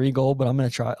 2023 goal, but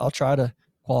I'll try to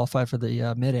qualify for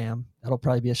the Mid-Am. That'll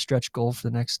probably be a stretch goal for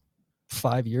the next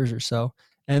 5 years or so.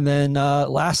 And then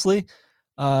lastly,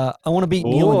 I want to beat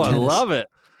Neil in tennis. I love it.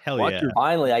 Hell yeah.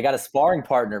 Finally, I got a sparring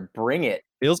partner. Bring it.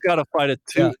 Neil's got to fight a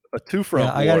two front.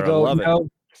 Yeah, I got to go. I love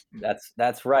it.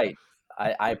 That's right.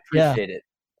 I appreciate it.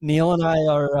 Neil and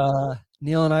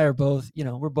I are both,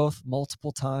 we're both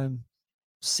multiple time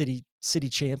city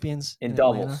champions in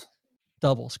doubles. Atlanta.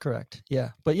 Doubles, correct.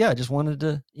 Yeah. But yeah, I just wanted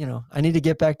to, I need to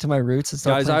get back to my roots and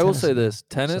start Guys, playing I will tennis say again. this.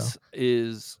 Tennis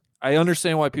is, I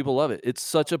understand why people love it. It's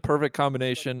such a perfect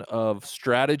combination of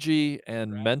strategy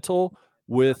and mental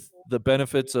with the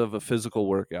benefits of a physical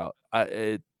workout.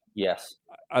 Yes.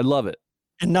 I love it.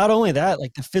 And not only that,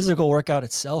 like the physical workout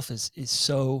itself is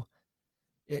so,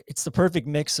 it's the perfect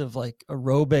mix of like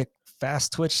aerobic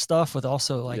fast twitch stuff with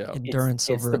also like endurance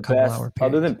it's over the a couple best, hour period.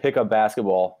 Other than pickup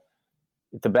basketball,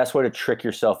 it's the best way to trick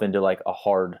yourself into like a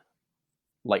hard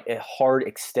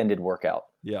extended workout.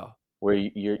 Yeah. Where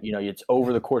it's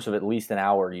over the course of at least an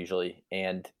hour usually,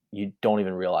 and you don't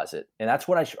even realize it. And that's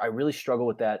what I really struggle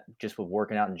with that just with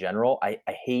working out in general.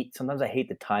 Sometimes I hate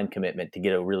the time commitment to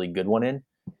get a really good one in.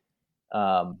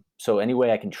 So any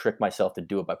way I can trick myself to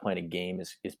do it by playing a game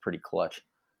is pretty clutch.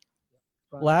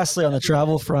 Lastly, on the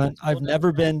travel front, I've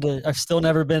still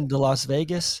never been to Las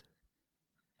Vegas,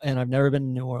 and I've never been to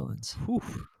New Orleans. Whew.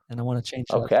 And I want to change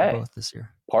that to both this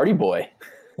year. Party boy.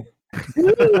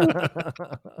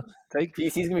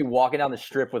 TC's gonna be walking down the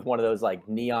strip with one of those like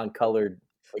neon colored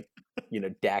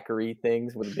daiquiri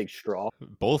things with a big straw.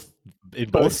 Both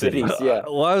cities. Yeah.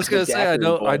 Well, I was gonna say I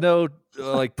know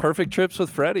like perfect trips with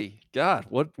Freddie. God,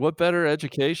 what better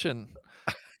education?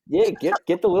 Yeah,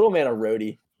 get the little man a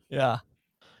roadie. Yeah.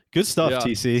 Good stuff,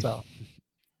 TC. So,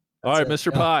 all right,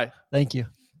 Mr. Pie. Thank you.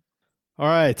 All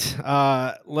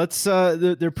right. Let's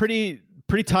they're pretty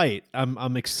tight.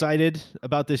 I'm excited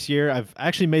about this year. I've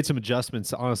actually made some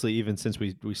adjustments, honestly, even since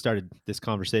we started this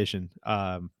conversation.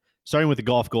 Starting with the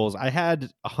golf goals, I had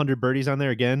 100 birdies on there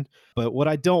again, but what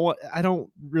I don't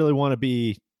really want to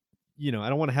be, I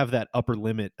don't want to have that upper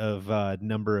limit of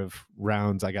number of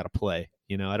rounds I got to play.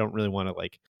 I don't really want to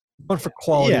like. But for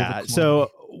quality. Yeah.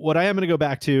 So what I am going to go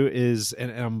back to is,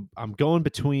 and I'm going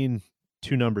between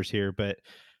two numbers here, but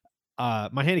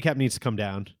my handicap needs to come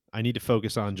down. I need to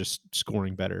focus on just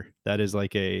scoring better. That is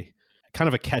like a kind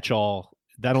of a catch-all.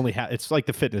 That only it's like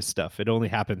the fitness stuff. It only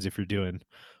happens if you're doing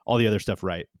all the other stuff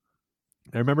right.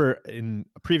 I remember in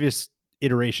a previous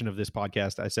iteration of this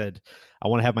podcast, I said I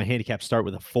want to have my handicap start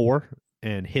with a 4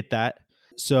 and hit that.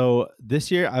 So this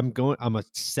year I'm a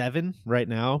 7 right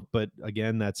now, but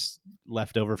again, that's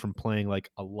left over from playing like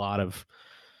a lot of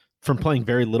from playing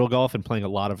very little golf and playing a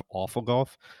lot of awful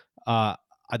golf. I'd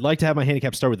like to have my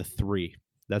handicap start with a 3.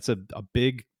 That's a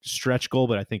big stretch goal,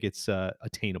 but I think it's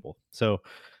attainable. So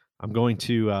I'm going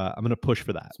to push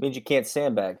for that. This means you can't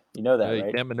sandbag. You know that, Yeah, you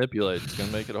right? can't manipulate. It's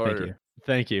gonna make it harder.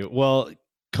 Thank you. Well,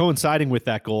 coinciding with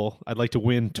that goal, I'd like to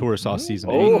win Tour Sauce Season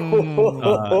 8.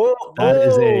 That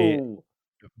is a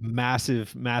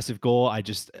massive, massive goal. I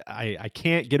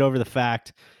can't get over the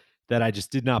fact that I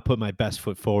just did not put my best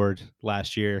foot forward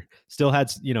last year. Still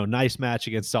had, nice match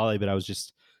against Solly, but I was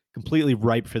just completely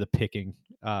ripe for the picking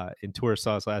in Tour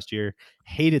Sauce last year.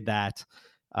 Hated that.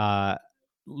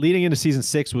 Leading into season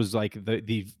 6 was like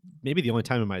the maybe the only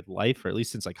time in my life, or at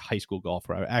least since like high school golf,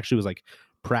 where I actually was like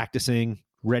practicing,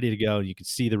 ready to go, and you could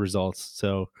see the results.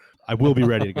 So I will be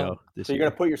ready to go this So you're year.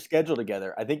 going to put your schedule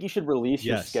together. I think you should release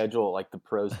your schedule like the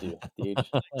pros do.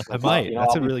 I might.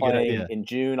 That's a really good idea. In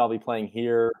June, I'll be playing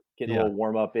here, getting a little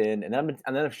warm up in, and then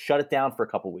I'll shut it down for a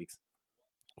couple weeks.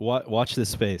 Watch this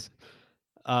space.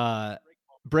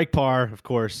 Break par, of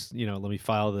course. Let me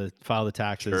file the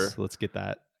taxes. Sure. Let's get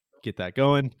that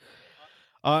going.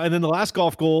 And then the last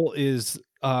golf goal is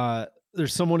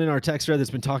there's someone in our text thread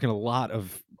that's been talking a lot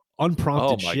of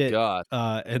unprompted shit. God.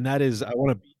 And that is, I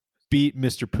want to beat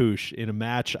Mr. Poosh in a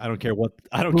match. I don't care what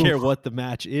the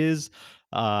match is.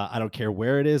 I don't care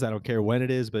where it is. I don't care when it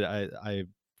is, but I'm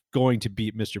going to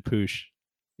beat Mr. Poosh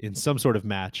in some sort of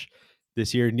match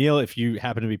this year. Neil, if you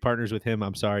happen to be partners with him,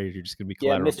 I'm sorry, you're just going to be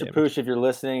collateral Mr. damage. Poosh, if you're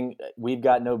listening, we've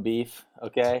got no beef.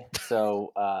 Okay,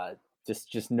 so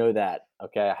just know that.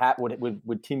 Okay,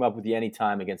 would team up with you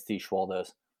anytime against these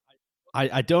Schwaldos.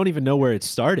 I don't even know where it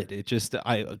started. It just,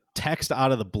 I text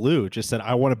out of the blue just said,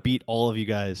 I want to beat all of you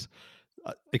guys,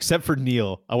 except for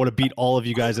Neil. I want to beat all of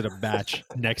you guys in a match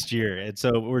next year. And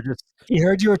so we're just. He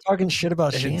heard you were talking shit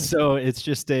about Shane. So it's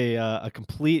just a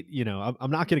complete,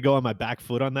 I'm not going to go on my back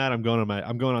foot on that. I'm going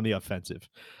on the offensive.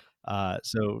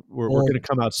 So we're going to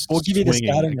come out we'll give you the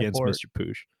scouting against report. Mr.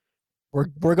 Poosh.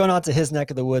 We're going out to his neck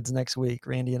of the woods next week.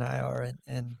 Randy and I are,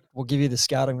 and we'll give you the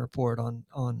scouting report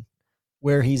on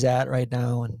where he's at right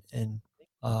now. And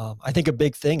I think a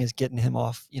big thing is getting him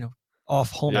off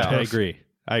home turf.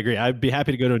 I agree. I'd be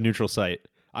happy to go to a neutral site.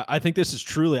 I think this is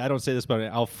truly, I don't say this, but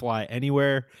I'll fly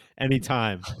anywhere,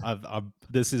 anytime.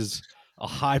 This is a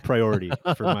high priority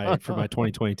for my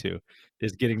 2022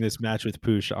 is getting this match with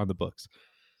Poosh on the books.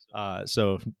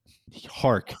 So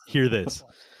hear this.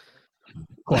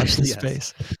 Watch this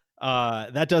space.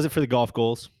 That does it for the golf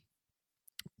goals.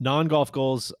 Non-golf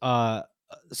goals.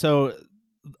 So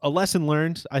a lesson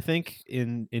learned, I think,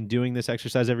 in doing this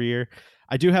exercise every year.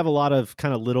 I do have a lot of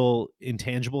kind of little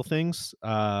intangible things.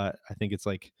 I think it's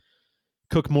like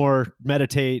cook more,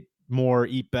 meditate more,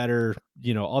 eat better,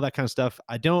 all that kind of stuff.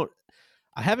 I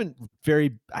haven't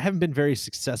been very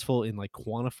successful in like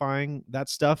quantifying that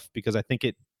stuff because I think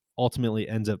it ultimately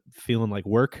ends up feeling like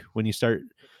work when you start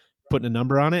putting a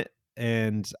number on it.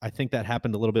 And I think that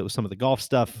happened a little bit with some of the golf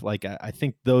stuff. Like, I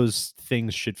think those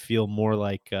things should feel more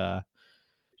like,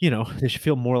 they should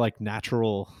feel more like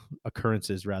natural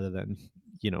occurrences rather than,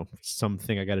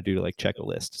 something I got to do to like check a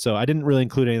list. So I didn't really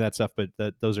include any of that stuff, but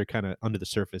those are kind of under the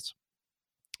surface.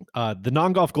 The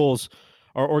non-golf goals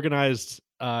are organized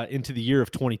into the year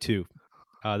of 22.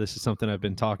 This is something I've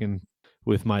been talking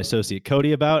with my associate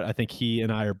Cody about. I think he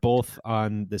and I are both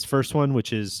on this first one,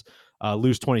 which is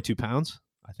lose 22 pounds.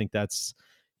 I think that's,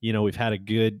 we've had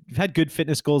good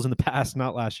fitness goals in the past,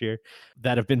 not last year,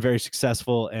 that have been very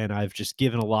successful. And I've just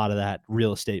given a lot of that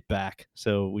real estate back.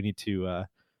 So we need to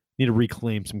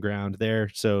reclaim some ground there.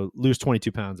 So lose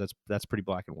 22 pounds. That's pretty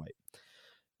black and white.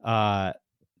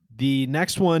 The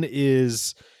next one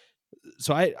is,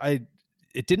 so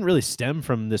it didn't really stem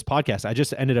from this podcast. I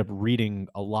just ended up reading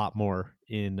a lot more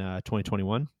in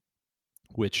 2021.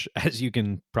 Which, as you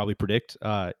can probably predict,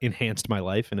 enhanced my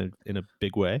life in a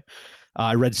big way.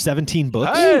 I read 17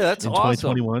 books in awesome.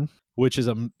 2021, which is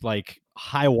a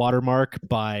high watermark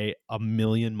by a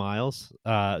million miles.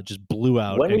 Just blew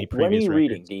out any previous When are you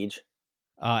reading, records.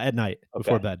 Deej? At night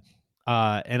before bed.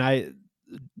 And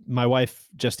my wife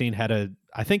Justine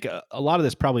I think a lot of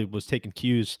this probably was taking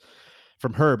cues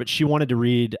from her, but she wanted to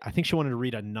read. I think she wanted to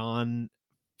read a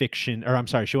non-fiction, or I'm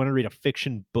sorry, she wanted to read a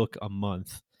fiction book a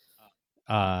month.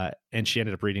 And she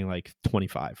ended up reading like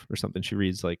 25 or something. She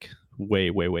reads like way,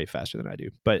 way, way faster than I do.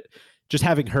 But just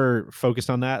having her focused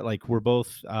on that, like we're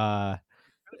both,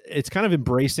 it's kind of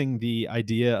embracing the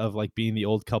idea of like being the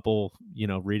old couple,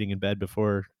 reading in bed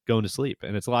before going to sleep.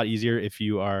 And it's a lot easier if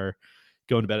you are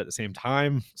going to bed at the same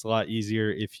time. It's a lot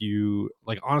easier if you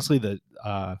like, honestly,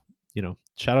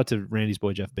 shout out to Randy's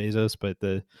boy, Jeff Bezos, but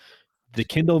the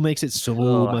Kindle makes it so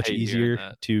much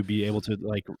easier to be able to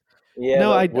like Yeah,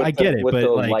 No, I with get it, with but the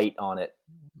like, light on it.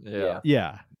 Yeah.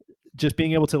 yeah, just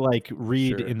being able to like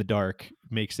read Sure. in the dark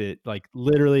makes it like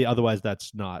literally. Otherwise,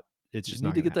 that's not. It's You just need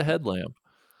not to gonna get the happen. headlamp.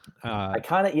 I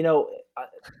kind of,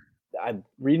 I'm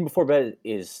reading before bed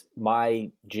is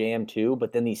my jam too,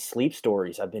 but then these sleep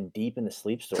stories, I've been deep in the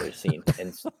sleep story scene,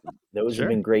 and those have Sure.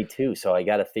 been great too. So I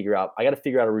got to figure out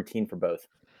a routine for both.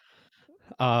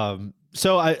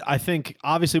 So I think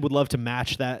obviously would love to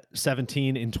match that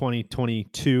 17 in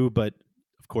 2022, but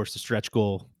of course the stretch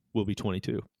goal will be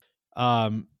 22.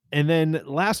 And then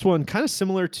last one, kind of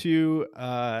similar to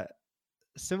one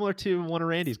of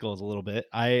Randy's goals a little bit.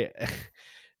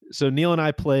 So Neil and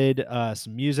I played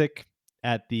some music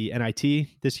at the NIT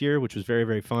this year, which was very,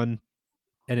 very fun.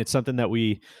 And it's something that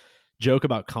we joke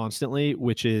about constantly,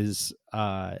 which is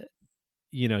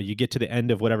you get to the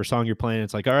end of whatever song you're playing.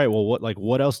 It's like, all right, well,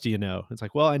 what else do you know? It's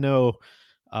like, well, I know,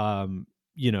 an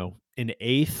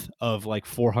eighth of like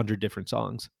 400 different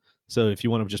songs. So if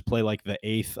you want to just play like the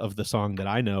eighth of the song that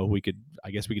I know,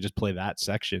 I guess we could just play that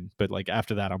section. But like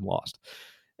after that, I'm lost.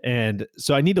 And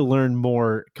so I need to learn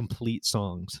more complete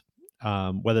songs,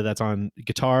 whether that's on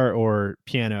guitar or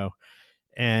piano.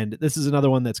 And this is another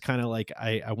one that's kind of like,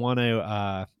 I want to,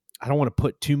 I don't want to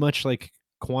put too much like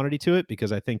quantity to it,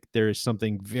 because I think there is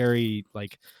something very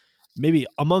like maybe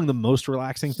among the most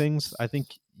relaxing things I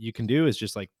think you can do is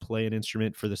just like play an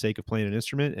instrument for the sake of playing an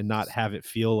instrument and not have it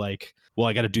feel like, well,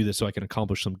 I got to do this so I can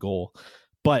accomplish some goal.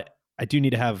 But I do need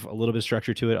to have a little bit of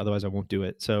structure to it. Otherwise I won't do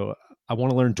it. So I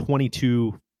want to learn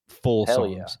 22 full Hell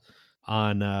songs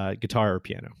on guitar or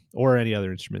piano or any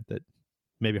other instrument, that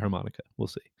maybe harmonica. We'll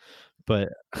see. But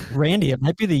Randy, it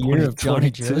might be the year of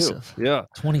Johnny 22. Joseph. Yeah.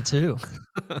 22.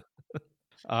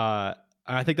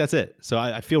 I think that's it. So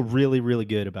I feel really, really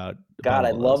good about. God,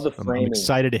 I all love those. the I'm framing.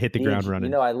 excited to hit the ground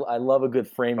running. I love a good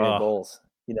framing of goals.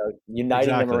 Uniting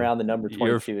them Exactly. around the number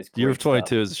 22 is great. Year of 22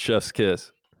 stuff. is chef's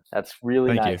kiss. That's really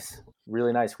Thank you. nice.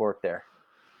 Really nice work there.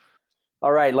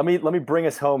 All right, let me bring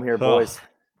us home here, Oh, boys.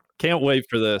 Can't wait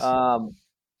for this.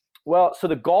 Well, so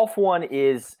the golf one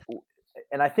is,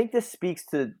 and I think this speaks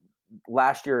to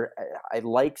last year. I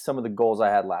like some of the goals I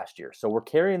had last year. So we're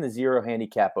carrying the 0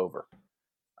 handicap over.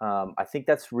 I think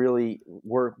that's really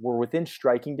we're within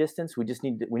striking distance. We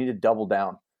need to double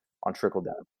down on trickle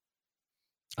down.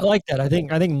 I like that. I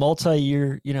think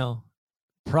multi-year,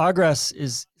 progress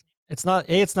is it's not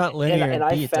linear, and and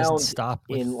I B, it doesn't found stop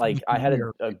with in like I had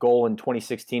a goal in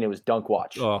 2016. It was dunk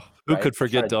watch. Oh, who right? could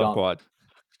forget Trying to dunk watch?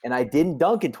 And I didn't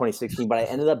dunk in 2016, but I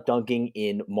ended up dunking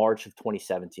in March of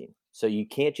 2017. So you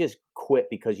can't just quit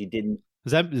because you didn't.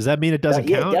 Does that mean it doesn't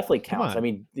Yeah, count? it definitely counts. I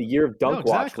mean, the year of dunk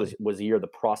watch exactly. was the year of the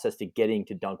process to getting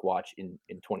to dunk watch in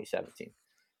 2017.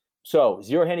 So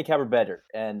 0 handicap or better,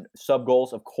 and sub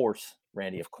goals, of course,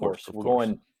 Randy. Of course. We're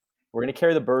going to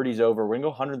carry the birdies over. We're going to go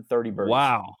 130 birdies.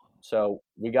 Wow. So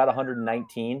we got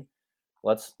 119.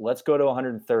 Let's go to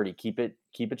 130. Keep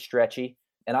it stretchy.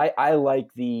 And I like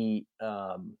the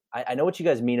I know what you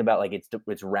guys mean about like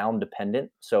it's round dependent.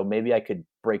 So maybe I could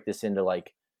break this into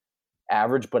like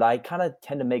average, but I kind of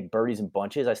tend to make birdies in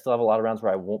bunches. I still have a lot of rounds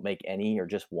where I won't make any or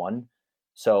just one.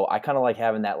 So I kind of like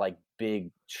having that like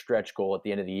big stretch goal at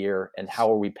the end of the year. And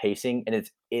how are we pacing? And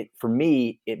for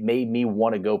me, it made me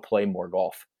want to go play more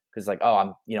golf because like, oh,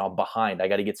 I'm behind. I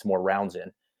got to get some more rounds in.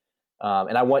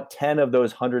 And I want 10 of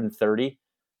those 130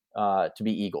 to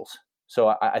be eagles.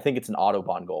 So I think it's an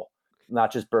Autobahn goal,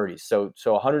 not just birdies. So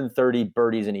 130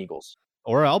 birdies and eagles.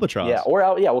 Or albatross. Yeah,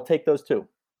 we'll take those too.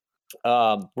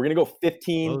 We're going to go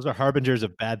 15. Those are harbingers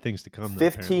of bad things to come.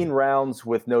 15 rounds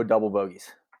with no double bogeys.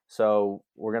 So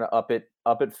we're going to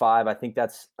up at 5. I think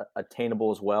that's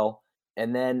attainable as well.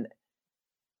 And then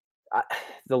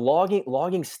the logging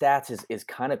stats is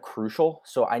kind of crucial.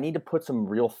 So I need to put some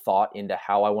real thought into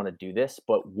how I want to do this.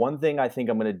 But one thing I think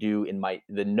I'm going to do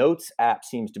the Notes app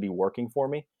seems to be working for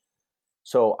me.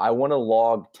 So I want to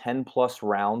log 10 plus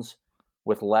rounds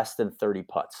with less than 30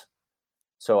 putts.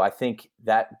 So I think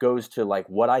that goes to like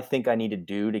what I think I need to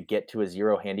do to get to a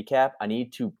 0 handicap. I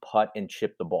need to putt and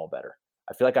chip the ball better.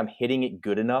 I feel like I'm hitting it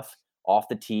good enough off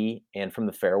the tee and from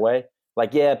the fairway.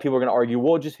 Like, yeah, people are going to argue,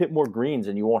 well, just hit more greens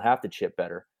and you won't have to chip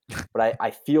better. But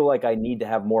I feel like I need to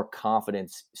have more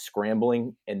confidence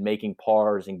scrambling and making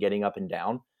pars and getting up and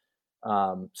down.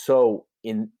 So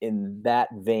in that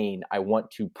vein, I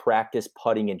want to practice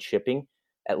putting and chipping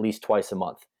at least twice a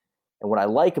month. And what I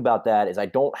like about that is I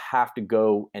don't have to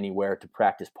go anywhere to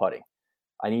practice putting.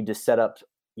 I need to set up,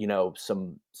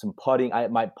 some putting.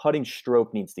 My putting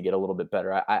stroke needs to get a little bit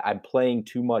better. I'm playing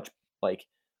too much, like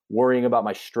worrying about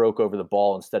my stroke over the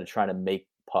ball instead of trying to make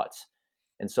putts.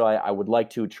 And so I would like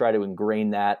to try to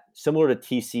ingrain that, similar to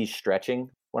TC's stretching.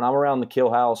 when I'm around the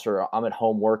kill house or I'm at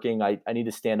home working, I need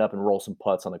to stand up and roll some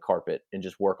putts on the carpet and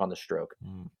just work on the stroke.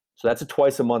 So that's a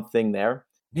twice a month thing there.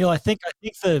 Neil, I think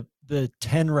the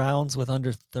 10 rounds with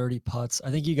under 30 putts,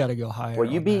 I think you got to go higher.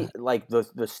 Well, on that. like the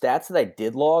stats that I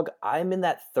did log, I'm in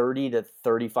that 30 to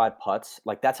 35 putts.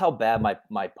 Like that's how bad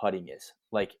my putting is.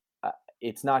 Like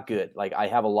it's not good. Like I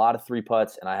have a lot of 3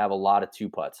 putts and I have a lot of 2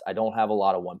 putts. I don't have a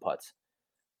lot of 1 putts.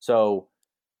 So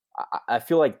I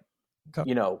feel like,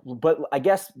 Okay. but I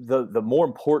guess the more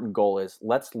important goal is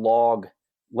let's log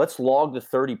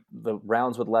the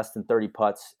rounds with less than 30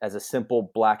 putts as a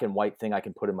simple black and white thing I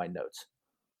can put in my notes.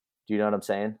 Do you know what I'm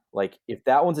saying? Like if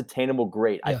that one's attainable,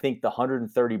 great. Yeah. I think the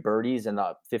 130 birdies and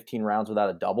the 15 rounds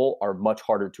without a double are much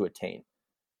harder to attain.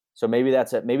 So maybe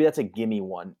that's a gimme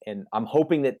one. And I'm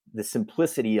hoping that the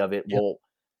simplicity of it will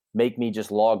make me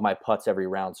just log my putts every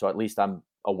round. So at least I'm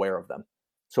aware of them.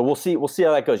 So we'll see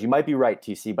how that goes. You might be right,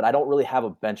 TC, but I don't really have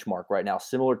a benchmark right now,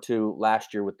 similar to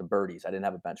last year with the birdies. I didn't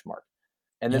have a benchmark.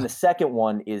 And then the second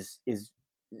one is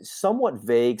somewhat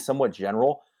vague, somewhat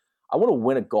general. I want to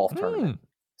win a golf tournament.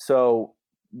 So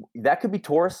that could be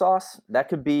Taurus sauce. There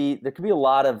could be a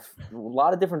lot of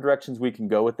different directions we can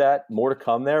go with that. More to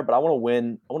come there, but I want to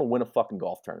win a fucking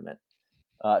golf tournament.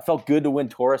 It felt good to win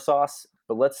Taurus sauce,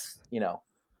 but let's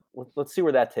see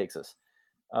where that takes us.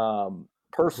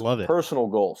 Personal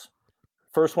goals.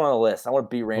 First one on the list. I want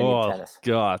to beat Randy in tennis.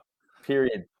 God.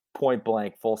 Period. Point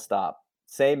blank. Full stop.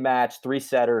 Same match.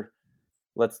 3-setter.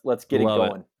 Let's get Love it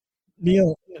going.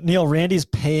 Neil, Randy's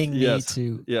paying me Yes.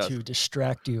 to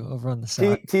distract you over on the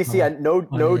TC, side. no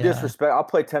disrespect. I'll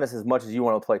play tennis as much as you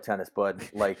want to play tennis, but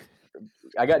like,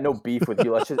 I got no beef with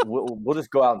you. We'll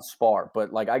just go out and spar.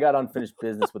 But like, I got unfinished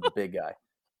business with the big guy.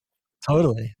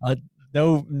 Totally.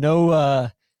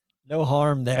 No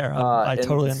harm there. I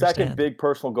totally understand. The second big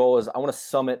personal goal is I want to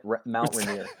summit Mount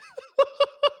Rainier.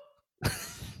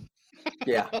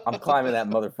 Yeah, I'm climbing that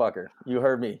motherfucker. You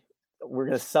heard me. We're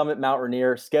going to summit Mount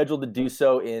Rainier, scheduled to do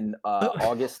so in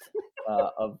August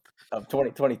of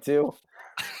 2022.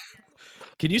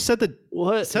 Can you set the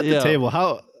table?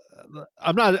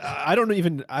 I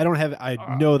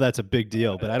know that's a big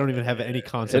deal, but I don't even have any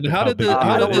concept. And how did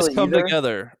this come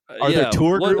together? Are there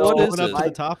tour groups what going is up it? to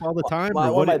the top all the time? One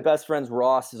of my best friends,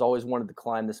 Ross, has always wanted to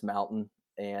climb this mountain,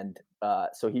 and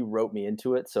so he wrote me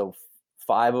into it. So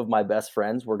 5 of my best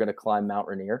friends were going to climb Mount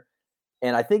Rainier,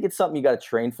 and I think it's something you got to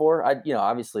train for.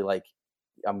 Obviously, like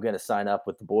I'm going to sign up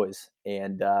with the boys,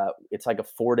 and it's like a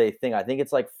 4-day thing. I think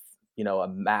it's like a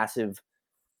massive.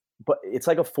 But it's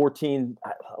like a 14.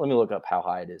 Let me look up how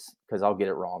high it is because I'll get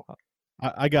it wrong.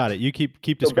 I got it. You keep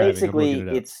describing. So basically,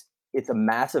 it's a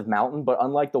massive mountain, but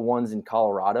unlike the ones in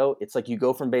Colorado, it's like you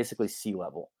go from basically sea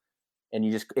level, and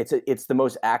it's the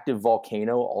most active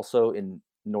volcano also in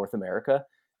North America,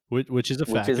 which is a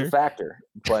factor.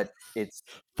 But it's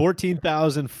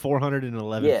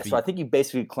 14,411. Yeah, feet. so I think you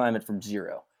basically climb it from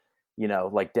zero,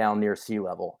 like down near sea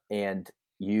level, and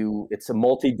it's a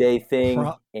multi-day thing.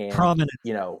 Prominent.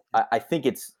 I think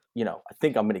it's, I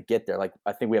think I'm going to get there. Like,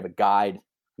 I think we have a guide,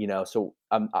 so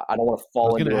I don't want to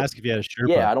fall into. I was going to ask if you had a Sherpa.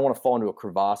 Yeah, I don't want to fall into a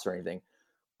crevasse or anything.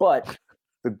 But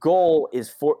the goal is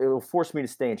it will force me to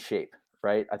stay in shape,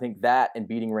 right? I think that and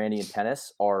beating Randy in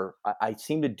tennis I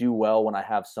seem to do well when I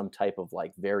have some type of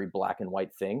like very black and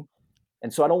white thing.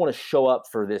 And so I don't want to show up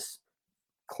for this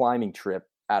climbing trip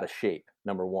out of shape,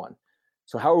 number one.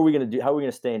 So how are we going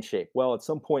to stay in shape? Well, at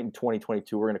some point in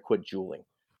 2022, we're going to quit juuling.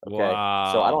 Okay.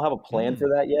 Wow. So I don't have a plan for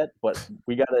that yet, but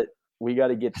we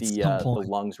gotta get the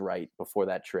lungs right before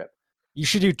that trip. You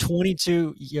should do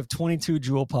 22. You have 22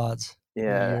 Juul pods.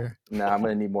 Yeah. No, I'm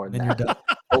going to need more than that.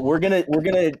 But we're going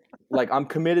to like, I'm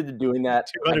committed to doing that.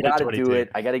 I got to do it.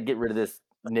 I got to get rid of this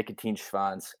nicotine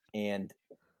schwanz. And,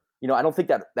 I don't think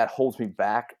that holds me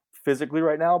back physically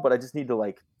right now, but I just need to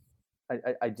like,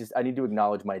 I need to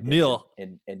acknowledge my addiction Neil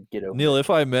and get over Neil, it. if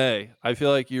I may, I feel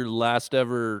like your last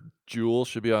ever Juul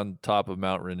should be on top of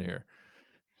Mount Rainier.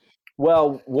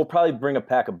 Well, we'll probably bring a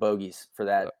pack of bogeys for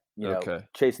that. Okay.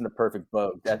 Chasing the perfect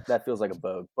bogue. That feels like a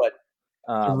bogue, but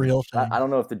A real thing. I don't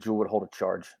know if the Juul would hold a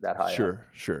charge that high.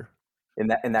 Sure. In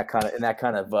that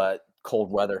kind of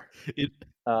cold weather.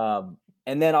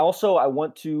 And then also I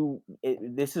want to.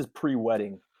 This is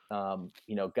pre-wedding.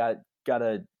 Got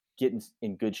to get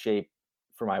in good shape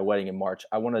for my wedding in March.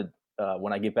 I want to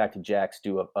when I get back to Jack's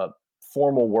do a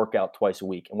formal workout twice a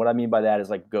week. And what I mean by that is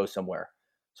like go somewhere.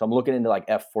 So I'm looking into like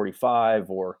F45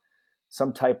 or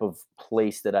some type of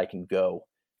place that I can go.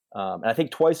 And I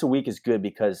think twice a week is good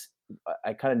because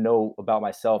I kind of know about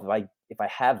myself. If I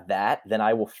have that, then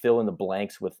I will fill in the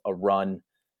blanks with a run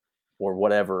or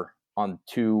whatever on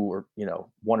 2 or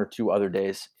 1 or 2 other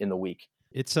days in the week.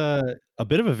 It's a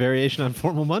bit of a variation on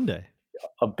Formal Monday.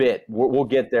 A bit. We'll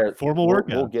get there. Formal We'll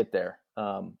workout. get there.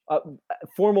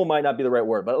 Formal might not be the right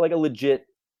word, but like a legit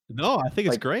No, I think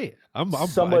it's like great. I'm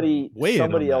somebody way in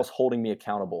on that. else holding me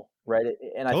accountable, right?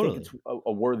 And I think Totally. it's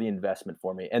a worthy investment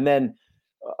for me. And then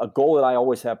a goal that I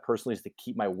always have personally is to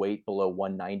keep my weight below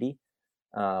 190.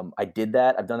 I did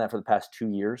that. I've done that for the past 2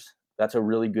 years. That's a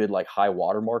really good like high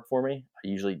watermark for me. I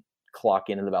usually clock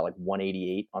in at about like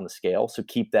 188 on the scale. So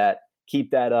keep that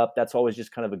up. That's always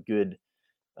just kind of a good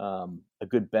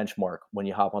benchmark when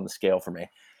you hop on the scale for me.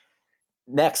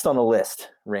 Next on the list,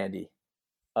 Randy,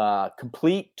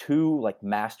 complete 2 like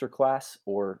masterclass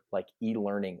or like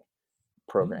e-learning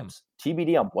programs.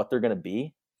 TBD on what they're going to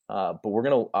be, but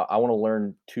I want to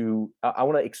learn I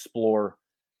want to explore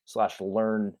 /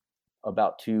 learn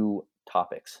about 2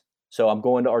 topics. So I'm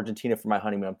going to Argentina for my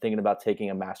honeymoon. I'm thinking about taking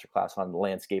a masterclass on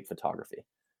landscape photography,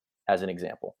 as an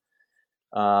example.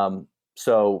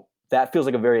 So that feels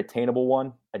like a very attainable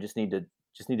one. I just need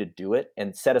to do it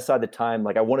and set aside the time.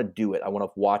 Like I want to do it. I want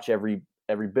to watch every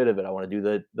bit of it. I want to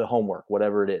do the homework,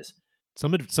 whatever it is.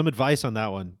 Some advice on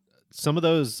that one. Some of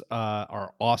those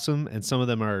are awesome, and some of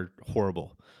them are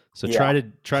horrible. So try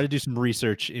to do some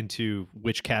research into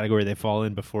which category they fall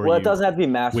in before. Well, you it doesn't have to be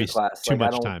waste masterclass. too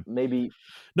much time. Maybe.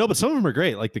 No, but some of them are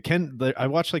great. Like I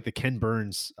watched like the Ken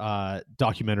Burns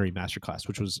documentary masterclass,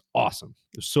 which was awesome.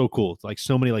 It was so cool. Like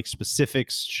so many like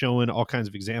specifics, showing all kinds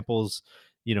of examples.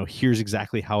 Here's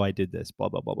exactly how I did this. Blah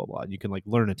blah blah blah blah. And you can like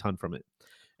learn a ton from it.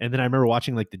 And then I remember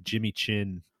watching like the Jimmy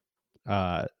Chin,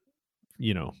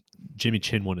 Jimmy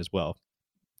Chin one as well,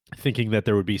 thinking that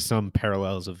there would be some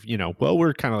parallels of, well,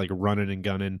 we're kind of like running and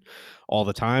gunning all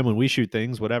the time when we shoot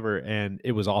things, whatever. And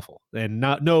it was awful, and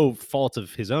no fault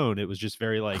of his own. It was just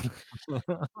very like,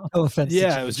 No offense.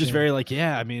 yeah, it was just very like,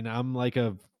 yeah, I mean, I'm like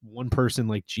a one person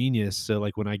like genius. So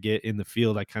like when I get in the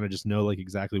field, I kind of just know like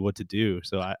exactly what to do.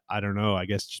 So I don't know, I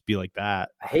guess just be like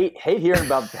that. I hate hearing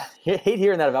about that. Hate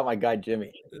hearing that about my guy,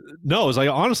 Jimmy. No, it was like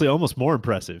honestly almost more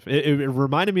impressive. It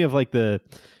reminded me of like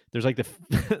there's like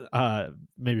the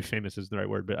maybe famous isn't the right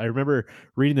word, but I remember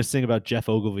reading this thing about Jeff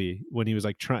Ogilvy when he was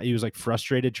like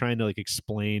frustrated trying to like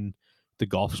explain the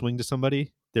golf swing to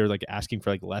somebody. They were like asking for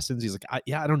like lessons. He's like,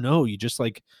 I don't know. You just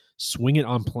like swing it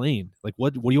on plane. Like,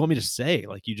 what do you want me to say?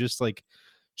 Like, you just like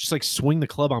swing the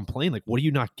club on plane. Like, what do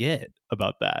you not get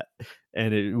about that?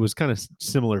 And it was kind of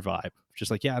similar vibe.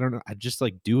 Just like, yeah, I don't know. I just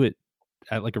like do it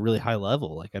at like a really high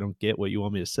level. Like, I don't get what you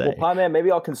want me to say. Well, Pie Man, maybe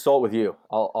I'll consult with you.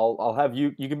 I'll have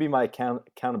you. You can be my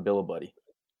accountability buddy.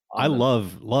 I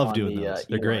love doing those.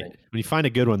 They're great. When you find a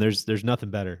good one, there's nothing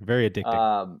better. Very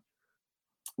addicting.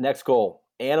 Next goal: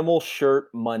 Animal Shirt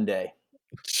Monday.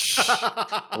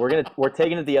 We're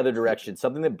taking it the other direction.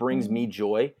 Something that brings me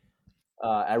joy.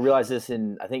 I realized this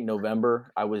in I think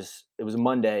November. It was a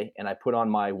Monday, and I put on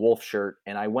my wolf shirt,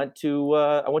 and I went to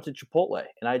Chipotle,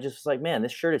 and I just was like, man,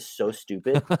 this shirt is so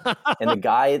stupid. And the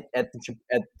guy at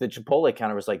the Chipotle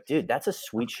counter was like, dude, that's a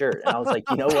sweet shirt. And I was like,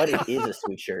 you know what? It is a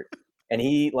sweet shirt. And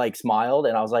he like smiled,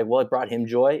 and I was like, well, it brought him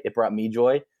joy. It brought me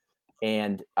joy.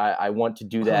 And I want to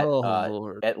do that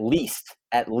at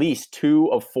least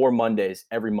 2 of 4 Mondays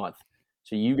every month.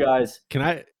 So you guys, can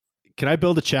I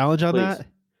build a challenge on please. that?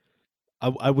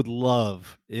 I would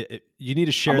love it. You need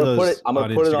to share those. I'm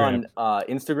gonna put it on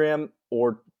Instagram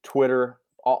or Twitter.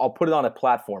 I'll put it on a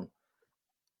platform.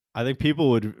 I think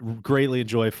people would greatly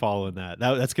enjoy following that.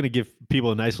 That's going to give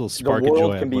people a nice little spark of joy. The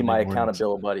world can be my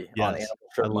accountability buddy on Animal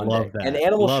Shirt Monday. Love that. And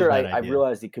Animal Shirt, I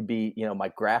realized it could be,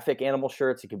 my graphic animal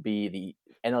shirts. It could be the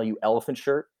NLU elephant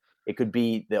shirt. It could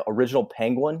be the original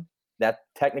penguin. That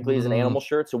technically is an animal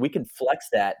shirt. So we can flex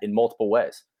that in multiple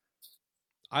ways.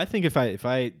 I think if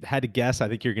I had to guess, I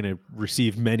think you're going to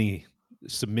receive many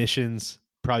submissions.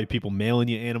 Probably people mailing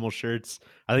you animal shirts.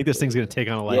 I think this thing's going to take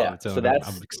on a life of its own. So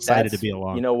I'm excited to be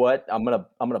along. You know what? I'm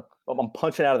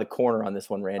punching out of the corner on this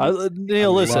one, Randy.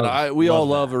 Neil, listen, we all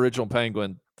love Original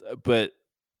Penguin, but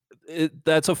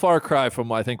that's a far cry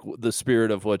from I think the spirit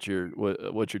of what you're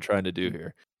trying to do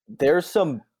here. There's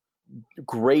some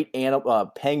great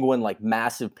penguin, like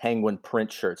massive penguin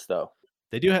print shirts, though.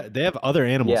 They do. They have other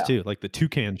animals too, like the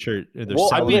toucan shirt.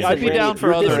 I'd be down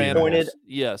for other animals.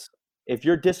 Yes. If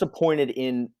you're disappointed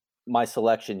in my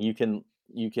selection, you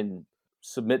can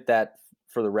submit that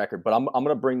for the record. But I'm going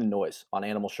to bring the noise on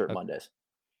Animal Shirt Mondays.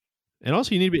 And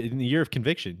also, you need to be in the year of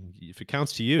conviction. If it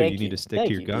counts to you, you need to stick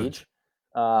to your guns.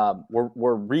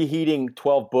 We're reheating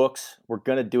 12 books. We're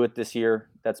going to do it this year.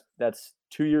 That's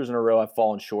 2 years in a row I've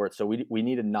fallen short. So we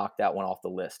need to knock that one off the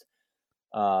list.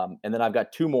 And then I've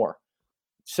got 2 more.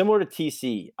 Similar to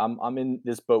TC, I'm in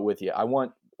this boat with you. I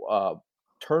want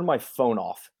turn my phone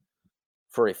off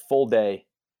for a full day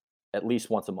at least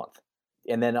once a month.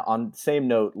 And then on the same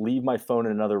note, leave my phone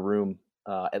in another room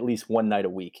at least one night a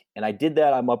week. And I did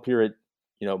that. I'm up here at,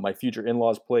 my future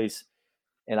in-laws place,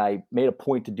 and I made a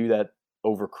point to do that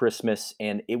over Christmas.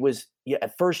 And it was,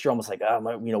 at first you're almost like,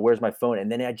 where's my phone?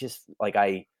 And then I just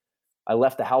I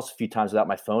left the house a few times without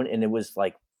my phone, and it was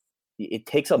like, it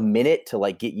takes a minute to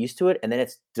like get used to it. And then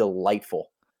it's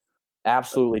delightful.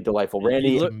 Absolutely delightful.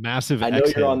 Randy, massive. I know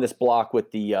you're on this block with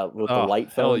the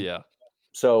light phone. Hell yeah.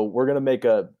 So we're going to make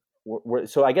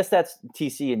so I guess that's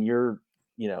TC and your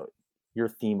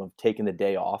theme of taking the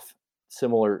day off.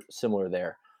 Similar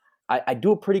there. I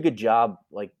do a pretty good job.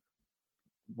 Like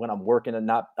when I'm working and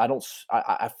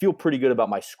I feel pretty good about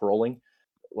my scrolling.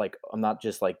 Like I'm not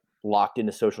just like locked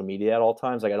into social media at all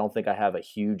times. Like I don't think I have a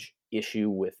huge issue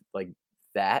with like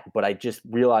that, but I just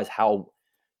realize how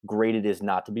great it is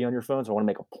not to be on your phone. So I want to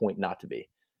make a point not to be.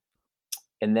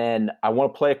 And then I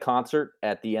want to play a concert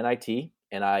at the NIT,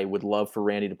 and I would love for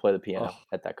Randy to play the piano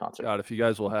at that concert. God, if you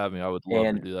guys will have me, I would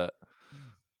love to do that.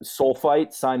 Soul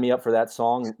Fight, sign me up for that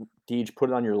song. Deej,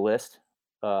 put it on your list.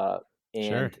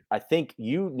 Sure. I think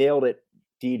you nailed it,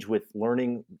 Deej, with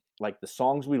learning like the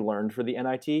songs we learned for the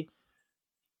NIT.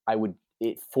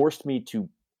 It forced me to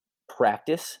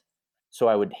practice. So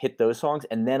I would hit those songs,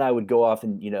 and then I would go off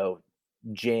and,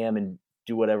 jam and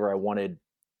do whatever I wanted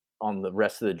on the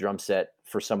rest of the drum set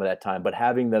for some of that time. But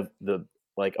having the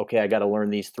like, okay, I got to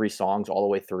learn these 3 songs all the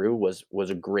way through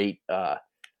was a great,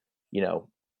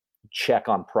 check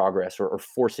on progress or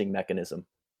forcing mechanism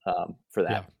for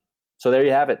that. Yeah. So there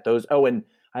you have it. And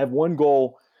I have one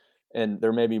goal, and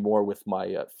there may be more with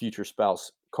my future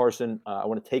spouse, Carson. I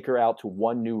want to take her out to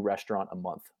one new restaurant a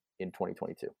month in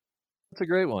 2022. That's a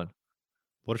great one.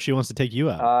 What if she wants to take you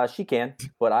out? She can,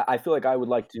 but I feel like I would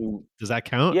like to. Does that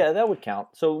count? Yeah, that would count.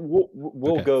 So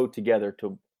we'll go together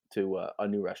to a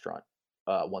new restaurant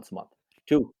once a month.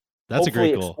 2. That's a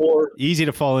great goal. Easy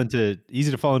to fall into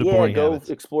boring habits.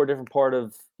 Explore a different part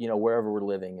of wherever we're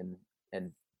living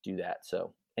and do that.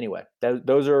 So anyway,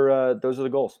 those are the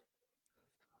goals.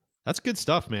 That's good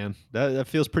stuff, man. That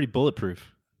feels pretty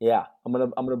bulletproof. Yeah, I'm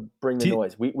gonna bring the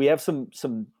noise. We have some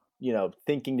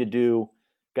thinking to do.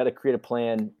 Got to create a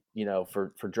plan,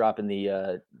 for dropping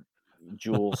the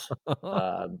jewels.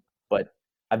 But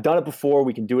I've done it before.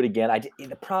 We can do it again.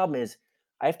 The problem is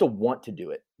I have to want to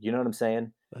do it. You know what I'm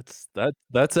saying?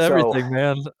 That's everything,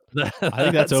 man. I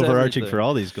think that's overarching for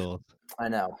all these goals. I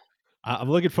know. I'm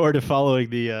looking forward to following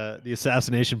the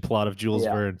assassination plot of Jules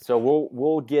Verne. So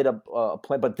we'll get a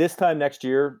plan, but this time next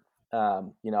year, I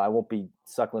won't be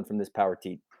suckling from this power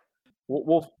teat.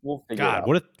 We'll figure it out.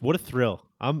 What a thrill!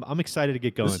 I'm excited to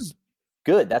get going. This is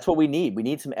good. That's what we need. We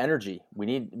need some energy. We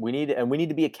need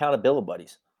to be accountability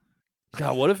buddies.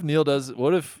 God, what if Neil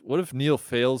Neil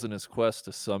fails in his quest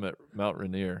to summit Mount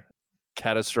Rainier?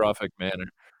 Catastrophic manner.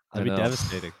 That'd be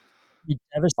devastating.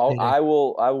 I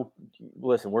will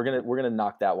listen. We're gonna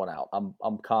knock that one out.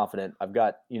 I'm confident. I've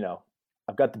got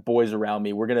the boys around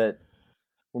me. We're gonna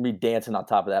be dancing on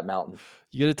top of that mountain.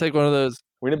 You gonna take one of those?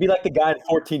 We're gonna be like the guy in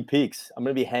 14 Peaks. I'm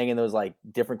gonna be hanging those like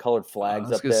different colored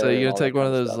flags up there. I was gonna say, you're gonna take one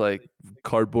of those like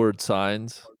cardboard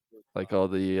signs, like all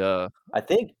the. I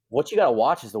think what you gotta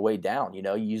watch is the way down.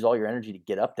 You use all your energy to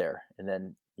get up there, and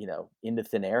then into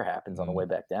thin air happens on the way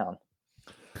back down.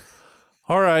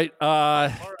 All right,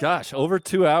 gosh, over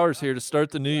 2 hours here to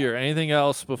start the new year. Anything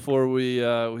else before we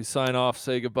sign off,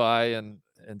 say goodbye, and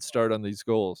start on these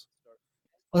goals?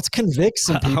 Let's convict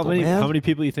some people. How many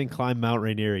people do you think climb Mount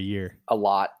Rainier a year? A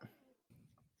lot.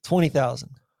 20,000.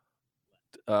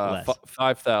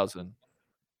 5,000.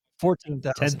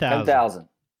 14,000. 10,000.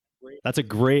 That's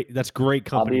great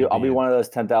company. I'll be one of those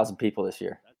 10,000 people this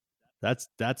year. That's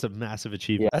a massive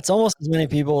achievement. Yeah. That's almost as many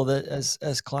people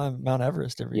as climb Mount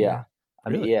Everest every year. I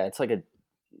mean, it's like a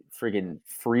freaking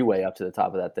freeway up to the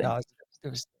top of that thing. No, it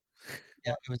was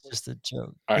just a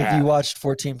joke. Have you watched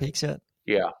 14 Peaks yet?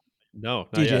 Yeah. No,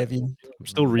 not DJ, yet. have you? I'm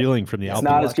still reeling from the It's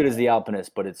Alpinist. not as good as the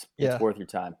Alpinist, but it's worth your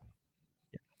time.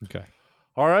 Okay.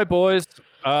 All right, boys.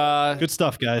 Good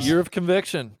stuff, guys. Year of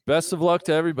conviction. Best of luck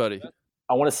to everybody.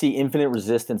 I want to see infinite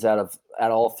resistance out of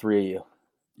all 3 of you.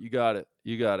 You got it.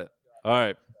 All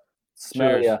right.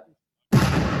 Smell ya.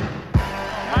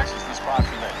 Nice is the spot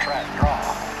for that track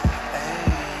draw.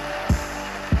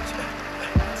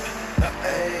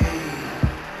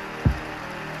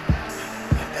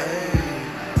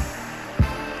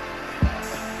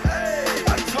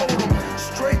 I told him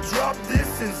straight drop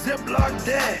this and ziplock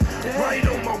that. Right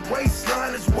on my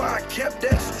waistline is why I kept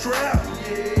that strap.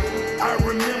 I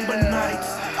remember nights,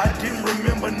 I didn't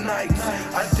remember nights.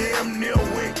 I damn near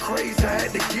went crazy, I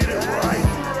had to get it right.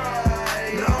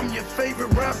 Now I'm your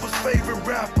favorite rapper's favorite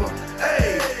rapper.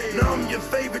 Hey, now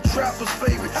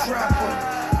favorite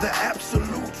trapper. The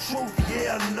absolute truth,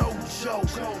 yeah, no joke.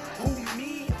 Who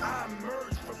me? I murder.